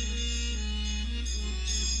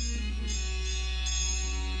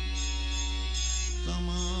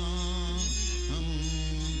तमहं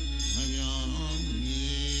भजामि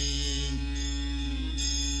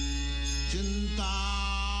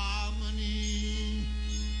चिंतामणि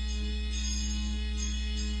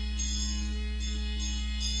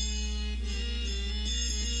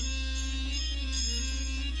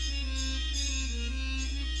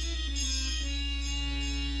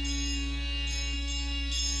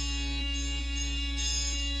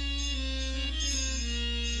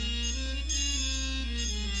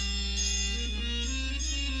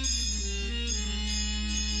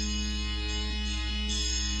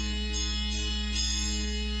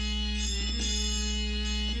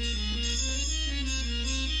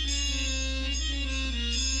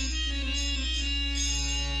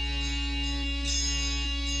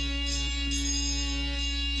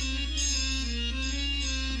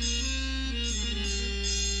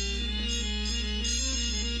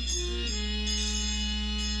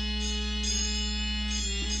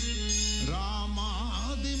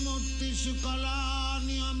रामादिमूर्तिषु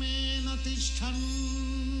कलानियमेन तिष्ठन्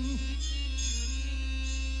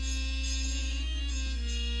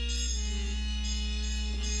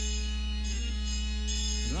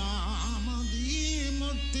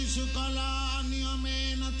रामादिमूर्तिषु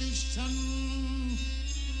कलानियमेन तिष्ठन्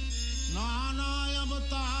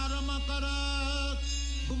नानावतारमकरत्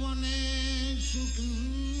भुवनेषु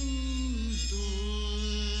किन्तु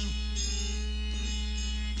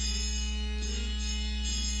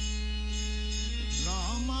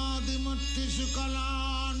रामादिमूर्तिषु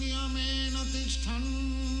कलानियमेन तिष्ठन्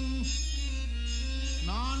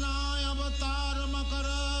नानावतारमकरत्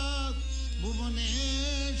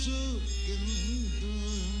भुवनेषु किन्तु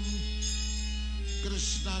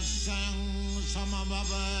कृष्णस्य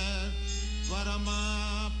समभवत्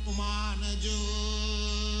परमपुमानजो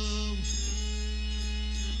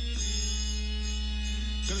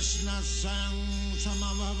कृष्णस्य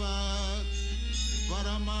समभवत्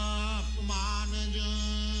परमपुमानजो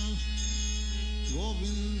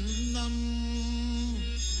गोविंदम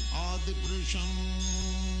आदिपुरुषं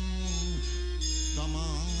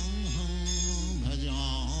तमहं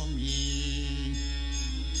भजामि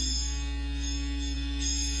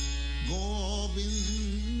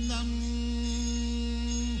गोविंदम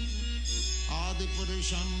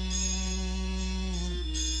आदिपुरुषं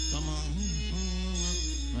तमहं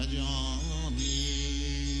भजामि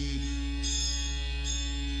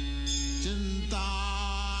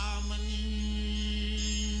चिंतामणि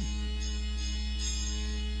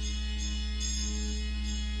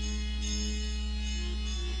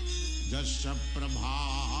जस्य प्रभा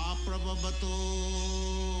प्रभवतो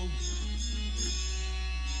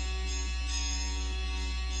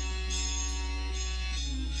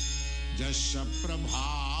जस्य प्रभा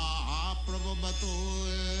प्रभवतो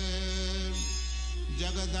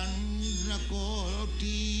जगदन्नकोटि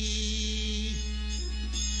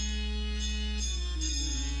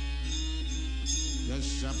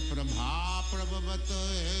यस्य प्रभा प्रभवतो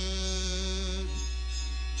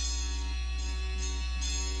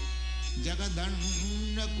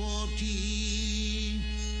जगदन्नकोटि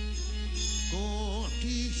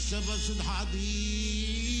कोटि सबसुधादि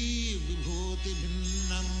विभूति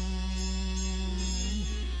भिन्नम्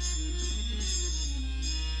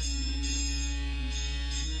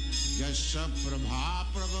यस्य प्रभा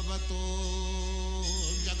प्रभवतो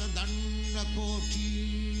जगदन्नकोटि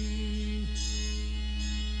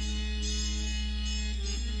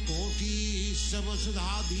कोटि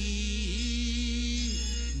सबसुधादि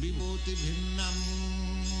विभूति भिन्नम्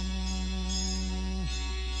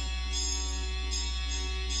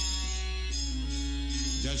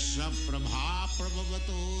यस्य प्रभा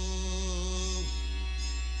प्रभवतो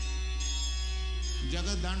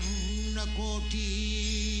जगदन्नकोटि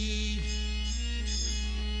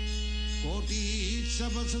कोटि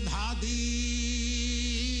सबसुधादि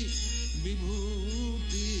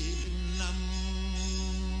विभूति भिन्नम्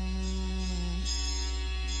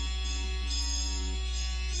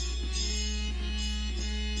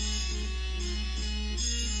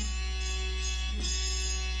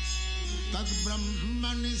तद्ब्रह्म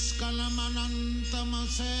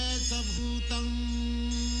निष्कलमनन्तमशेषभूतम्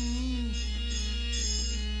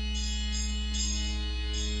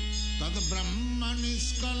तद्ब्रह्म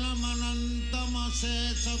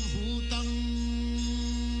निष्कलमनन्तमशेषभूतम्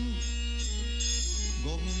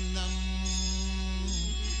गोविन्दम्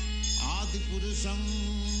आदिपुरुषं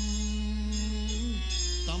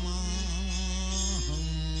तमहं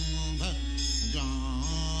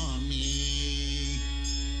भजामि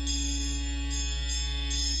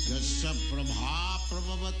यस्य प्रभा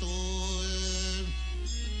प्रभवतो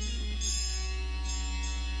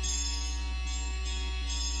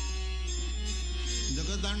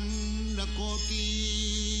जगदण्डकोटि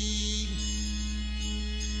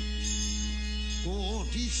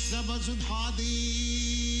कोटिशवसुधादि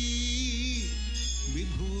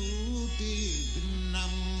विभूति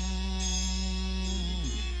भिन्नम्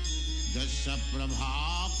दश प्रभा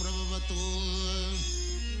प्रभवतो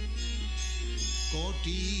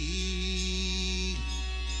कोटि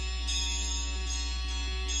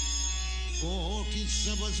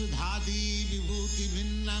कोटिशवसुधादि विभूति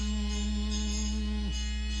भिन्नम्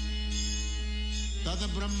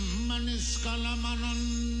तद्ब्रह्म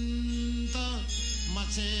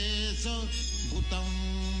निष्कलमनन्तमशेष भूतम्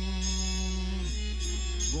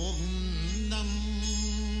गोविन्दम्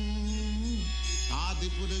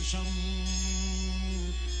आदिपुरुषं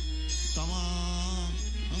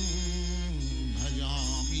तमहं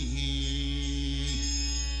भजामि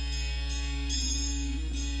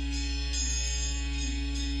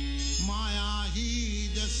माया हि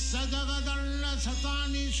यस्य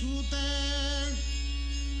जगदण्डशतानि सूते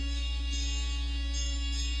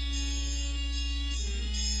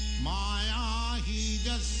माया हि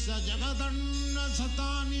यस्य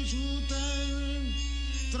जगदण्डशतानि सूते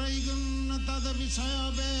त्रैगुण्य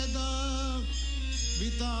तद्विषयवेद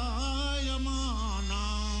वितायमाना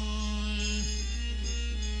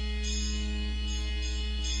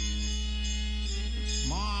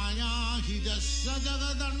माया हि यस्य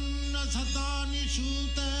जगदण्डशतानि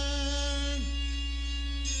सूते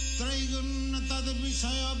त्रैगुण्य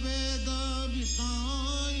तद्विषयवेद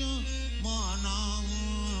वितायमाना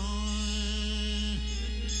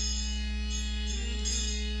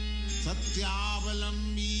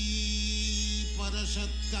सत्यावलम्बी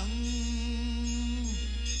परसत्यं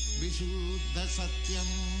विशुद्ध सत्यं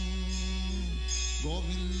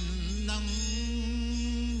गोविन्दं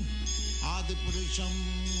आदिपुरुषं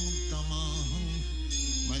तमहं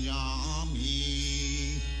भजामि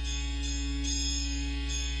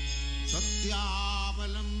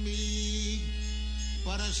सत्यावलम्बी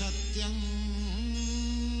परसत्यं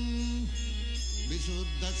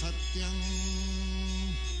विशुद्ध सत्यं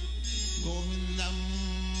गोविन्दं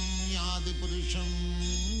आदिपुरुषं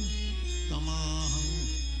तमहं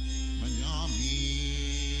भजामि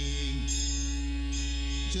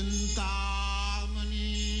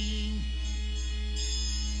चिन्तामणि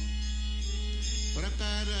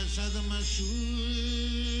प्रकरसदमसु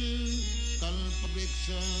कल्पवृक्ष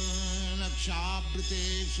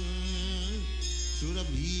लक्षावृतेषु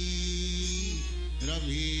सुरभिरभि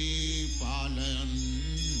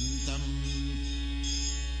पालयन्तम्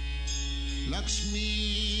लक्ष्मी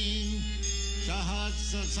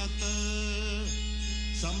सहस्रशत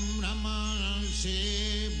संभ्रम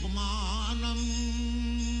सेवमानम्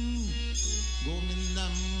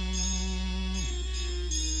गोविन्दम्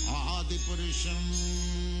आदिपुरुषं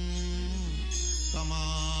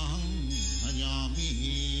तमहं भजामि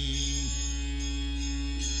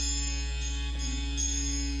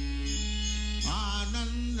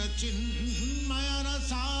आनन्दचिन्मय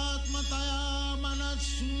रसात्मतया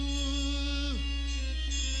मनस्सु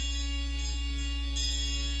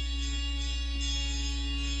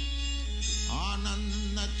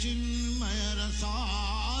आनन्दचिन्मय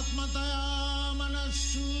रसात्मतया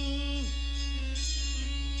मनस्सु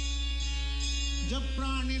जब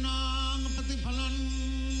प्राणिनां प्रतिफलं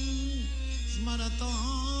स्मरतामुपेत्य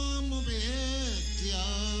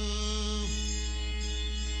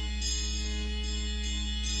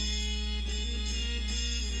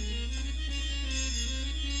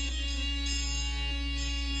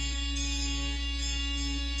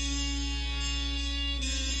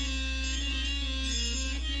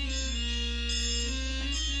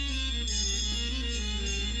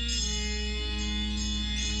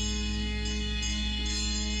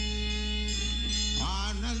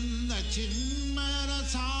चिन्मय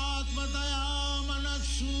रसात्मतया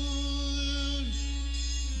मनस्सु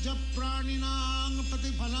जब प्राणिनां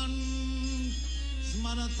प्रतिफलं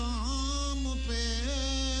स्मरतामुपेत्यम्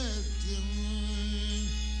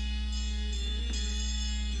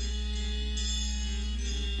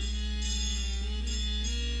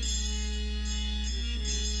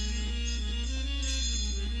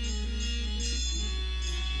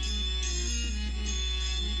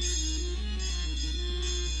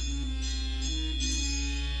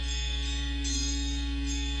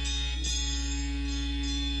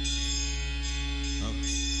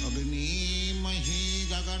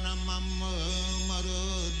गगनमं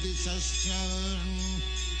मरुद्दिशश्च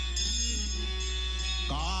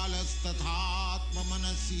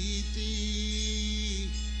कालस्तथात्ममनसीति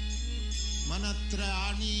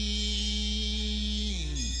मनत्रयाणि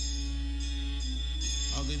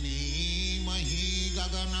अग्निमहि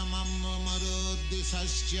गगनमं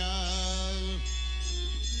मरुद्दिशश्च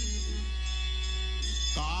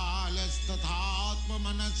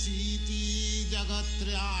कालस्तथात्ममनसीति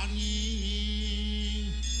जगत्त्रयाणि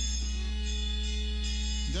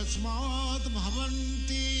यस्मात्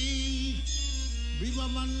भवन्ति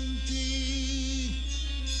विभवन्ति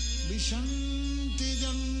विशन्ति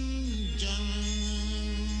जञ्जन्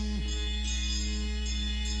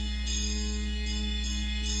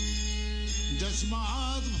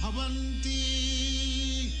यस्मात् भवन्ति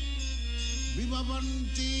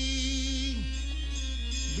विभवन्ति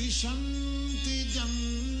विशन्ति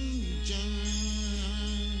जञ्जन्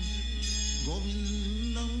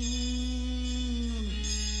गोविन्दम्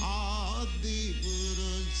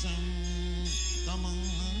आदिपुरुषं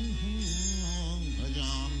तमहं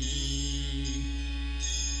भजामि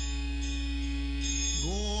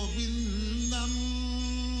गोविन्दम्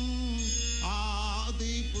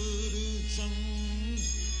आदिपुरुषं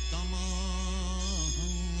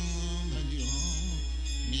तमहं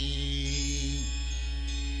भजामि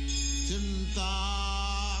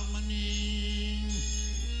चिन्तामणि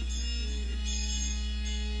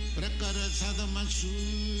प्रकरसदमसु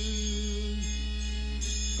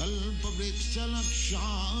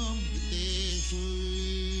कल्पवृक्षलक्षामृतेषु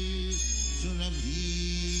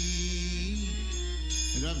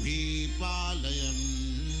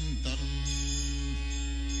सुरभिपालयन्तम्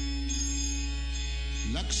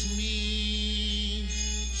लक्ष्मी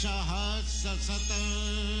सहस्रशत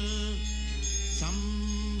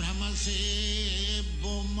सम्भ्रमसे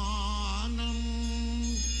बोमानम्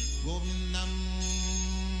गोविन्दम्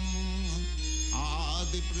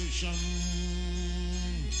आदिपुरुषं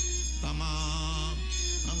तमा